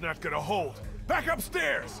 It's not gonna hold. Back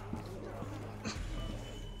upstairs!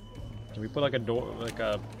 Can we put like a door, like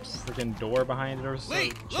a freaking door behind it or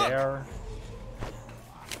something? Chair?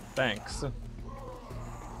 Thanks.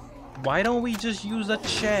 Why don't we just use a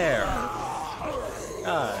chair?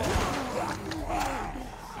 God.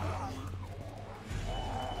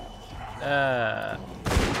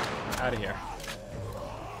 Out of here.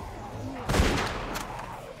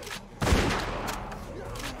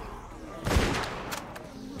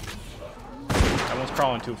 That one's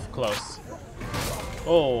crawling too close.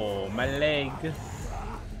 Oh, my leg.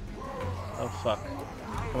 Oh, fuck.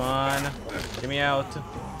 Come on. Get me out.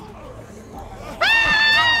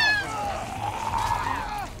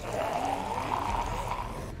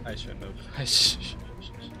 I shouldn't have. I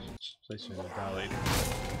shouldn't have dollied.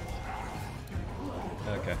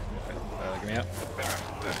 Okay. Get me out.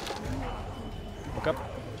 Look up.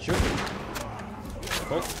 Shoot.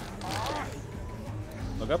 Pull.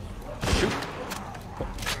 Look up. Shoot.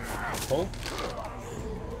 Pull.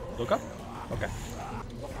 Look up. Okay.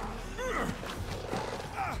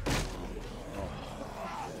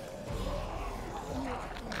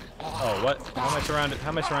 Oh, what? How am I surrounded? How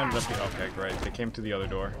am I surrounded up here? Okay, great. They came to the other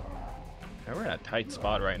door. Yeah, we're in a tight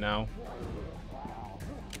spot right now.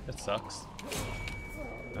 That sucks.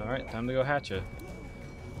 Alright, time to go hatch it.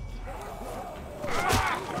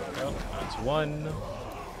 Oh, that's one.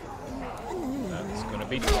 That's gonna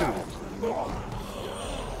be two.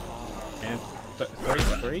 And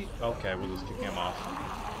three? Okay, we'll just kick him off.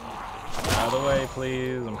 Out of the way,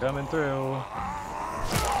 please. I'm coming through.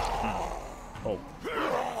 Oh.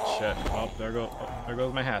 Shit. Oh, there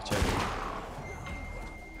goes my hatchet.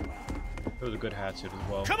 It was a good hatchet as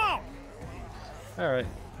well. Come on! Alright.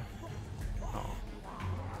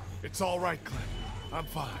 It's all right, Clem. I'm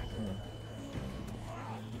fine.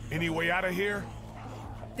 Any way out of here?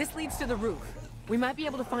 This leads to the roof. We might be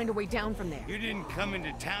able to find a way down from there. You didn't come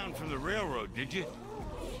into town from the railroad, did you?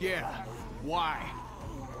 Yeah. Why?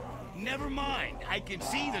 Never mind. I can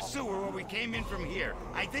see the sewer where we came in from here.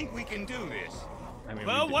 I think we can do this. I mean,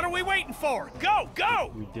 well, what are we waiting for? Go!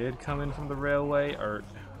 Go! We did come in from the railway, or...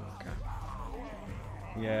 Okay.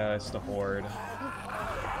 Yeah, it's the Horde.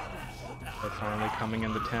 They're finally coming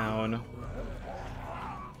into town.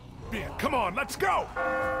 Yeah, come on, let's go!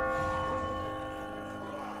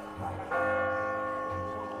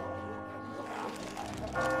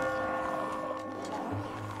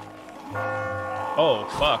 Oh,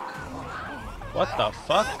 fuck. What the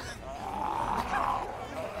fuck?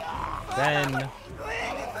 Ben.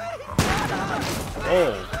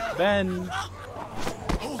 Oh, Ben.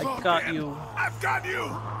 I got you. I've got you!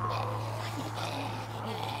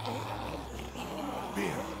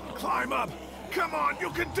 Ben, climb up! Come on, you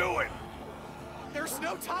can do it! There's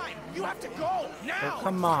no time! You have to go! Now! Oh,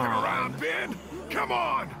 come Turn on. around, Ben! Come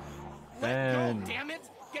on! Ben. Go, damn it!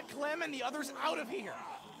 Get Clem and the others out of here!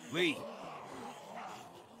 Lee.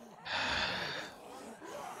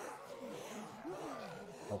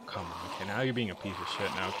 Oh, come on. Okay, now you're being a piece of shit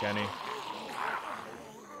now, Kenny.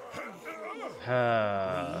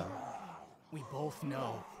 We both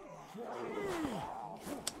know.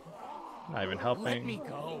 Not even Let helping. me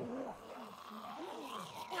go.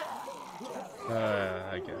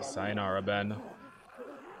 I guess. Sayonara, Ben.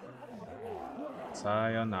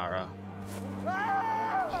 Sayonara.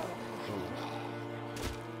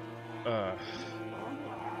 I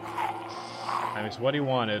mean, it's what he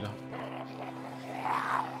wanted.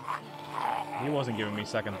 He wasn't giving me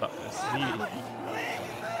second thoughts.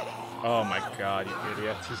 Oh my god, you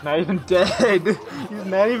idiot. He's not even dead! He's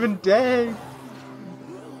not even dead!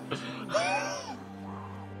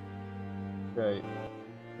 Great.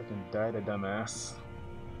 Fucking died a dumbass.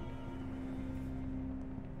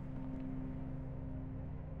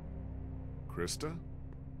 Krista?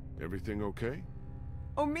 Everything okay?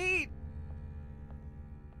 Oh, me!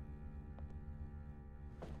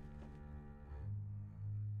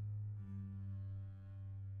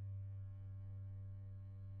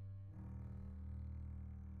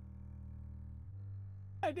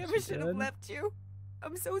 I never should have left you.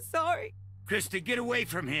 I'm so sorry. Krista, get away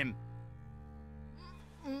from him.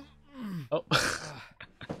 Oh.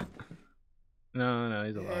 No,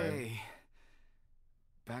 he's alive. Hey.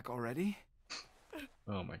 Back already?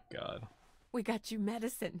 Oh my god. We got you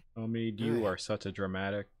medicine. Omid, you are such a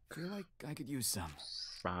dramatic. Feel like I could use some.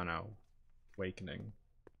 I don't know. Awakening.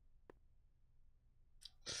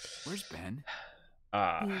 Where's Ben?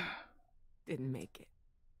 Didn't make it.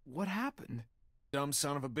 What happened? Dumb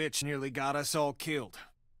son of a bitch nearly got us all killed.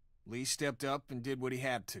 Lee stepped up and did what he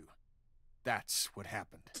had to. That's what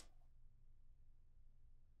happened.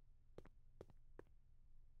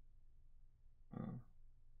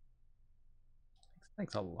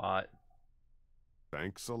 Thanks a lot.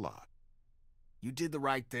 Thanks a lot. You did the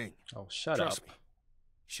right thing. Oh, shut Trust up. me.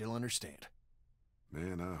 She'll understand.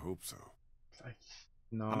 Man, I hope so.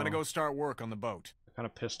 No. I'm gonna go start work on the boat. I kind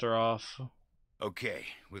of pissed her off. Okay,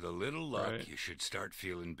 with a little luck, Right. you should start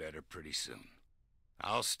feeling better pretty soon.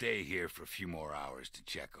 I'll stay here for a few more hours to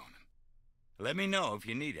check on him. Let me know if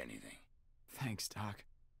you need anything. Thanks, Doc.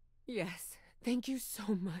 Yes, thank you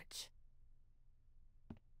so much.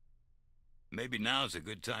 Maybe now's a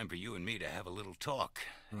good time for you and me to have a little talk,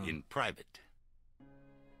 in private.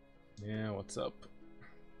 Yeah, what's up?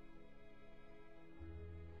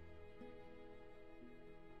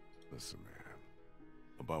 Listen, man.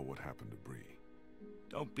 About what happened to Bree.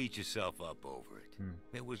 Don't beat yourself up over it.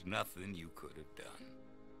 There was nothing you could have done.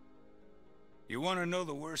 You want to know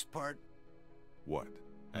the worst part? What?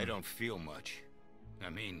 I don't feel much. I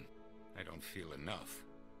mean, I don't feel enough.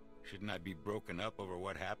 Shouldn't I be broken up over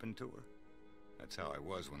what happened to her? That's how I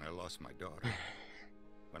was when I lost my daughter.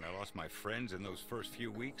 When I lost my friends in those first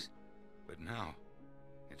few weeks. But now,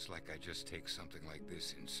 it's like I just take something like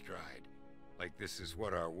this in stride. Like this is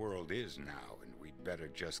what our world is now, and we'd better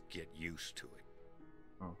just get used to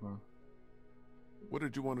it. What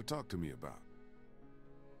did you want to talk to me about?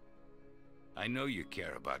 I know you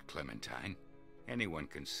care about Clementine. Anyone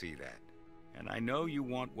can see that. And I know you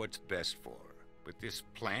want what's best for her. But this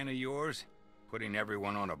plan of yours, putting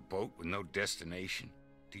everyone on a boat with no destination,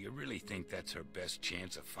 do you really think that's her best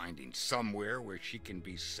chance of finding somewhere where she can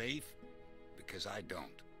be safe? Because I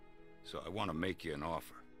don't. So I want to make you an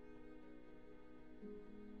offer.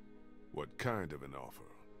 What kind of an offer?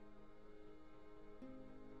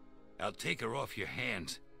 I'll take her off your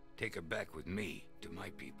hands, take her back with me to my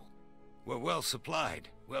people. We're well supplied,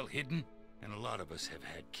 well hidden, and a lot of us have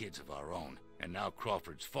had kids of our own. And now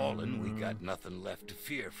Crawford's fallen, we got nothing left to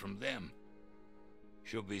fear from them.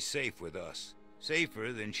 She'll be safe with us.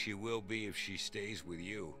 Safer than she will be if she stays with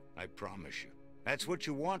you, I promise you. That's what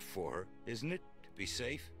you want for her, isn't it? To be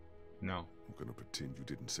safe? No. I'm gonna pretend you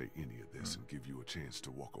didn't say any of this and give you a chance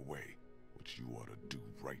to walk away, which you ought to do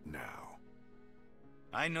right now.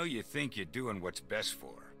 I know you think you're doing what's best for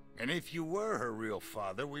her. And if you were her real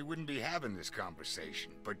father, we wouldn't be having this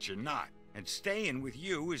conversation. But you're not. And staying with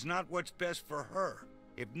you is not what's best for her.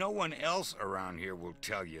 If no one else around here will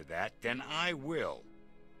tell you that, then I will.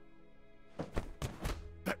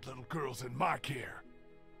 That little girl's in my care.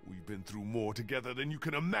 We've been through more together than you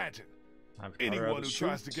can imagine. Anyone who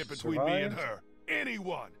tries to get between me and her,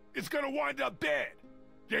 anyone, is gonna wind up dead.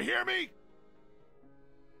 You hear me?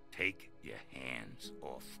 Take your hands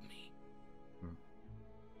off me.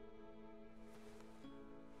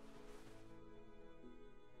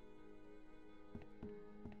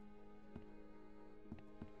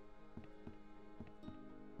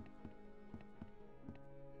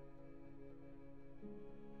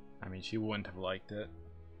 I mean, she wouldn't have liked it.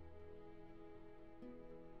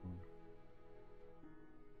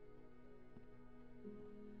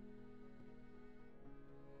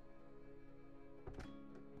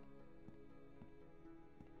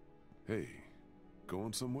 Hey,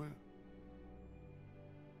 going somewhere?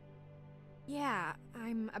 Yeah,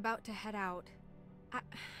 I'm about to head out.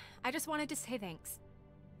 I just wanted to say thanks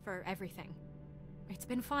for everything. It's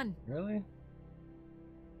been fun. Really?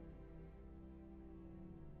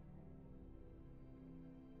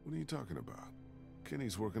 What are you talking about?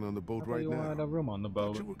 Kenny's working on the boat I thought right you now. wanted a room on the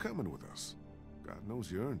boat. Thought you were coming with us. God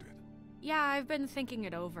knows you earned it. Yeah, I've been thinking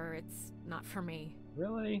it over. It's not for me.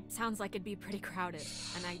 Really? Sounds like it'd be pretty crowded,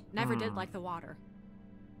 and I never did like the water.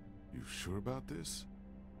 You sure about this?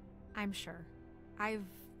 I'm sure. I've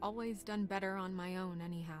always done better on my own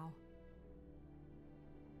anyhow.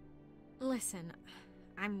 Listen,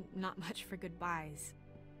 I'm not much for goodbyes.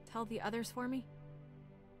 Tell the others for me?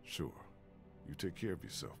 Sure. You take care of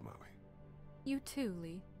yourself, Molly. You too,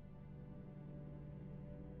 Lee.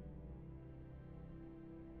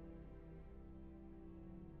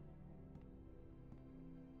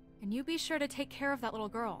 And you be sure to take care of that little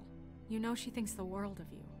girl. You know she thinks the world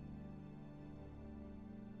of you.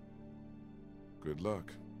 Good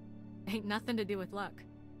luck. Ain't nothing to do with luck.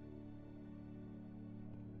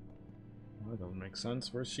 Well, that doesn't make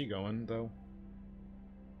sense. Where's she going, though?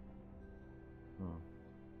 Oh.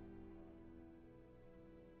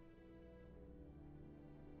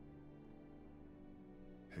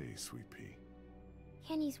 Hey, Sweet Pea.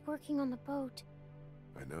 Kenny's working on the boat.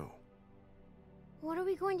 I know. What are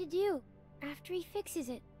we going to do after he fixes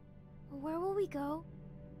it? Where will we go?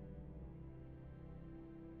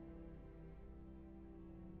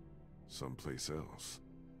 Someplace else.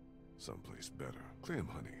 Someplace better. Clem,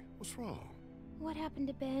 honey, what's wrong? What happened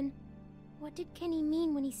to Ben? What did Kenny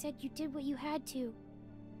mean when he said you did what you had to?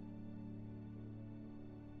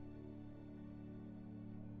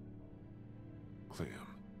 Clem,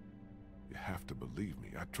 you have to believe me.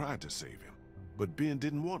 I tried to save him, but Ben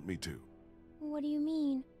didn't want me to. What do you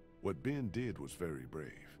mean? What Ben did was very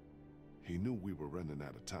brave. He knew we were running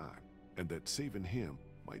out of time, and that saving him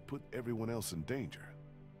might put everyone else in danger.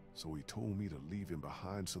 So he told me to leave him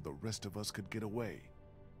behind so the rest of us could get away.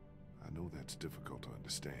 I know that's difficult to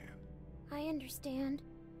understand. I understand.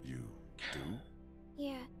 You do?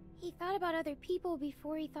 Yeah, he thought about other people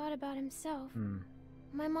before he thought about himself.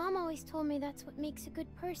 My mom always told me that's what makes a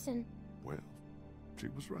good person. Well, she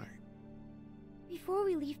was right. Before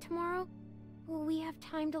we leave tomorrow, will we have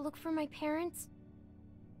time to look for my parents?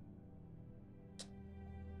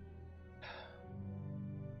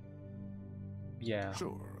 Yeah.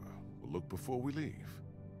 Sure. We'll look before we leave.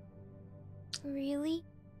 Really?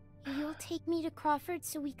 You'll take me to Crawford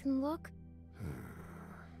so we can look?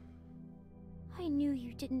 I knew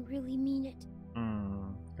you didn't really mean it.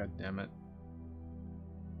 God damn it.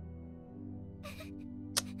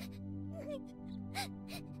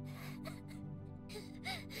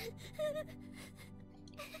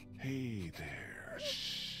 Hey there.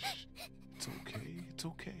 Shh. It's okay. It's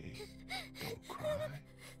okay. Don't cry.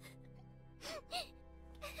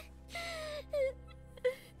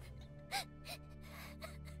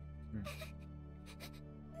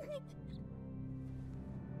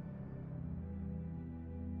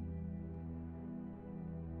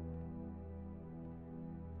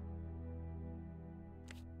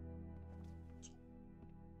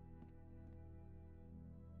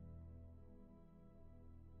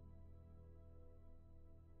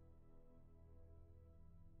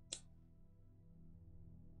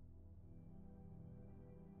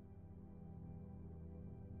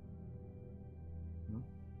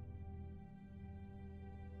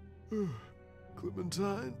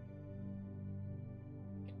 Clementine?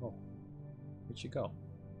 Oh, where'd she go?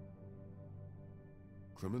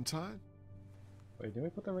 Clementine? Wait, did we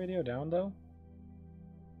put the radio down though?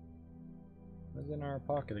 It's in our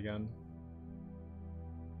pocket again.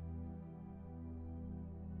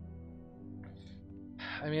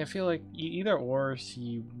 I mean, I feel like either or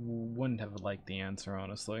she wouldn't have liked the answer,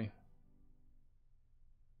 honestly.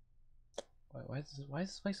 Why is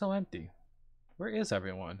this place so empty? Where is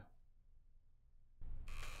everyone?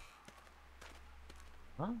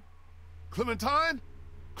 Huh? Clementine?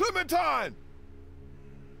 Clementine!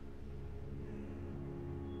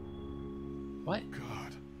 What?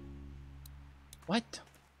 God. What?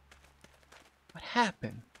 What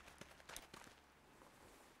happened?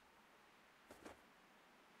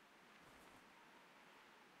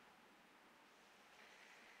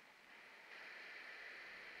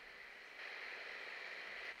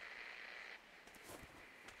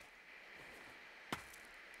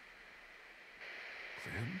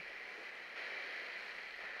 Clem?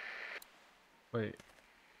 Wait,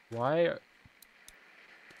 why?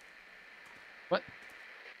 What?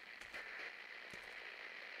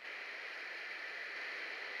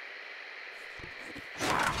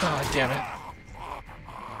 Oh, damn it.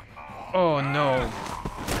 Oh, no.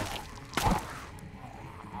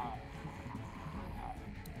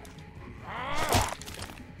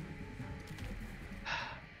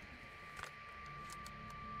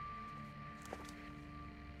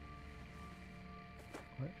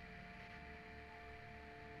 What?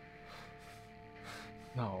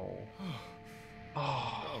 No.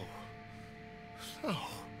 Oh. No.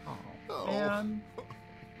 Oh, man.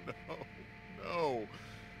 No.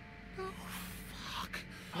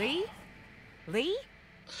 Lee? Lee?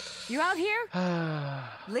 You out here?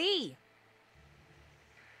 Lee!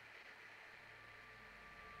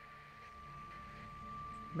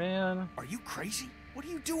 Man. Are you crazy? What are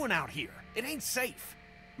you doing out here? It ain't safe.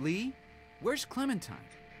 Lee? Where's Clementine?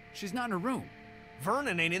 She's not in her room.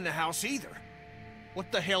 Vernon ain't in the house either.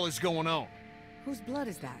 What the hell is going on? Whose blood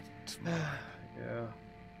is that? Yeah.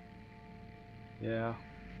 Yeah.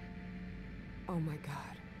 Oh my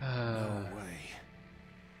god. No way.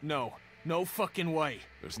 No. No fucking way.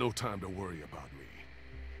 There's no time to worry about me.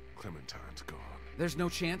 Clementine's gone. There's no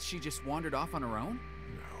chance she just wandered off on her own?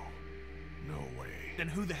 No way. Then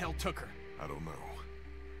who the hell took her? I don't know.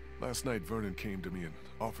 Last night Vernon came to me and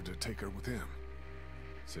offered to take her with him.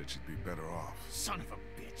 Said she'd be better off. Son of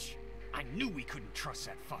a bitch. I knew we couldn't trust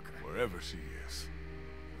that fucker. Wherever she is,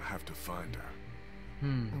 I have to find her.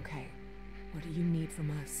 Okay. What do you need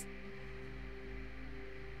from us?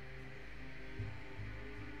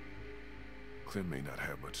 Clem may not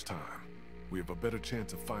have much time. We have a better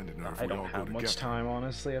chance of finding her if I we all don't go have together. much time,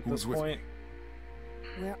 honestly, at Who's this with point.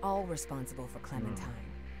 me? We're all responsible for Clementine.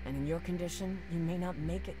 And in your condition, you may not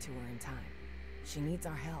make it to her in time. She needs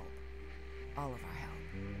our help. All of our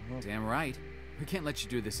help. Damn right. We can't let you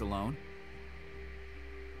do this alone.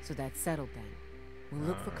 So that's settled then. We'll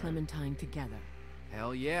look for Clementine together.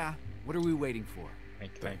 Hell yeah. What are we waiting for?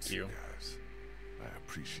 Thank you. Guys. I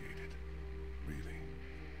appreciate it. Really.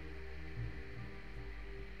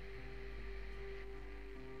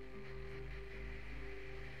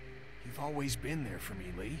 You've always been there for me,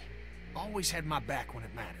 Lee. Always had my back when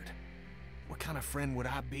it mattered. What kind of friend would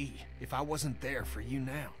I be if I wasn't there for you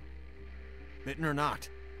now? Bitten or not,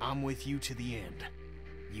 I'm with you to the end.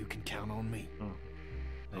 You can count on me.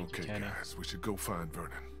 Okay, guys, we should go find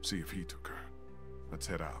Vernon, see if he took her. Let's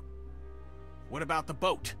head out. What about the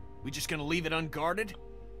boat? We just gonna leave it unguarded?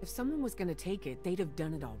 If someone was gonna take it, they'd have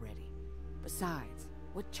done it already. Besides,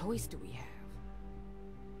 what choice do we have?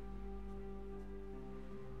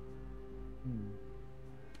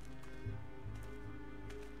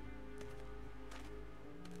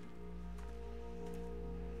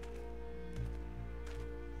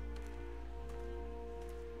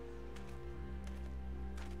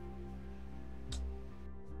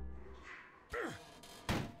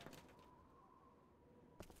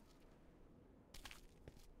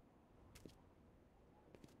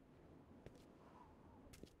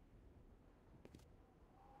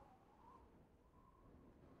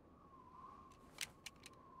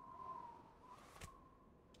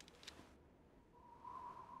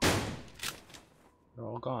 They're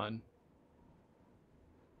all gone.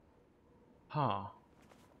 Huh.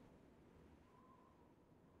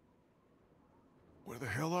 Where the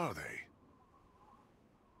hell are they?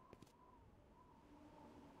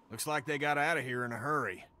 Looks like they got out of here in a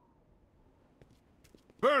hurry.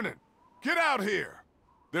 Vernon, get out here!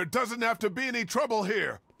 There doesn't have to be any trouble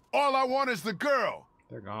here. All I want is the girl.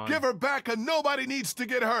 They're gone. Give her back and nobody needs to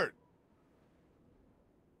get hurt.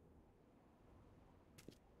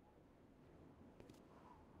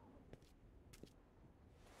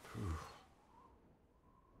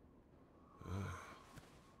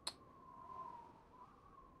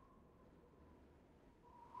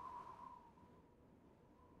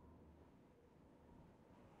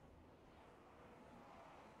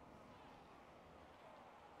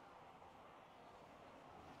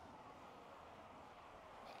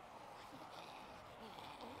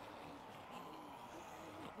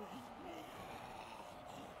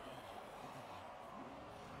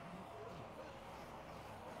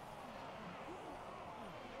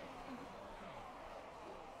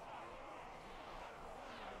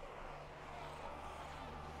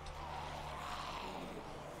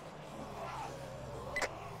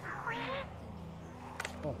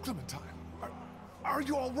 Oh, Clementine, are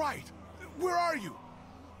you all right? Where are you?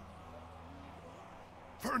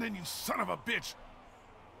 Vernon, you son of a bitch!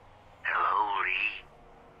 Hello, Lee.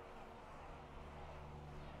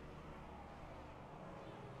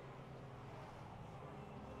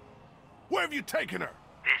 Where have you taken her?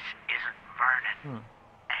 This isn't Vernon.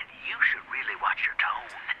 And you should really watch your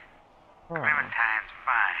tone. Clementine's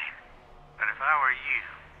fine. But if I were you,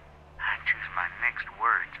 I'd choose my next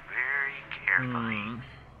words very carefully.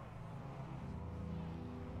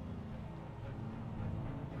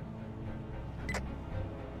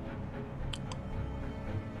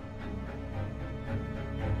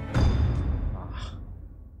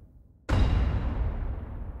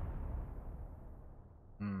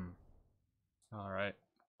 Alright.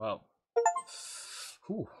 Well.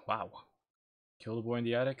 Whew, wow. Kill the boy in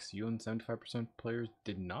the attics. You and 75% players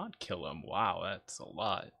did not kill him. Wow, that's a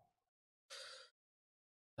lot.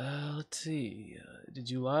 Let's see. Did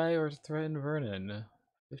you lie or threaten Vernon?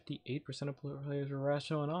 58% of players were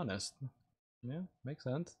rational and honest. Yeah, makes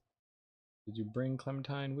sense. Did you bring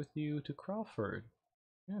Clementine with you to Crawford?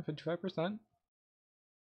 Yeah, 55%.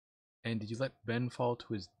 And did you let Ben fall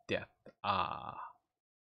to his death? Ah.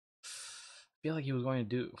 I feel like he was going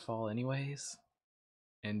to fall anyways.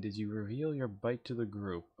 And did you reveal your bite to the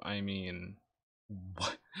group? I mean,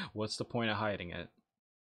 what's the point of hiding it?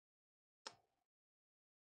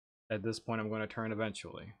 At this point, I'm going to turn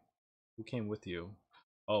eventually. Who came with you?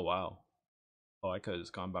 Oh, wow. Oh, I could have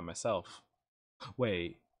just gone by myself.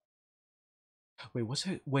 Wait. Wait, what's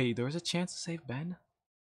it? Wait, there was a chance to save Ben?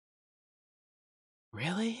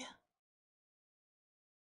 Really?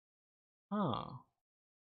 Huh.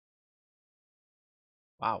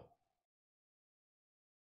 Wow.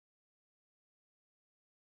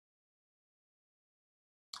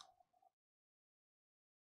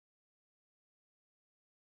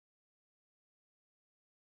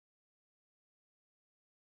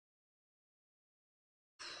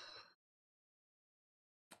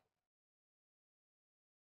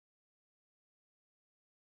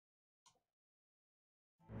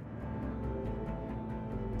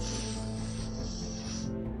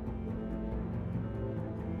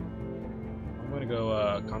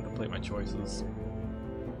 contemplate my choices.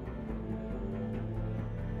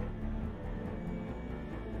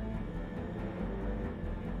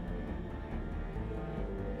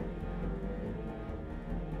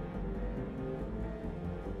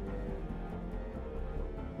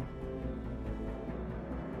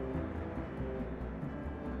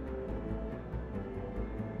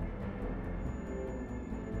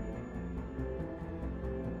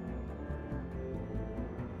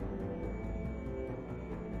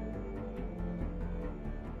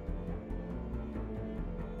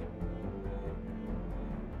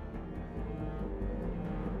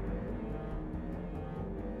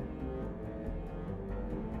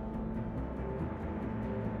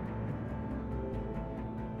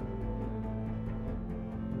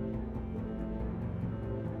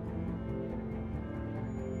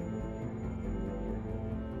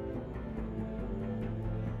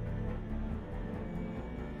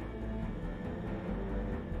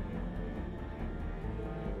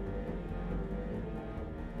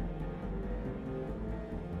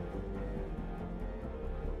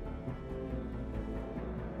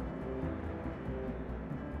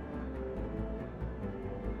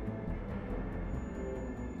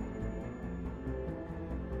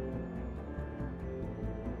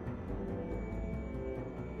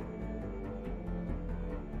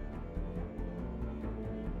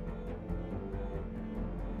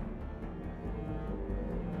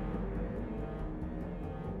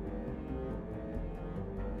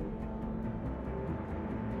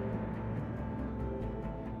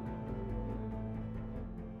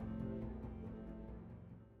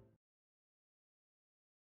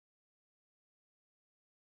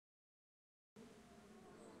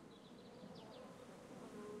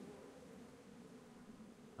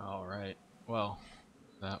 Alright, well,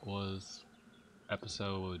 that was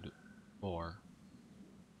episode 4.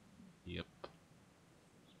 Yep.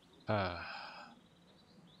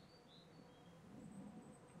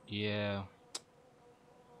 Yeah.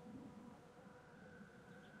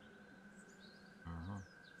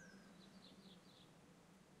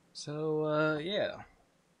 So, yeah.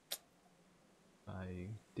 I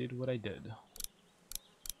did what I did.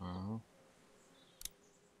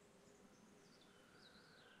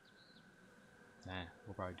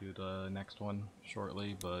 We'll probably do the next one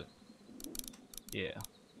shortly, but yeah.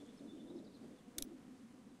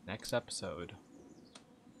 Next episode.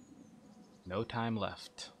 No time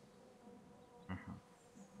left.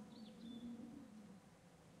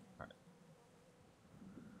 Alright.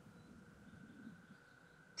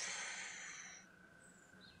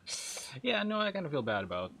 Yeah, no, I kind of feel bad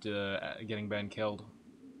about getting Ben killed.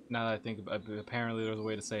 Now that I think about it, apparently there's a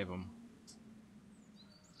way to save him.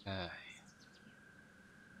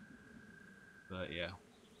 But yeah.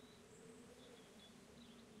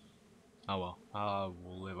 Oh well, I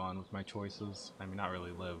will live on with my choices. I mean, not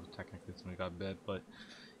really live, technically since we got bit, but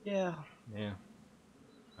yeah.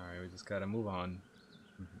 Alright, we just gotta move on.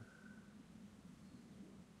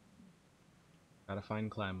 Gotta find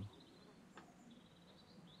Clem.